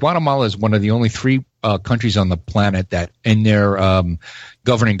because Guatemala is one of the only 3 countries on the planet that in their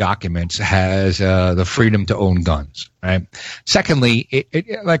governing documents has the freedom to own guns. Right. Secondly,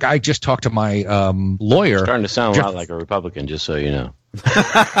 like I just talked to my lawyer. You're starting to sound a lot like a Republican, just so you know.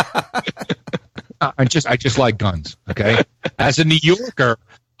 I just like guns. Okay. As a New Yorker,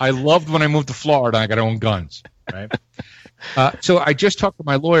 I loved when I moved to Florida. I got to own guns. Right. So I just talked to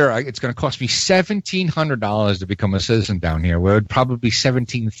my lawyer. It's going to cost me $1,700 to become a citizen down here, where it would probably be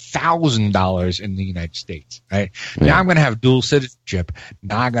 $17,000 in the United States. Right. Yeah. Now I'm going to have dual citizenship.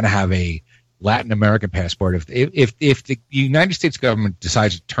 Now I'm going to have a Latin American passport. If the United States government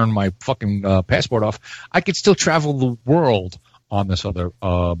decides to turn my fucking passport off, I could still travel the world on this other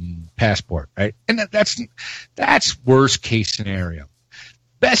passport. Right. And that's worst case scenario.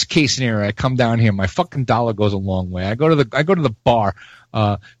 Best case scenario, I come down here, my fucking dollar goes a long way. I go to the bar.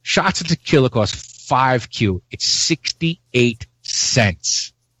 Shots of tequila cost $5Q. It's 68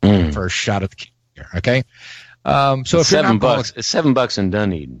 cents for a shot of tequila. Okay, so if $7, it's $7 in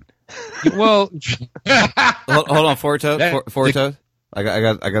Dunedin. Well, hold on, Forto. I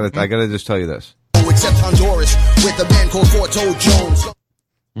gotta just tell you this. Except Honduras with a man called Forto Jones.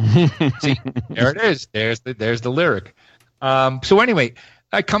 See, there it is. There's the lyric. So anyway,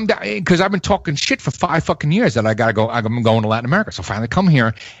 I come down because I've been talking shit for 5 fucking years that I gotta go. I'm going to Latin America. So finally come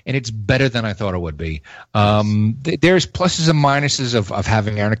here, and it's better than I thought it would be. There's pluses and minuses of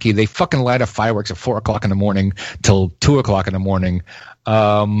having anarchy. They fucking light up fireworks at 4:00 in the morning till 2:00 in the morning. Wait,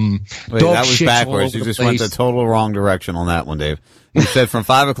 that was backwards. You just went the total wrong direction on that one, Dave. You said from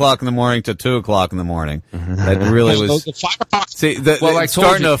 5:00 in the morning to 2:00 in the morning. That really was. See, it's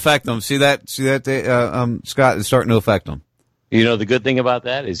starting to affect them. See that, Scott, it's starting to affect them. You know, the good thing about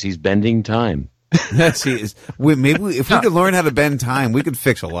that is he's bending time. Yes, he is. Maybe if we could learn how to bend time, we could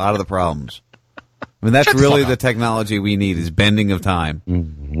fix a lot of the problems. I mean, that's really the technology we need is bending of time.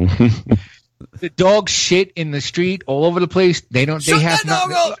 The dogs shit in the street all over the place. They don't. They have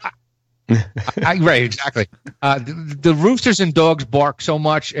no. Right, exactly. The roosters and dogs bark so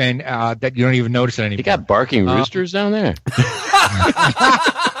much, and that you don't even notice it anymore. You got barking roosters down there.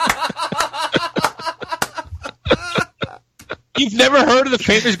 You've never heard of the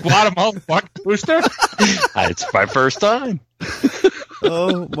famous Guatemalan barking rooster? It's my first time.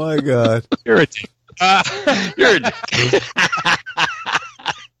 Oh my God! You're a dick. You're a dick.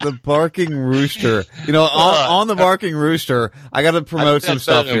 The barking rooster. You know, on the barking rooster, I got to promote some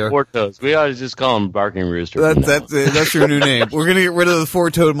stuff here. We ought to just call him barking rooster. That's your new name. We're going to get rid of the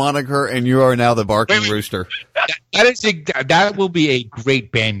four-toed moniker, and you are now the barking rooster. That will be a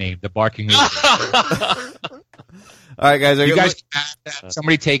great band name, the barking rooster. All right, guys. You guys,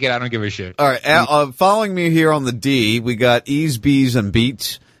 somebody take it. I don't give a shit. All right. Following me here on the D, we got E's, B's, and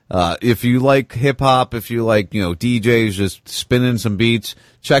Beats. If you like hip hop, if you like, DJs just spinning some beats,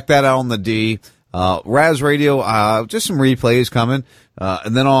 check that out on the D. Raz Radio, just some replays coming.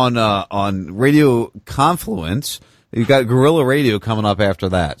 And then on Radio Confluence, you got Guerrilla Radio coming up after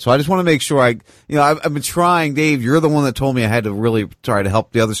that. So I just want to make sure I've been trying, Dave, you're the one that told me I had to really try to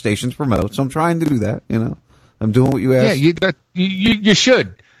help the other stations promote. So I'm trying to do that, I'm doing what you asked. Yeah, you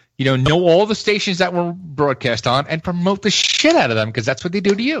should. Know all the stations that were broadcast on and promote the shit out of them because that's what they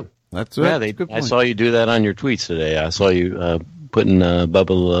do to you. That's right. Yeah, I saw you do that on your tweets today. I saw you putting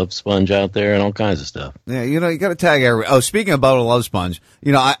Bubba Love Sponge out there and all kinds of stuff. Yeah, you got to tag everybody. Oh, speaking of Bubba Love Sponge,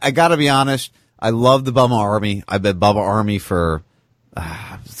 I got to be honest. I love the Bubba Army. I've been Bubba Army for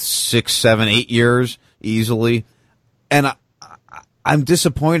 6, 7, 8 years easily, and I'm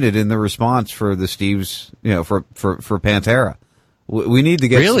disappointed in the response for the Steves. For Pantera. We need to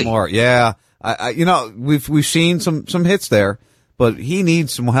get some more. Yeah, we've seen some hits there, but he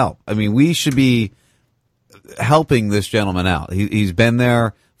needs some help. I mean, we should be helping this gentleman out. He's been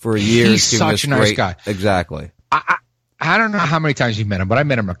there for a year. He's such a nice guy. Exactly. I don't know how many times you've met him, but I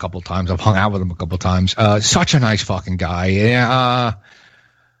met him a couple times. I've hung out with him a couple times. Such a nice fucking guy. Yeah.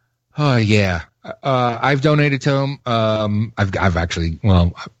 I've donated to him. I've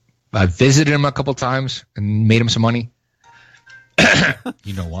visited him a couple times and made him some money.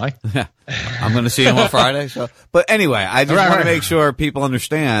 You know why? I'm going to see him on Friday. But anyway, I just want to make sure people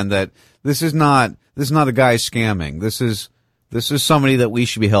understand that this is not a guy scamming. This is somebody that we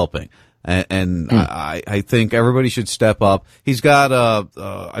should be helping. And I think everybody should step up. He's got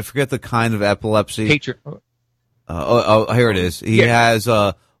I forget the kind of epilepsy. Here it is. He has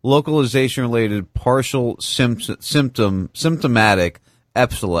localization-related partial symptomatic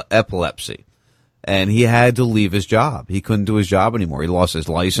epilepsy. And he had to leave his job. He couldn't do his job anymore. He lost his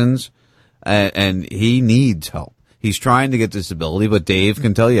license, and he needs help. He's trying to get disability, but Dave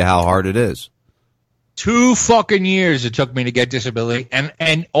can tell you how hard it is. 2 fucking years it took me to get disability,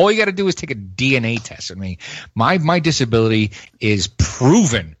 and all you got to do is take a DNA test. I mean, my disability is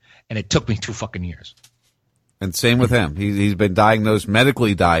proven, and it took me 2 fucking years. And same with him. He's been diagnosed,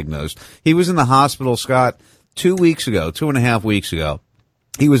 medically diagnosed. He was in the hospital, Scott, 2.5 weeks ago.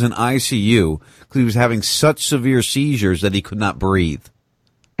 He was in ICU because he was having such severe seizures that he could not breathe.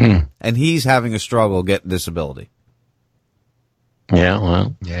 And he's having a struggle getting disability. Yeah,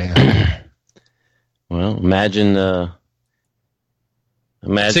 well. Yeah. Well, imagine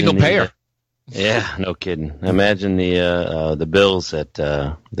single payer. Yeah, no kidding. Imagine the bills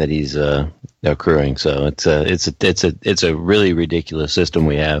that he's accruing. So it's a really ridiculous system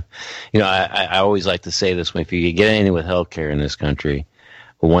we have. I always like to say this: if you could get anything with healthcare in this country,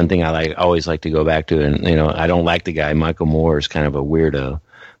 one thing I always like to go back to, and I don't like the guy Michael Moore is kind of a weirdo,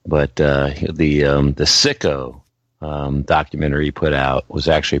 but the Sicko documentary he put out was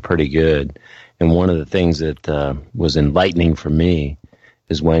actually pretty good. And one of the things that was enlightening for me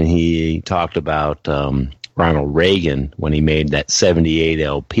is when he talked about Ronald Reagan when he made that 78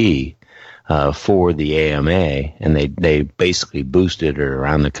 LP for the AMA, and they basically boosted it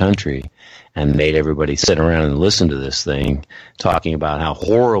around the country and made everybody sit around and listen to this thing, talking about how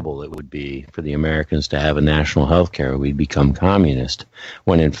horrible it would be for the Americans to have a national health care. We'd become communist,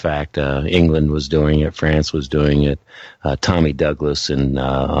 when in fact England was doing it, France was doing it. Tommy Douglas in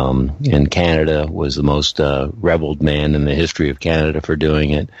Canada was the most rebelled man in the history of Canada for doing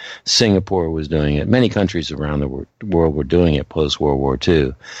it. Singapore was doing it. Many countries around the world were doing it post-World War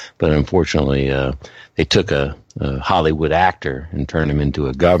II. But unfortunately, they took a Hollywood actor and turned him into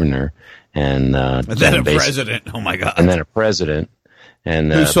a governor. And then a president. Oh, my God. And then a president.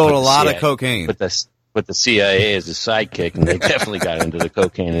 And who sold a lot of cocaine. Put the CIA as a sidekick, and they definitely got into the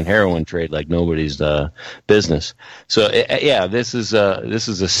cocaine and heroin trade like nobody's business. So this is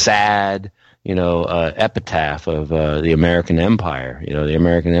a sad, epitaph of the American empire. The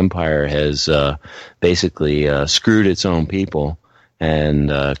American empire has basically screwed its own people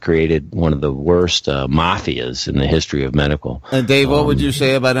and created one of the worst mafias in the history of medical. And Dave, what would you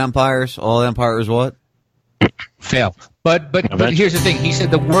say about empires? All empires what? Fail. But here's the thing. He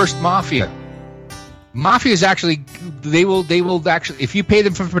said the worst mafia. Mafia is actually, they will actually, if you pay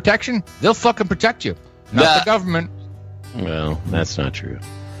them for protection, they'll fucking protect you. Not the government. Well, that's not true.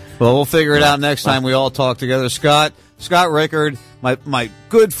 Well, we'll figure it out next time we all talk together. Scott Rickard, my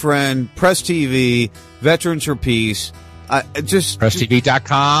good friend, Press TV, Veterans for Peace.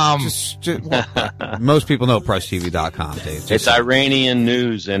 PressTV.com. Most people know PressTV.com, Dave. It's Iranian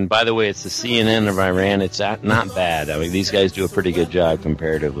news, and by the way, it's the CNN of Iran. It's not bad. I mean, these guys do a pretty good job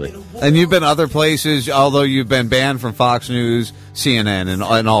comparatively. And you've been other places, although you've been banned from Fox News, CNN,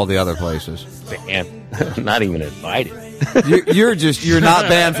 and all the other places. Banned? Not even invited. You're not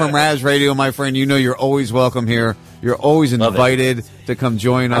banned from Raz Radio, my friend. You know you're always welcome here. You're always invited to come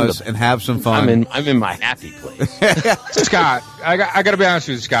join us and have some fun. I'm in my happy place. Scott, I got to be honest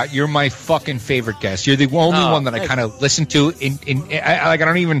with you, Scott. You're my fucking favorite guest. You're the only one that I kind of listen to. I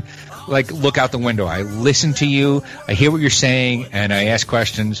don't even look out the window. I listen to you. I hear what you're saying, and I ask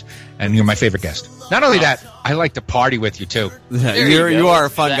questions. And you're my favorite guest. Not only that, I like to party with you too. You are a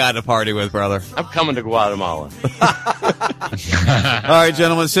fun guy to party with, brother. I'm coming to Guatemala. All right,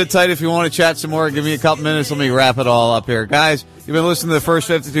 gentlemen, sit tight if you want to chat some more. Give me a couple minutes. Let me wrap it all up here. Guys, you've been listening to the First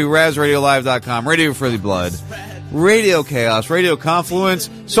 52, RazRadioLive.com, Radio Free Blood, Radio Chaos, Radio Confluence,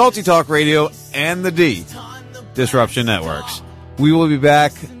 Salty Talk Radio, and the D, Disruption Networks. We will be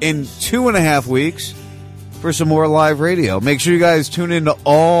back in 2.5 weeks for some more live radio. Make sure you guys tune into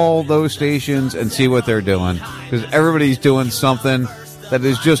all those stations and see what they're doing, because everybody's doing something that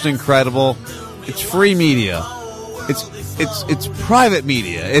is just incredible. It's free media. It's private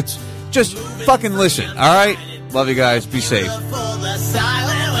media. It's just fucking listen. All right? Love you guys. Be safe. The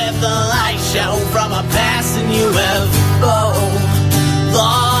silent with the light show from a passing UFO,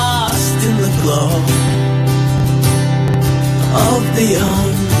 lost in the glow of the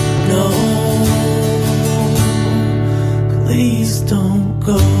unknown. Please don't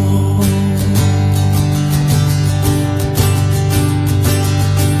go.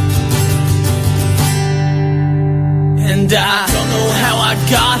 And I don't know how I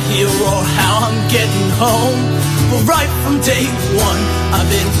got here or how I'm getting home, but right from day one I've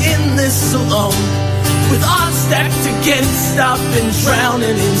been in this alone, with odds stacked against. I've been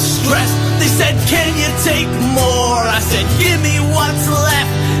drowning in stress. They said, can you take more? I said, give me what's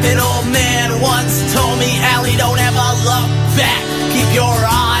left. An old man once told me, Allie, don't ever look back. Keep your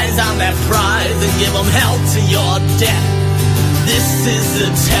eyes on that prize and give them hell to your death. This is a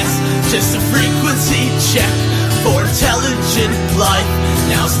test, just a frequency check for intelligent life.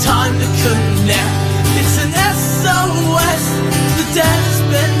 Now it's time to connect. It's an SOS, the dead's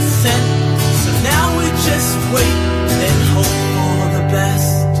been sent. So now we just wait and hope for the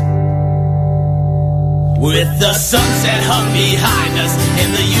best. With the sunset hung behind us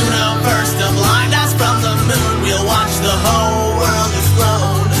and the universe to blind us from the moon, we'll watch the whole world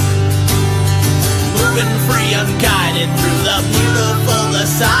explode. Moving free, unguided through the beautiful, the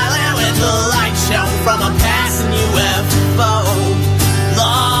silent, with the light show from a passing UFO,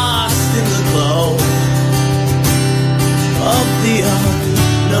 lost in the glow of the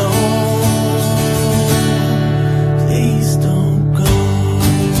unknown. Please don't go.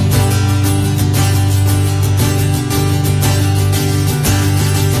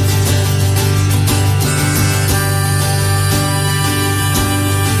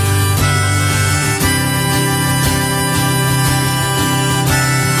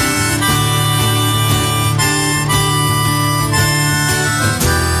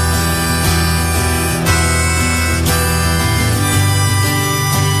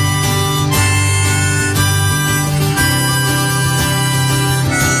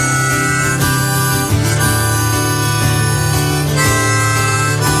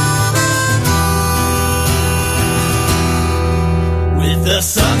 The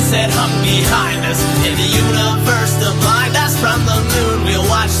sunset hung behind us, in the universe to blind us from the moon. We'll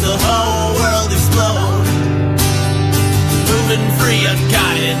watch the whole world explode. Moving free,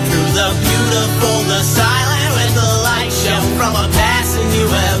 unguided through the beautiful, the silent, with the light show from a passing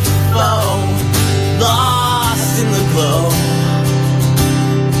UFO, lost in the glow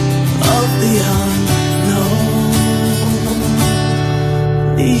of the unknown.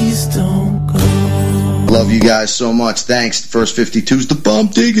 Please don't go. Love you guys so much. Thanks. The First 52's the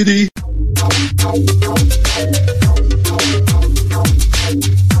bump diggity.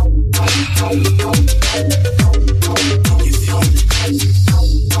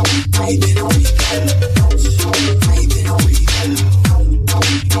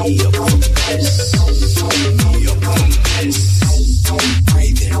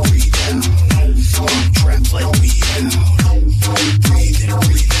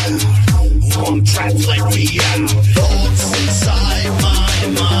 Trapped like we out. Thoughts inside my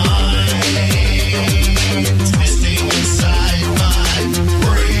mind, twisting inside my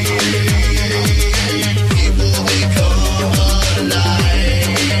brain. People, they come alive.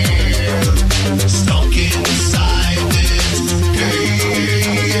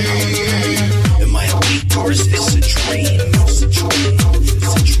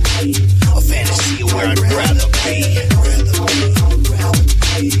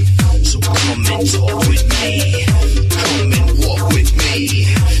 and talk with me. Come and walk with me.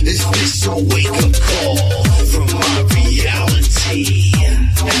 Is this a wake-up call from my reality?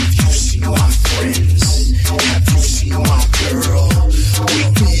 Have you seen my friends? Have you seen my girl?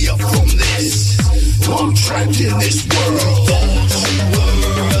 Wake me up from this. I'm trapped in this world. Thought you were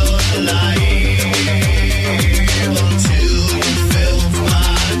alive until you felt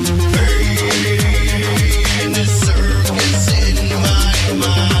my pain. The circus in my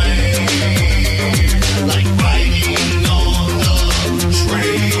mind, like riding on the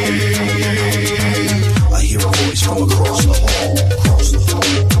train. I hear a voice from across the hall.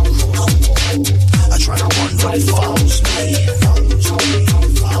 I try to run, but it follows me.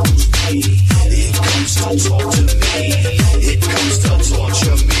 It comes to talk to me. It comes to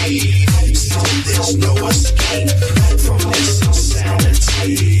torture me. Still, there's no escape from this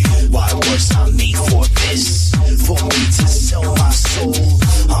insanity. Why was I made for this? For me to sell my soul.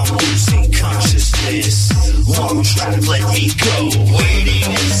 I'm losing consciousness. Long track, let me go.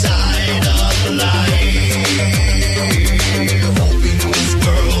 Waiting inside.